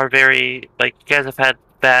y'all are very, like, you guys have had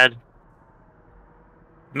bad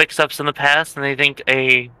mix-ups in the past, and they think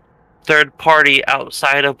a third party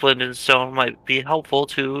outside of Blindenstone might be helpful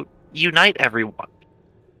to unite everyone.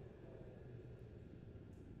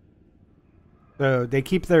 So they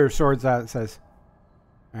keep their swords out. It says,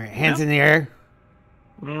 "All right, hands in the air."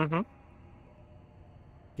 Mm-hmm.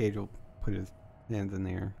 Gage will put his hands in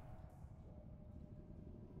the air.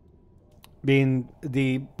 Being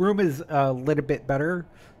the room is a little bit better,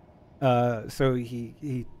 so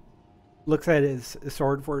he looks at his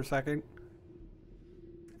sword for a second,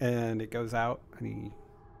 and it goes out, and he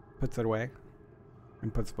puts it away,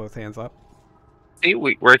 and puts both hands up. See,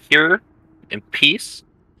 we're here in peace.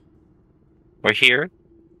 We're here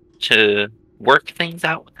to work things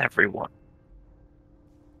out with everyone.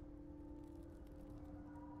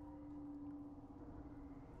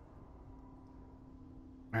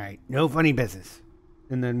 All right, no funny business.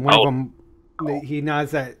 And then one of them, he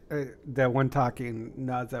nods at the one talking,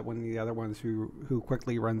 nods at one of the other ones who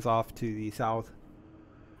quickly runs off to the south,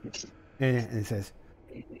 and says,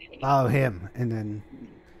 "Follow him." And then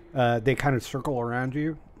they kind of circle around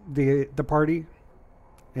you, the party,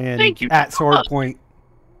 and at sword point,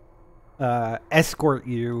 escort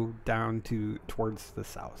you down towards the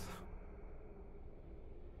south.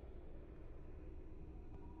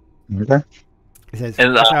 Okay. He says,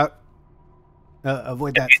 "Watch out.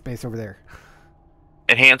 Avoid that space over there."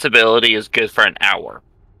 Enhance ability is good for an hour.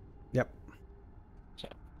 Yep.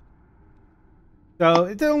 So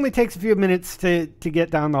it only takes a few minutes to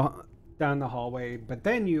get down the hallway, but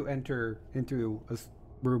then you enter into a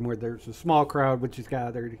room where there's a small crowd which is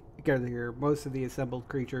gathered here. Most of the assembled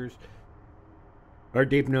creatures are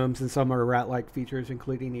deep gnomes, and some are rat-like features,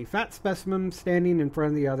 including a fat specimen standing in front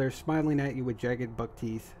of the others, smiling at you with jagged buck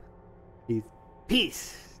teeth.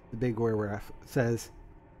 "Peace," the big Wererats says.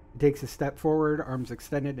 He takes a step forward, arms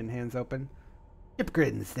extended and hands open.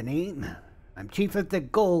 "Hypocrite's the name. I'm chief of the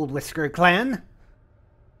Gold Whisker clan.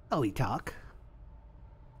 Oh, we talk."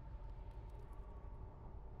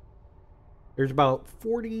 There's about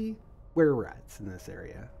 40 Wererats in this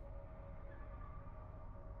area.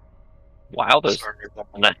 Wow, there's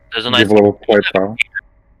a nice Give a little polite bow.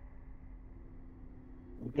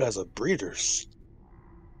 You guys are breeders.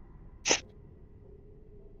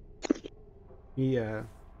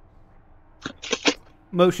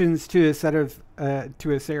 motions to a set of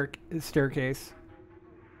to a staircase,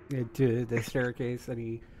 to the staircase, and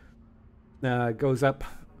he goes up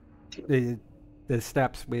the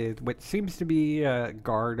steps with what seems to be a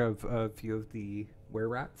guard of a few of the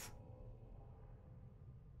wererats.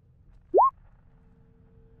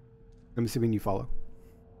 I'm assuming you follow.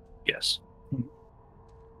 Yes.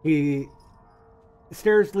 The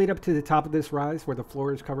stairs lead up to the top of this rise, where the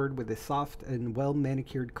floor is covered with a soft and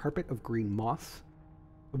well-manicured carpet of green moss.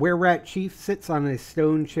 The wererat chief sits on a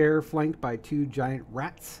stone chair flanked by two giant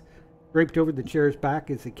rats. Draped over the chair's back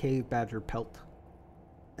is a cave badger pelt.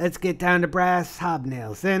 Let's get down to brass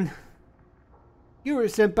hobnails, then. You were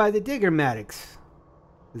sent by the Diggermatics.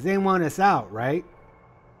 'Cause they want us out, right?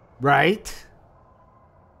 Right?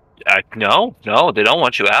 No, they don't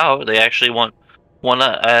want you out. They actually want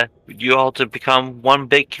you all to become one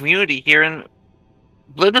big community here in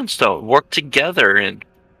Livingstone. Work together, and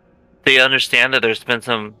they understand that there's been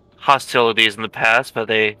some hostilities in the past, but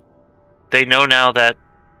they know now that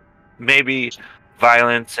maybe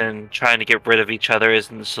violence and trying to get rid of each other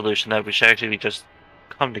isn't the solution. That we should actually just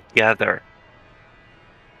come together.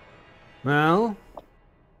 Well,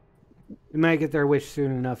 they might get their wish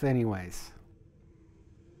soon enough anyways.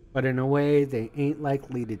 But in a way they ain't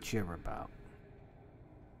likely to cheer about.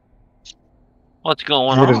 What's going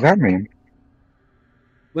on? What does that mean?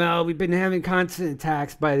 Well, we've been having constant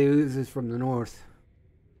attacks by the Oozes from the north.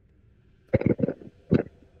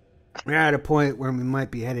 We're at a point where we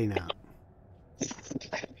might be heading out.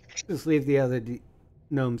 Just leave the other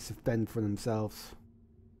gnomes to fend for themselves.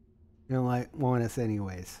 They don't want us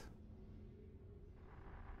anyways.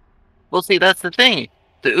 Well, see, that's the thing.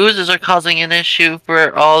 The Oozes are causing an issue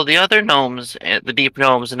for all the other gnomes, the deep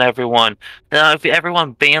gnomes and everyone. Now, if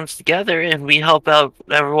everyone bands together and we help out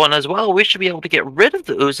everyone as well, we should be able to get rid of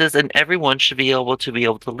the Oozes, and everyone should be able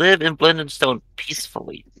to live in Blendonstone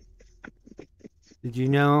peacefully. Did you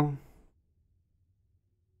know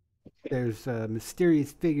there's a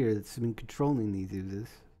mysterious figure that's been controlling these Oozes?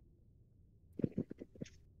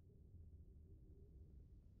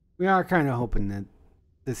 We are kind of hoping that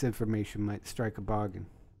this information might strike a bargain.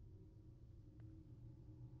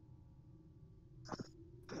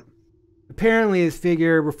 Apparently, his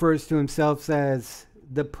figure refers to himself as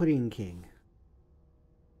the Pudding King.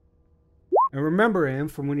 I remember him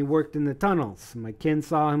from when he worked in the tunnels. My kin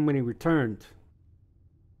saw him when he returned.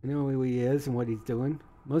 I know who he is and what he's doing.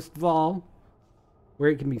 Most of all,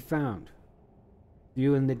 where he can be found. Do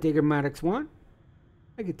you and the Diggermatics want?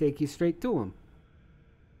 I could take you straight to him.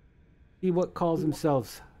 He what calls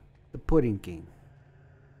himself the Pudding King.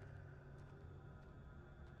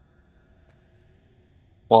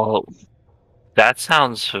 Well, that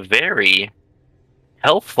sounds very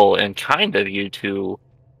helpful and kind of you to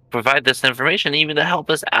provide this information, even to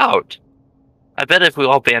help us out. I bet if we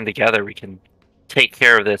all band together, we can take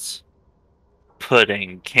care of this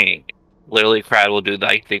Pudding King. Literally, Crad will do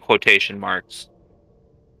like the quotation marks.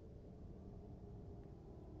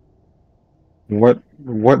 What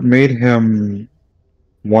made him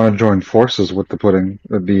want to join forces with the pudding?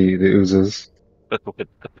 The Oozes. With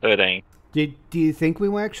the pudding. Do you think we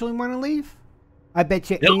actually want to leave? I bet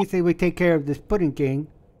you No. anything we take care of this Pudding King,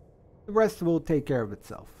 the rest will take care of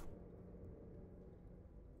itself.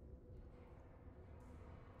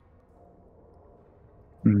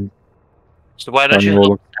 Mm. So why don't you Annual-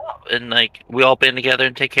 help us out and like we all band together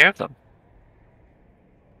and take care of them?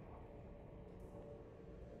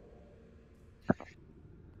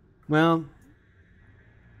 Well,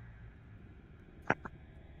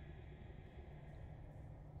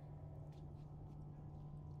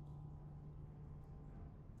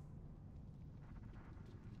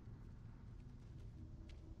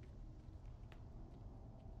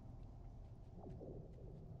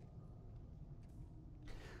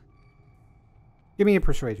 give me a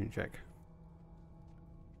persuasion check.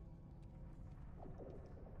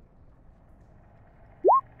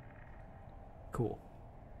 Cool.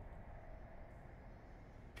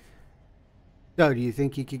 So, do you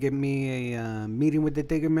think you could give me a meeting with the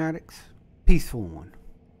Diggermatics? Peaceful one.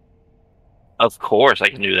 Of course, I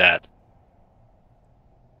can do that.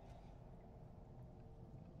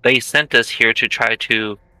 They sent us here to try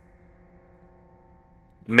to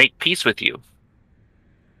make peace with you.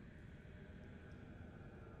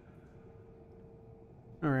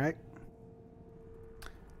 All right.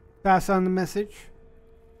 Pass on the message.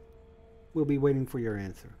 We'll be waiting for your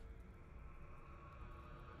answer.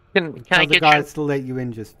 Can I Tell the get guards to let you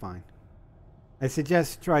in just fine. I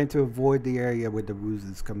suggest trying to avoid the area where the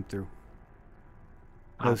ruses come through.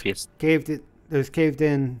 obvious? Those caved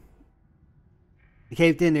in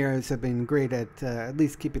areas have been great at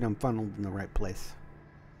least keeping them funneled in the right place.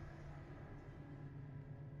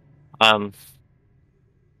 Can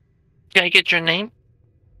I get your name?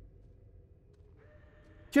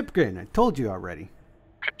 Chipgrin, I told you already.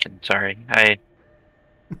 Kripken, sorry. I'm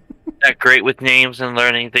not great with names and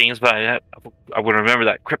learning things, but I would remember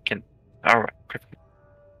that. Kripken. Alright, Kripken.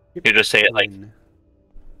 You just say it like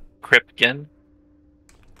Kripken?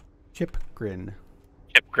 Chipgrin.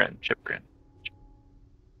 Chipgrin.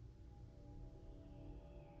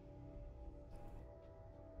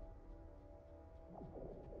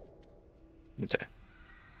 Okay.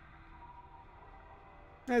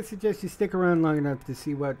 I suggest you stick around long enough to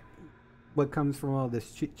see what comes from all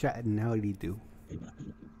this chit chat and how do you do.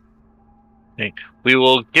 Okay. We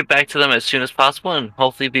will get back to them as soon as possible and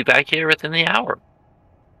hopefully be back here within the hour.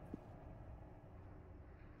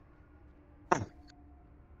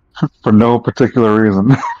 For no particular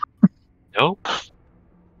reason. Nope.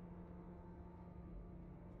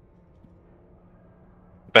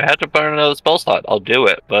 If I had to burn another spell slot, I'll do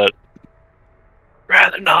it, but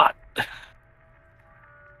rather not.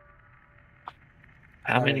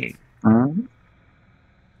 How many? Hmm?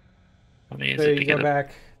 How many is So it you to go get?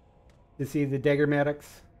 back to see the Daggermatics.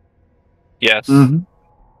 Yes. Mm-hmm.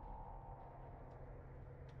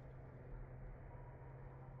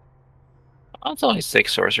 It's only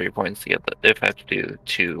 6 sorcery points to get that. If I have to do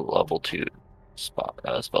 2 level 2 spell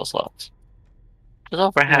slots, it's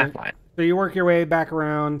over half mine. So you work your way back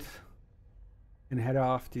around and head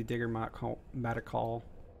off to Daggermatic Hall.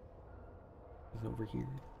 Is over here.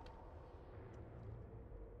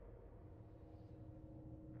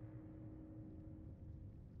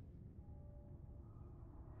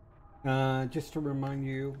 Just to remind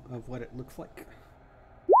you of what it looks like.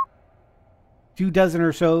 24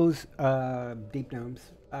 or so deep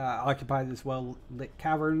gnomes occupy this well-lit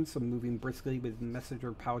cavern, some moving briskly with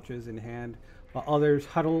messenger pouches in hand, while others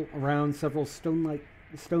huddle around several stone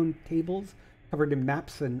tables covered in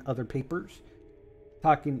maps and other papers,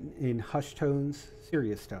 talking in hushed tones,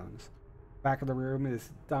 serious tones. Back of the room is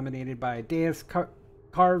dominated by a dais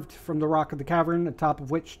carved from the rock of the cavern, atop of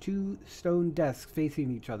which 2 stone desks facing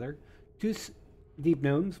each other. 2 deep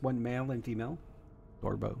gnomes, one male and female,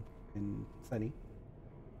 Dorbo and Sunny,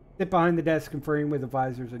 sit behind the desk conferring with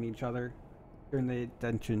advisors on each other. Turn the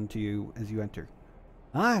attention to you as you enter.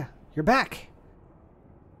 Ah, you're back.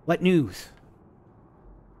 What news?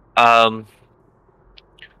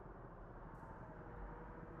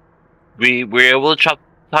 We were able to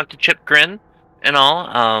talk to Chip Grin and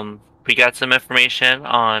all. We got some information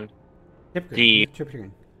on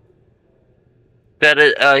Chipgrin.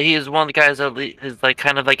 that he is one of the guys that is like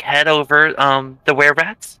kind of like head over the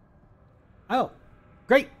Wererats. Oh,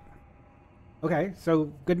 great. Okay, so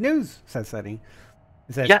good news, says Sunny.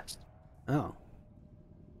 Is that Yes. Oh.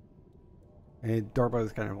 And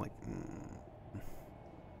Dorbo's kind of like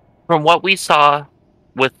From what we saw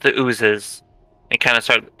with the Oozes, and kind of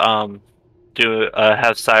start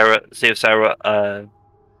have Syra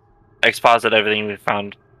exposit everything we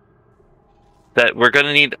found. That we're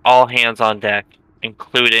gonna need all hands on deck,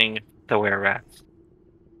 including the Wererats.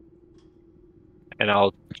 And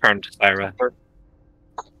I'll turn to Syra. I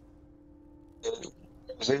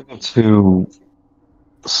was able to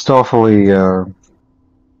stealthily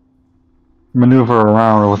maneuver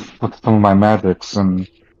around with some of my magics, and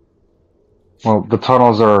well, the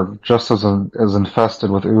tunnels are just as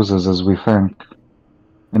infested with oozes as we think.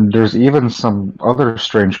 And there's even some other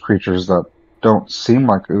strange creatures that don't seem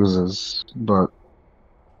like oozes, but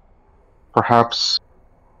perhaps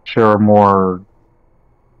share a more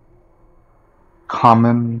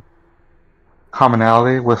commonality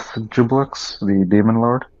with Jublix, the demon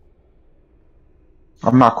lord.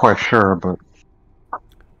 I'm not quite sure, but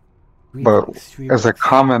as a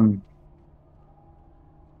common,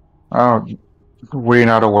 were you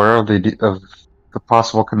not aware of the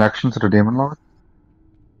possible connection to the demon lord?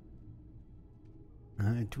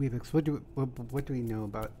 Dweebix. What do we know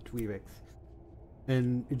about Dweebix?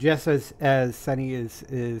 And just as Sunny is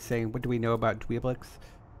saying, what do we know about Dweebix?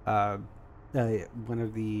 One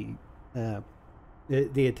of the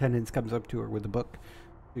attendants comes up to her with a book.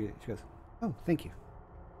 She goes, "Oh, thank you."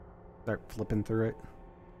 Start flipping through it.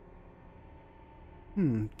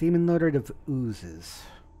 Demon Lord of Oozes.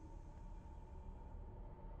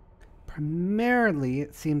 Primarily,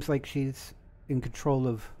 it seems like she's in control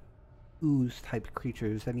of ooze-type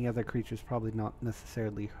creatures. Any other creatures probably not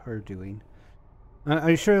necessarily her doing.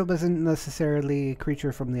 Are you sure it wasn't necessarily a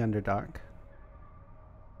creature from the Underdark?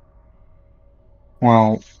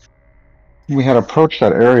 Well, we had approached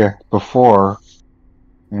that area before,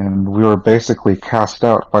 and we were basically cast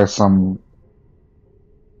out by some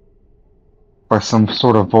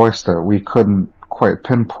sort of voice that we couldn't quite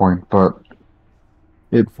pinpoint, but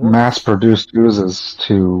It Force. mass-produced oozes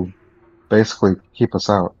to basically keep us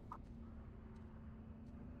out.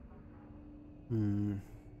 Hmm.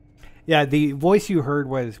 Yeah, the voice you heard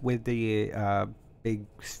was with the big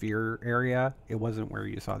sphere area. It wasn't where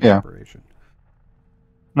you saw the Yeah. apparition.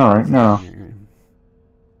 All right. No.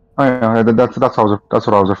 Oh, yeah, that's what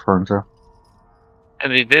I was referring to.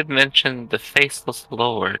 And they did mention the Faceless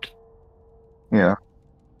Lord. Yeah.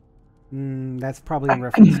 That's probably in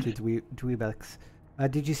reference to Dweebucks.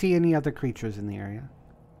 Did you see any other creatures in the area?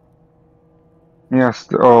 Yes.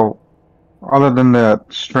 Oh, other than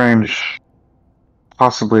that strange,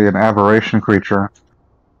 possibly an aberration creature,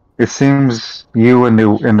 it seems you and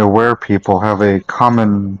the Were people have a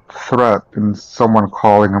common threat in someone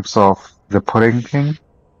calling himself the Pudding King.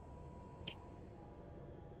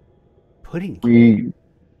 Pudding King. We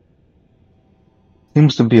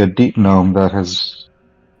seems to be a deep gnome that has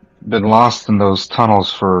been lost in those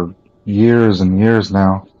tunnels for years and years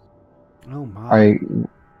now. Oh my.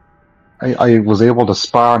 I was able to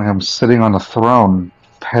spy on him sitting on a throne,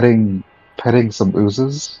 petting some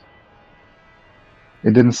oozes.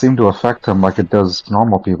 It didn't seem to affect him like it does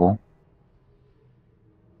normal people.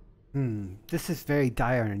 This is very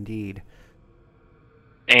dire indeed.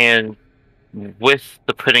 And with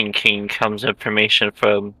the Pudding King comes information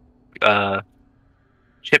from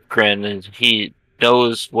Chipgrin, and he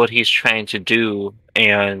knows what he's trying to do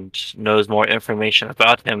and knows more information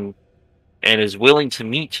about him and is willing to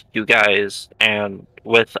meet you guys and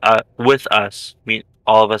with us, meet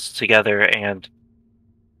all of us together and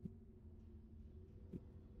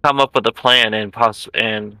come up with a plan and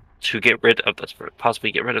to get rid of this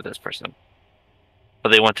possibly get rid of this person.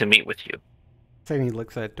 But they want to meet with you. Sammy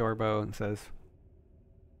looks at Dorbo and says,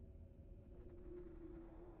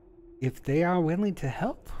 if they are willing to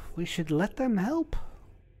help, we should let them help.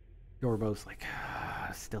 Dorbo's like,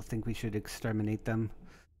 I still think we should exterminate them.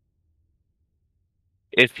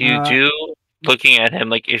 If you do, looking at him,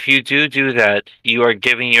 like if you do that, you are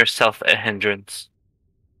giving yourself a hindrance.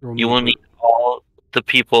 You will need all the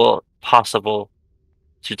people possible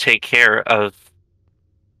to take care of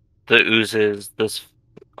the Oozes, this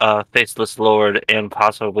Faceless Lord, and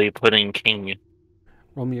possibly Pudding King.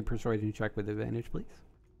 Roll me a persuasion check with advantage, please.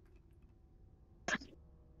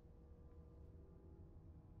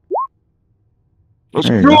 Let's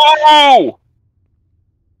There you go!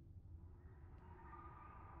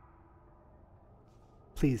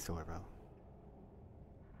 Please, Dorbo.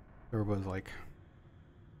 Dorbo's like,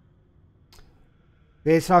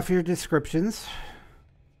 based off your descriptions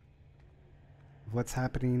of what's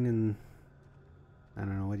happening in, I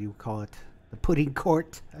don't know, what do you call it? The Pudding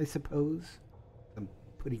Court, I suppose. The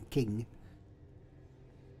Pudding King.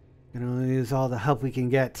 Gonna use all the help we can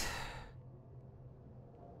get.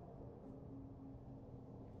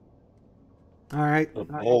 Alright. A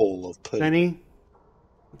bowl of pudding. Benny,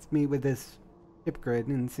 let's meet with this chip grid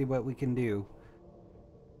and see what we can do.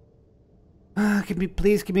 Can you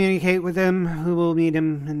please communicate with him? We will meet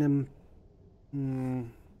him in the...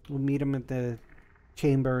 we'll meet him at the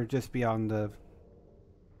chamber just beyond the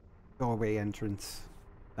doorway entrance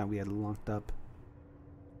that we had locked up.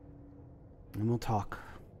 And we'll talk.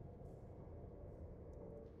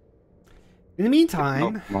 In the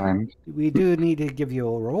meantime, we do need to give you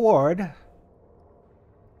a reward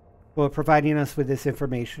for providing us with this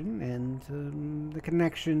information and the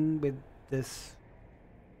connection with this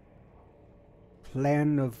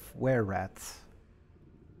plan of Wererats.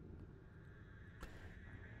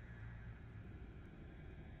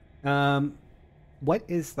 What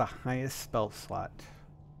is the highest spell slot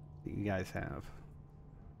that you guys have?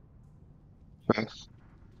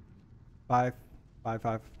 5?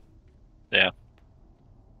 5. Yeah.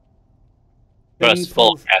 Then Us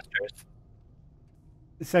full casters.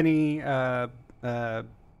 Sunny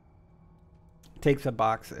takes a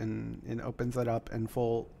box and opens it up and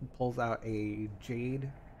pulls out a jade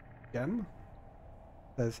gem.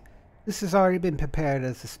 Says, this has already been prepared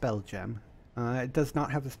as a spell gem. It does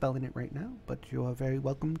not have a spell in it right now, but you are very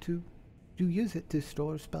welcome to use it to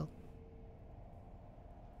store a spell.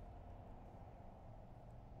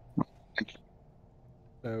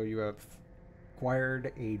 So you have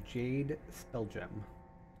acquired a jade spell gem.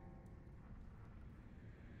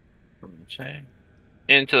 Okay.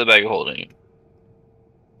 Into the bag of holding.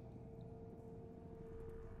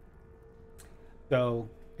 So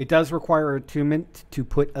it does require attunement to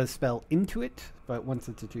put a spell into it, but once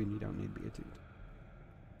it's attuned, you don't need to be attuned.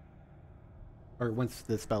 Or once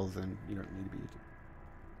the spell's in, you don't need to be attuned.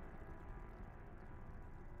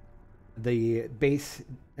 The base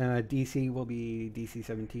DC will be DC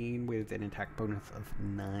 17 with an attack bonus of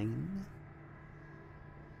 9.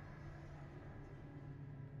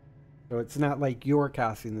 So it's not like you're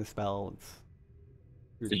casting the spell.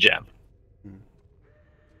 It's a gem.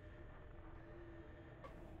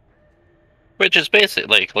 Which is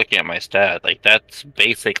basically, like, looking at my stat, like, that's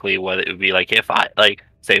basically what it would be like if I, like,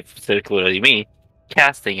 say, specifically me,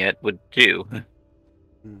 casting it would do.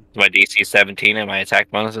 My DC 17 and my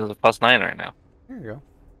attack bonus is a +9 right now. There you go.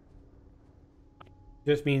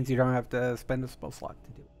 Just means you don't have to spend a spell slot to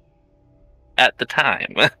do it. At the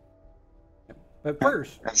time. But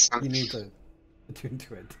first, And you need to attune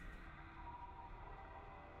to it.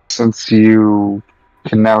 since you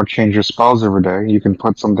can now change your spells every day, you can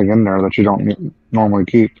put something in there that you don't normally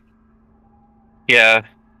keep. Yeah.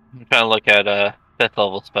 I'm trying to look at 5th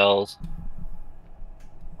level spells.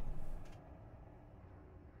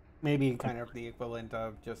 Maybe kind of the equivalent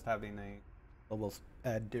of just having a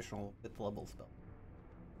additional 5th level spell.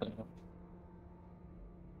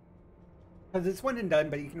 Because it's one and done,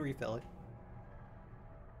 but you can refill it.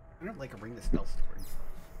 I don't like a ring the spell story.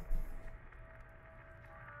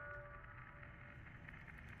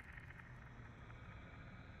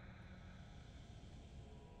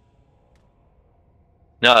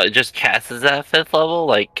 No, it just casts at 5th level?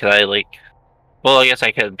 Like, could I, like... Well, I guess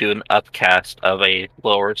I could do an upcast of a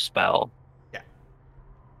lower spell. Yeah.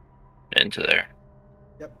 Into there.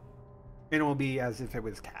 Yep. And it will be as if it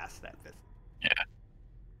was cast at 5th. Yeah.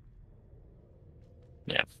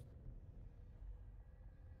 Yeah.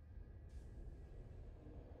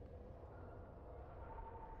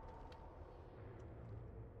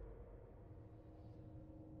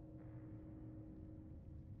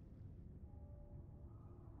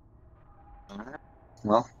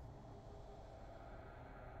 Well,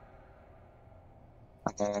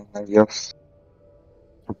 I guess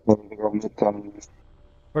we'll go meet them.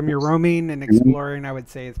 From your roaming and exploring, I would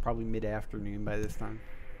say it's probably mid-afternoon by this time.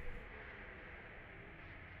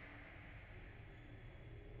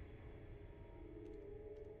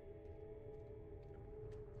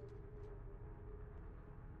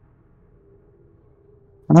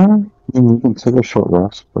 You can take a short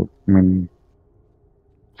rest, but I mean,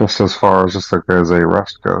 just as far as just like as a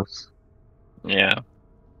rest goes. Yeah.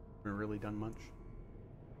 Haven't really done much.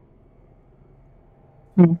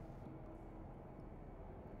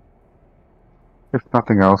 If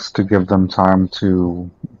nothing else, to give them time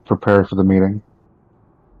to prepare for the meeting.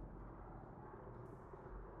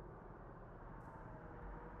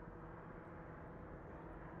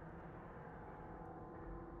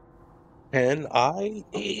 Can I,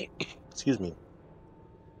 excuse me,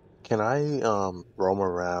 can I roam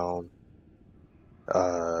around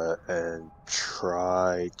and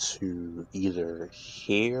try to either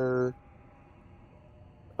hear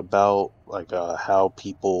about like how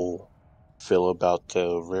people feel about the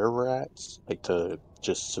Wererats, like to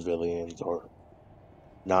just civilians or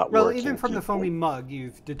not Well, even working from the people? foamy mug,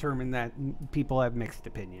 you've determined that people have mixed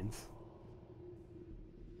opinions.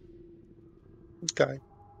 Okay.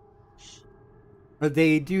 But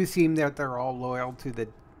they do seem that they're all loyal to the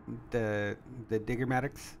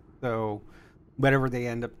Diggermatics. So whatever they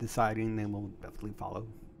end up deciding, they will definitely follow.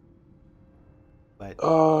 But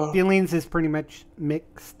feelings is pretty much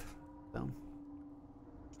mixed. So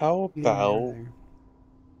How about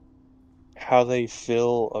how they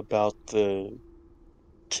feel about the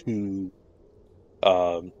two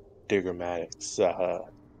Diggermatics?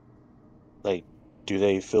 Like, do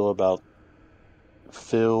they feel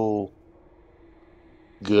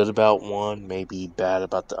good about one, maybe bad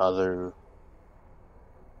about the other,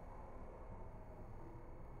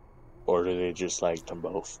 or do they just like them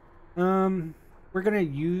both? We're gonna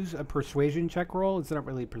use a persuasion check roll. It's not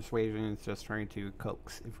really persuasion; it's just trying to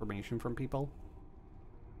coax information from people.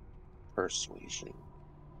 Persuasion.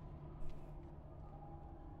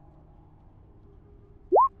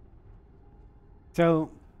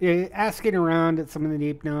 So, asking around at some of the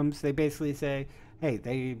deep gnomes, they basically say, "Hey,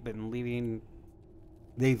 they've been leaving.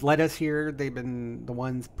 They've led us here. They've been the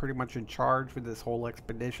ones pretty much in charge with this whole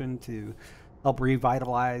expedition to help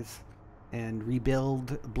revitalize and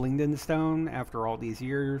rebuild Blingdenstone after all these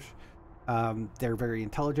years. They're very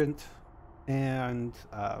intelligent, and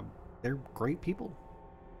they're great people.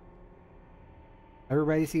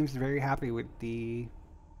 Everybody seems very happy with the,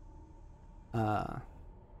 for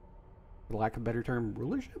lack of a better term,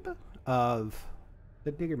 rulership of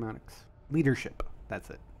the Diggermatics. Leadership, that's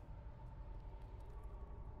it.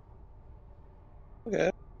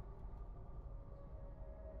 Okay.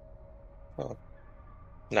 Huh.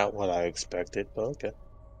 Not what I expected, but okay.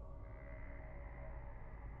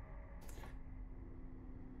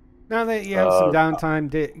 Now that you have some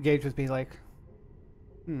downtime, Gage would be like,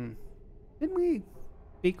 didn't we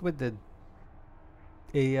speak with a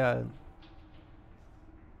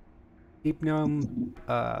Deep Gnome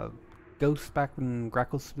ghost back in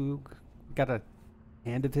Gracklespoog got a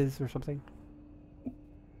hand of his or something?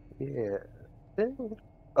 Yeah.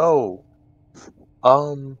 Oh,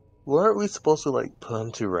 weren't we supposed to like put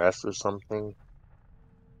him to rest or something?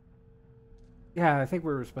 Yeah, I think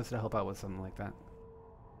we were supposed to help out with something like that.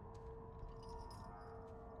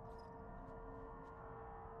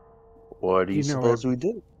 What do Do you you know where? suppose we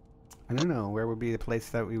do? I don't know. Where would be the place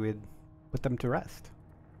that we would put them to rest?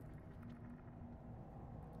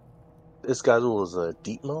 This guy was a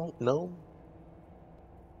deep gnome?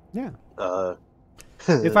 Yeah. Uh,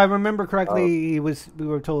 If I remember uh, correctly, we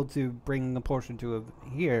were told to bring a portion to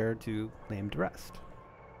here to lay him to rest.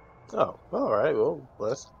 oh, all right. Well,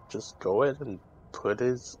 let's just go ahead and put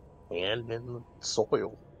his hand in the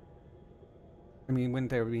soil. I mean,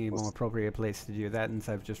 wouldn't there be a more appropriate place to do that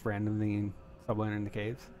instead of just randomly someone in the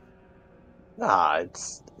caves? Nah,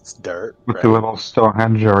 it's dirt, With the right? little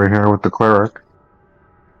Stonehenge area here with the cleric,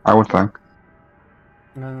 I would think.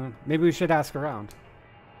 Maybe we should ask around.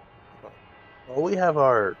 Well, we have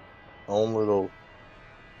our own little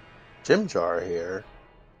gym jar here.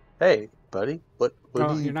 Hey, buddy, what do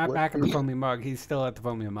Oh, you're not what back at do the you? foamy mug. He's still at the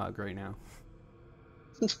foamy mug right now.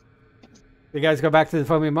 You guys go back to the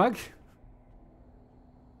foamy mug?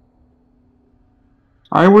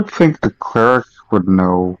 I would think the cleric would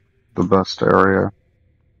know the best area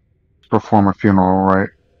to perform a funeral rite.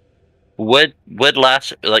 Would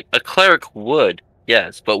last like a cleric would,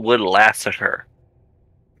 yes, but would Lassiter.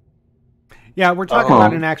 Yeah, we're talking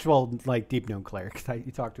about Well, an actual like deep gnome cleric that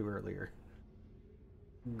you talked to earlier.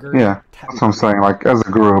 Gurney yeah, that's what I'm saying. Like, as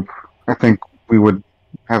a group, I think we would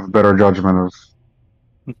have better judgment of,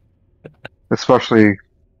 especially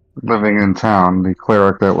living in town, the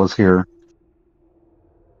cleric that was here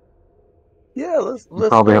Yeah, would let's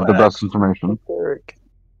probably go have the best ask information. Eric.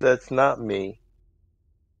 That's not me,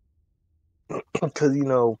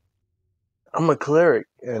 because I'm a cleric,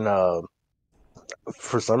 and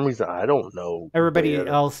for some reason I don't know Everybody where.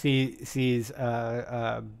 else sees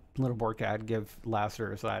little Borcat give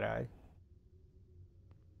Lasser a side eye.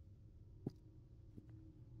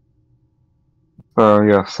 So,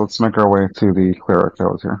 yes, let's make our way to the cleric that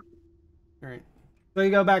was here. All right. So you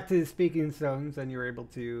go back to the speaking stones, and you're able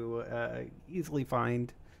to easily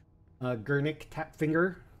find Gurnik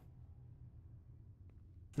Tapfinger.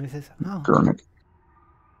 And he says, "Oh, Gurnik.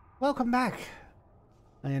 welcome back.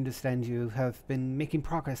 I understand you have been making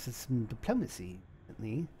progress in some diplomacy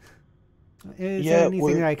recently. Is there Yeah,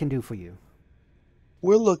 anything that I can do for you?"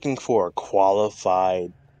 we're looking for a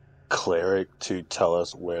qualified cleric to tell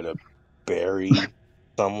us where to bury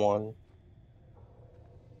someone.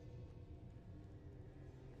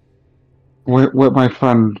 What my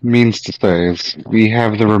friend means to say is we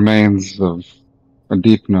have the remains of a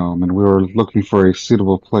deep gnome, and we were looking for a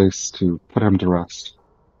suitable place to put him to rest.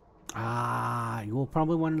 Ah, you will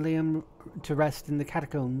probably want to lay him to rest in the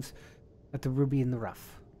catacombs at the Ruby in the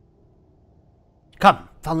Rough. Come,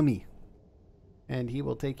 follow me. And he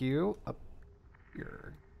will take you up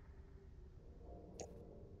here.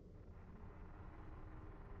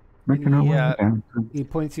 And Making our way down. he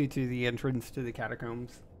points you to the entrance to the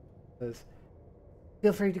catacombs. Says,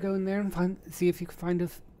 "Feel free to go in there and see if you can find a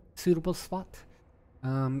suitable spot.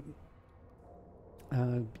 Um,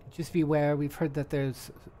 just beware. We've heard that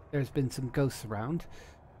there's been some ghosts around.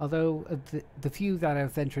 Although the few that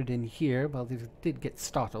have ventured in here, well, they did get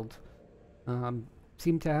startled.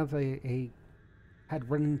 Seem to have had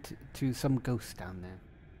run into some ghost down there.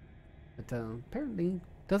 But apparently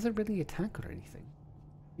doesn't really attack or anything.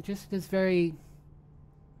 It just is very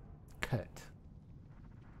curt."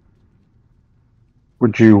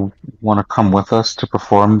 Would you want to come with us to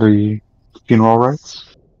perform the funeral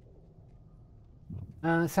rites?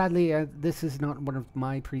 Sadly, this is not one of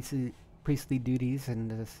my priestly duties,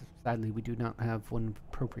 and sadly, we do not have one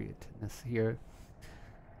appropriateness here.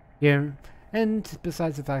 And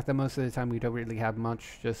besides the fact that most of the time we don't really have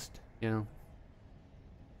much, just,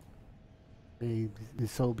 the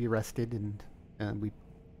soul be rested, and we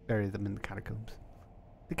bury them in the catacombs.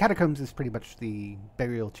 The catacombs is pretty much the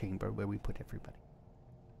burial chamber where we put everybody.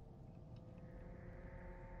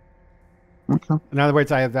 Okay. In other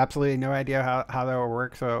words, I have absolutely no idea how that will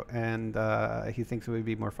work. So, and he thinks it would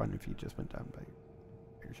be more fun if you just went down by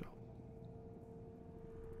yourself.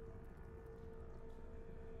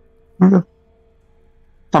 Okay.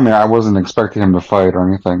 I mean, I wasn't expecting him to fight or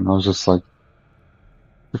anything. I was just like,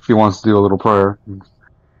 if he wants to do a little prayer.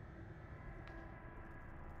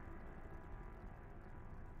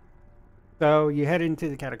 So you head into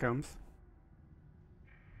the catacombs.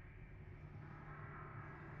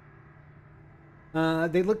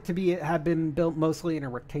 They look to have been built mostly in a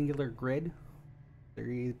rectangular grid. They're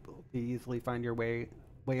able to easily find your way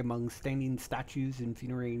among standing statues and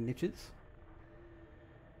funerary niches.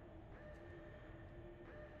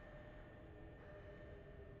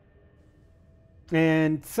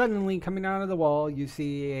 And suddenly, coming out of the wall, you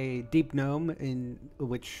see a deep gnome, in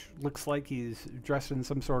which looks like he's dressed in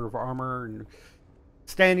some sort of armor and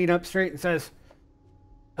standing up straight and says,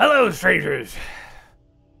 "Hello, strangers.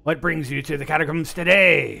 What brings you to the catacombs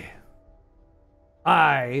today?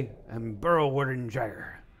 I am Burrow Warden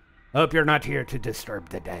Jagger. Hope you're not here to disturb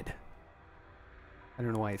the dead." I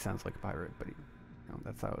don't know why he sounds like a pirate, but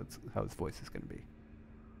that's how his voice is going to be.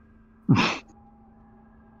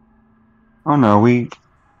 Oh no, we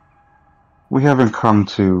haven't come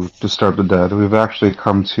to disturb the dead. We've actually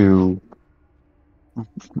come to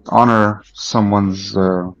honor someone's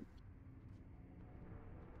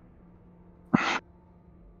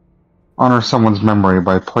memory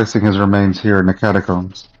by placing his remains here in the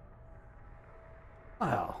catacombs.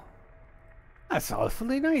 Well, that's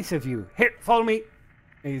awfully nice of you. Here, follow me.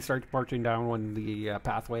 And he starts marching down one of the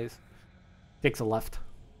pathways. Takes a left.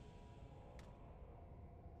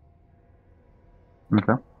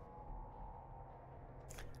 Okay.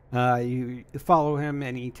 You follow him,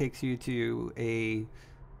 and he takes you to a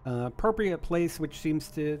appropriate place, which seems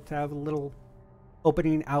to have a little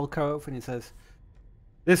opening alcove, and he says,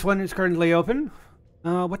 "This one is currently open.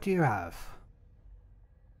 What do you have?"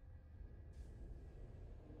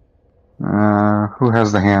 Who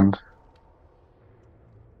has the hand?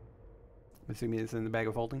 Assuming it's in the bag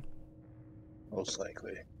of holding. Most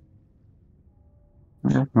likely.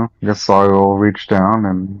 Yeah, well, I guess I will reach down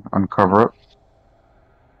and uncover it.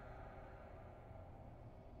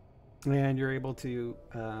 And you're able to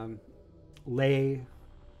lay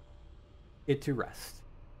it to rest.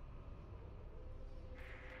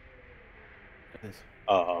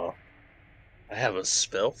 I have a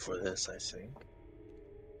spell for this, I think.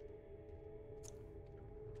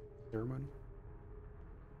 Ceremony?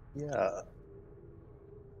 Yeah.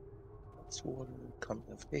 That's water,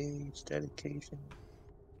 coming of age, dedication.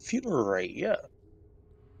 Funeral rite, yeah.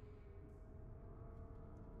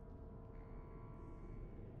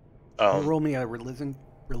 Roll me a religion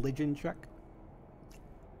check.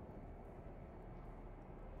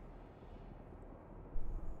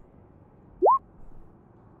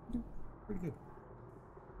 Pretty good.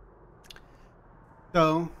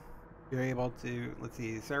 So, you're able to, let's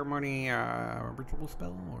see, ceremony, ritual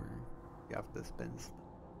spell, or you have to spend spell?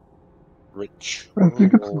 I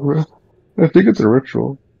think it's a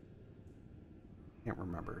ritual. Can't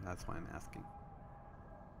remember, that's why I'm asking.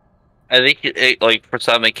 I think like for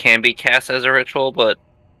some it can be cast as a ritual, but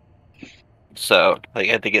so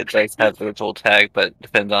like I think it does have the ritual tag, but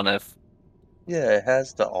depends on if. Yeah, it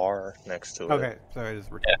has the R next to it. Okay, so it is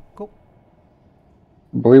ritual. Yeah. Cool.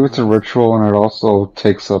 I believe it's a ritual, and it also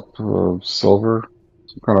takes up silver,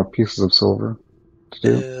 some kind of pieces of silver to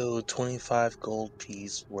do. Ew, 25 gold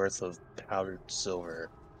piece worth of powdered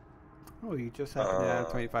silver. Oh, you just happen to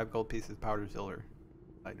have 25 gold pieces of powdered silver.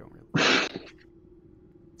 I don't really.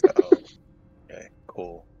 Oh, okay,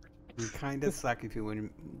 cool. You kind of suck if you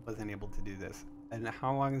wasn't able to do this. And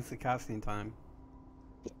how long is the casting time?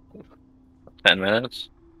 10 minutes.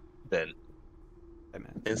 Then 10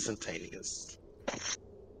 minutes. instantaneous.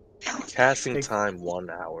 Casting time 1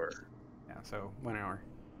 hour. Yeah, so 1 hour.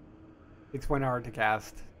 It's 1 hour to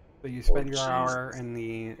cast. So you spend your hour in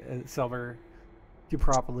the silver to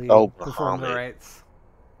properly perform the rites.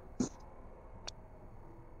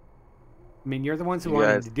 I mean, you're the ones who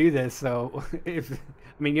wanted to do this, so you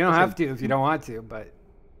don't have to if you don't want to, but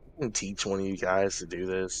I can teach one of you guys to do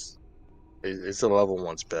this. It's a level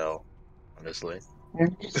 1 spell, honestly. Yeah,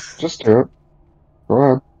 just do it. Go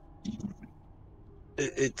ahead.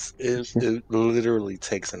 It literally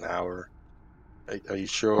takes an hour. Are you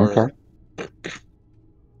sure? Okay.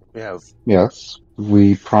 We have. Yes,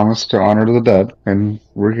 we promised to honor the dead, and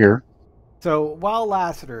we're here. So while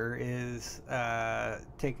Lassiter is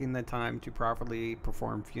taking the time to properly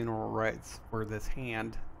perform funeral rites for this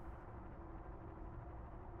hand,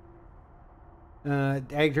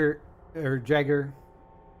 Jagger, I'm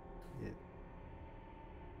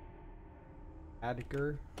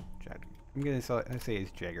gonna say it's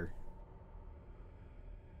Jagger.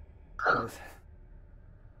 Yes.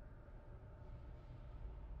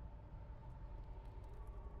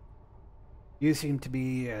 You seem to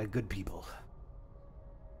be good people.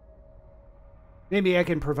 Maybe I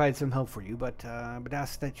can provide some help for you, but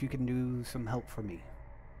ask that you can do some help for me.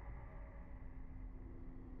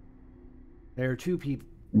 There are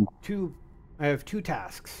I have two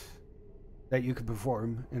tasks that you can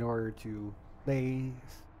perform in order to lay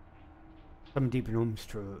some deep gnomes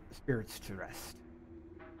to spirits to rest.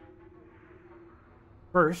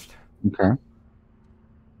 First, Okay.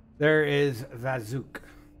 there is Vazuk.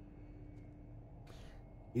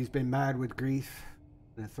 He's been mad with grief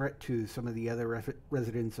and a threat to some of the other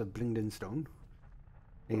residents of Blingdenstone.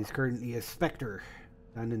 And he's currently a specter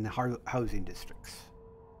down in the housing districts.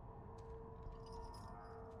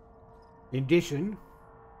 In addition,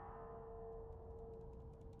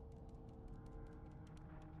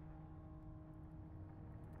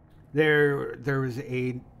 there was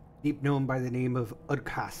a deep gnome by the name of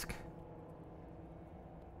Udkask.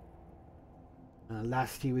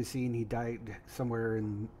 Last he was seen, he died somewhere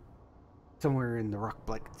in the rock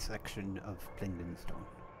blight section of Blingdenstone.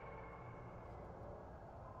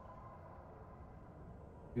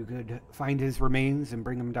 You could find his remains and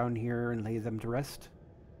bring them down here and lay them to rest.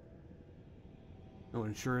 I'll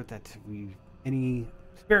ensure that any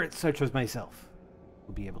spirits such as myself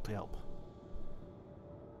will be able to help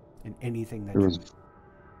in anything that It was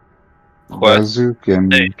Quest. Razuk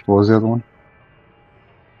and Hey. what was the other one?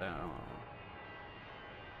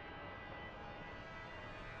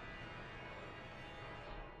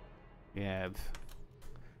 We have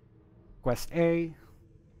Quest A,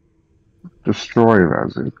 Destroy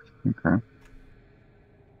Razuk. Okay.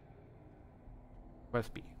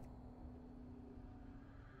 Quest B.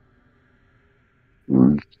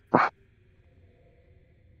 Mm.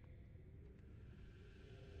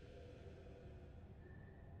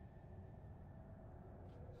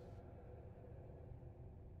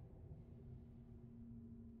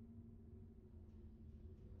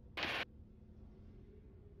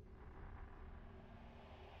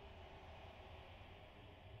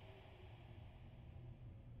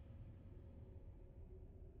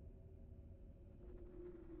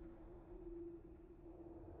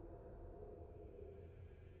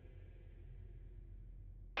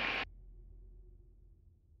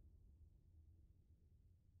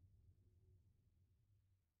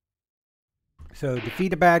 So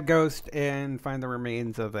defeat a bad ghost and find the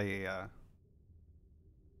remains of a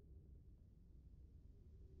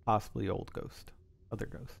possibly old ghost, other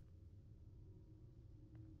ghost.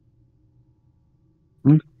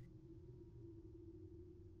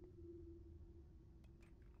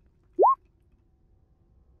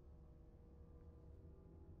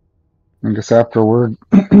 I guess after we're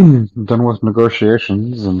done with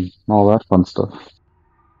negotiations and all that fun stuff.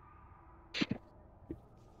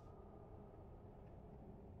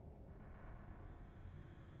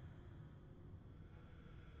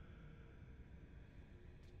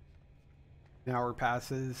 An hour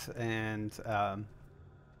passes and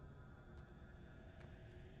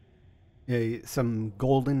some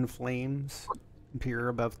golden flames appear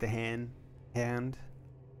above the hand, and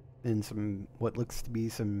some what looks to be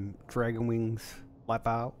some dragon wings flap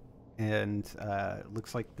out, and it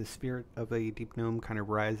looks like the spirit of a deep gnome kind of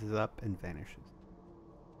rises up and vanishes,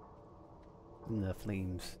 and the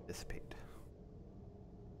flames dissipate.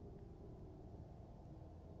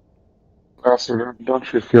 Pastor,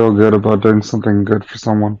 don't you feel good about doing something good for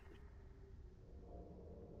someone?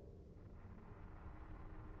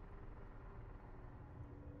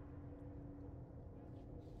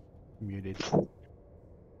 Muted.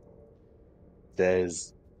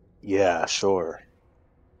 Says, yeah, sure.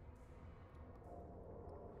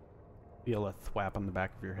 Feel a thwap on the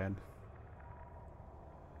back of your head.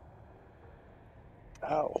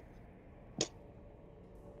 Ow.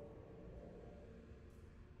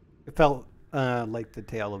 It felt like the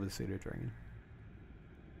tail of a pseudo dragon.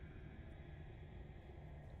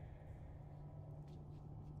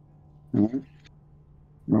 Mhm.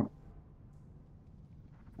 No.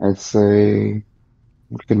 I'd say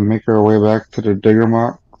we can make our way back to the Digger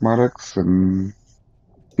Modics and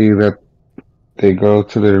see that they go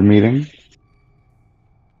to their meeting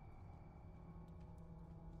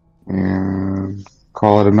and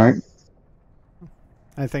call it a night.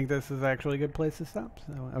 I think this is actually a good place to stop.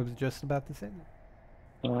 So I was just about to say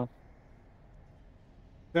that.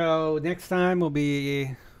 So next time we'll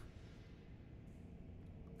be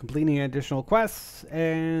completing additional quests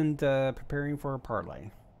and preparing for a parlay.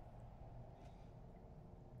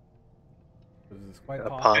 This is quite A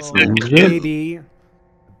possible. possible Sounds There good. may be a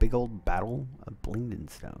big old battle of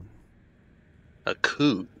Blingdenstone. A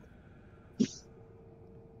coup.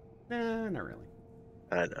 Nah, not really.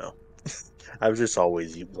 I know. I've just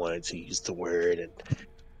always wanted to use the word, and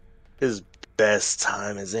his best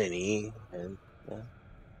time as any. And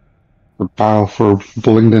The battle for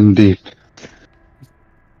Blingden Deep.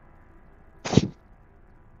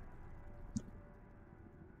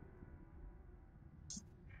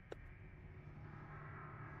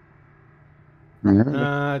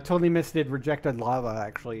 Yeah. Totally missed it. Rejected Lava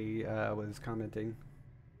actually was commenting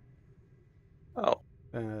Oh.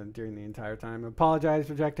 during the entire time. Apologize,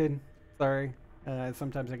 Rejected. Sorry.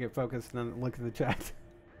 Sometimes I get focused and then look at the chat.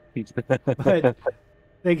 But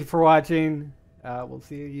thank you for watching. We'll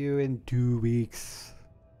see you in 2 weeks.